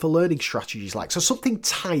assessment for learning strategy is like. So something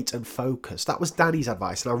tight and focused. That was Danny's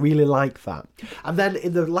advice, and I really like that. And then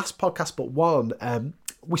in the last podcast but one,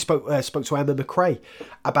 we spoke to Emma McRae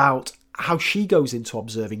about how she goes into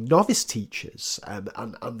observing novice teachers and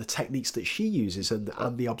the techniques that she uses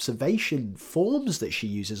and the observation forms that she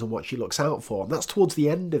uses and what she looks out for. And that's towards the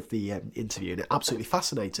end of the interview, and it's absolutely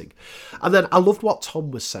fascinating. And then I loved what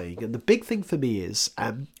Tom was saying. And the big thing for me is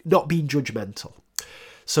not being judgmental.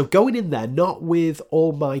 So going in there, not with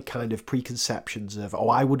all my kind of preconceptions of, oh,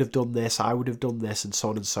 I would have done this, and so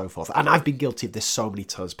on and so forth. And I've been guilty of this so many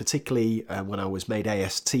times, particularly when I was made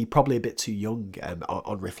AST, probably a bit too young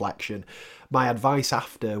on reflection. My advice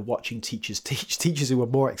after watching teachers teach, teachers who were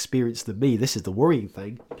more experienced than me, this is the worrying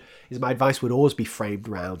thing, is my advice would always be framed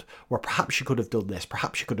around, well, perhaps you could have done this,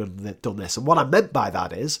 perhaps you could have done this. And what I meant by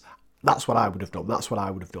that is, that's what I would have done. That's what I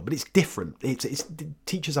would have done. But it's different. It's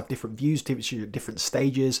teachers have different views, different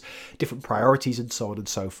stages, different priorities, and so on and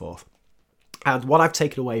so forth. And what I've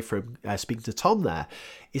taken away from speaking to Tom there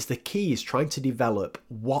is the key is trying to develop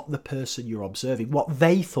what the person you're observing, what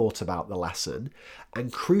they thought about the lesson,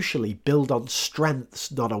 and crucially build on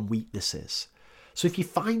strengths, not on weaknesses. So if you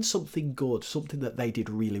find something good, something that they did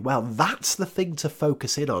really well, that's the thing to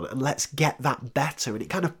focus in on, and let's get that better. And it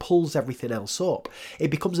kind of pulls everything else up.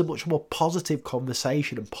 It becomes a much more positive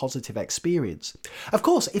conversation and positive experience. Of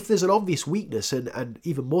course, if there's an obvious weakness, and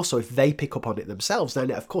even more so if they pick up on it themselves,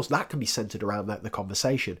 then of course that can be centered around the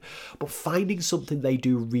conversation. But finding something they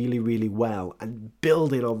do really, really well and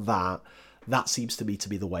building on that seems to me to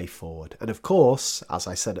be the way forward. And of course, as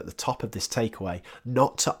I said at the top of this takeaway,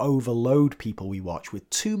 not to overload people we watch with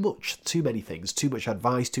too many things, too much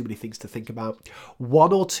advice, too many things to think about.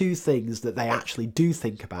 1 or 2 things that they actually do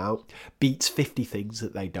think about beats 50 things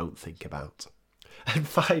that they don't think about. And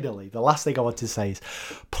finally, the last thing I want to say is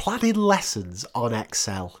planning lessons on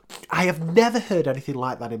Excel. I have never heard anything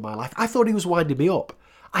like that in my life. I thought he was winding me up.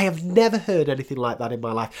 I have never heard anything like that in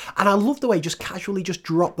my life. And I love the way he just casually just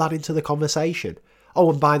dropped that into the conversation. Oh,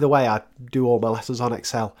 and by the way, I do all my lessons on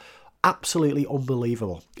Excel. Absolutely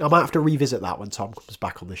unbelievable. I might have to revisit that when Tom comes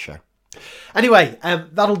back on the show. Anyway,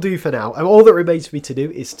 that'll do for now. All that remains for me to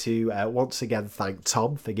do is to once again thank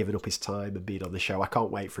Tom for giving up his time and being on the show. I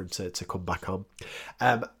can't wait for him to come back on.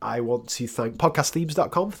 I want to thank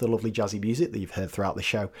podcastthemes.com for the lovely jazzy music that you've heard throughout the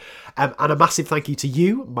show. And a massive thank you to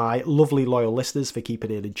you, my lovely loyal listeners, for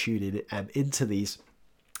keeping in and tuning into these.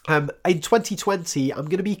 In 2020, I'm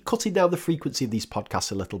going to be cutting down the frequency of these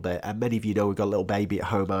podcasts a little bit. And many of you know we've got a little baby at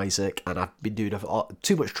home, Isaac, and I've been doing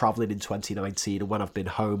too much travelling in 2019. And when I've been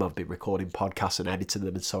home, I've been recording podcasts and editing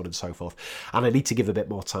them and so on and so forth. And I need to give a bit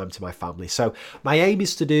more time to my family. So my aim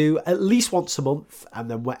is to do at least once a month. And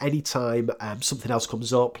then any time something else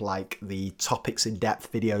comes up, like the topics in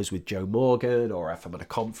depth videos with Joe Morgan, or if I'm at a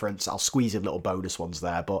conference, I'll squeeze in little bonus ones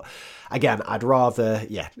there. But again, I'd rather,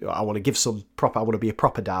 I want to give I want to be a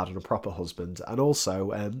proper dad and a proper husband, and also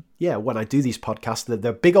when I do these podcasts,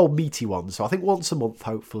 they're big old meaty ones, so I think once a month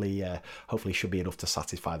hopefully should be enough to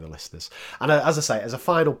satisfy the listeners. And as I say, as a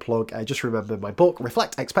final plug, just remember my book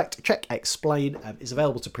Reflect, Expect, Check, Explain is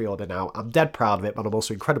available to pre-order now. I'm dead proud of it, but I'm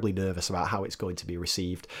also incredibly nervous about how it's going to be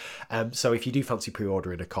received, so if you do fancy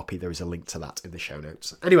pre-ordering a copy, there is a link to that in the show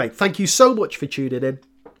notes. Anyway, thank you so much for tuning in.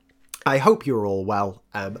 I hope you're all well,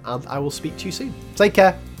 and I will speak to you soon. Take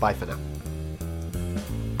care. Bye for now.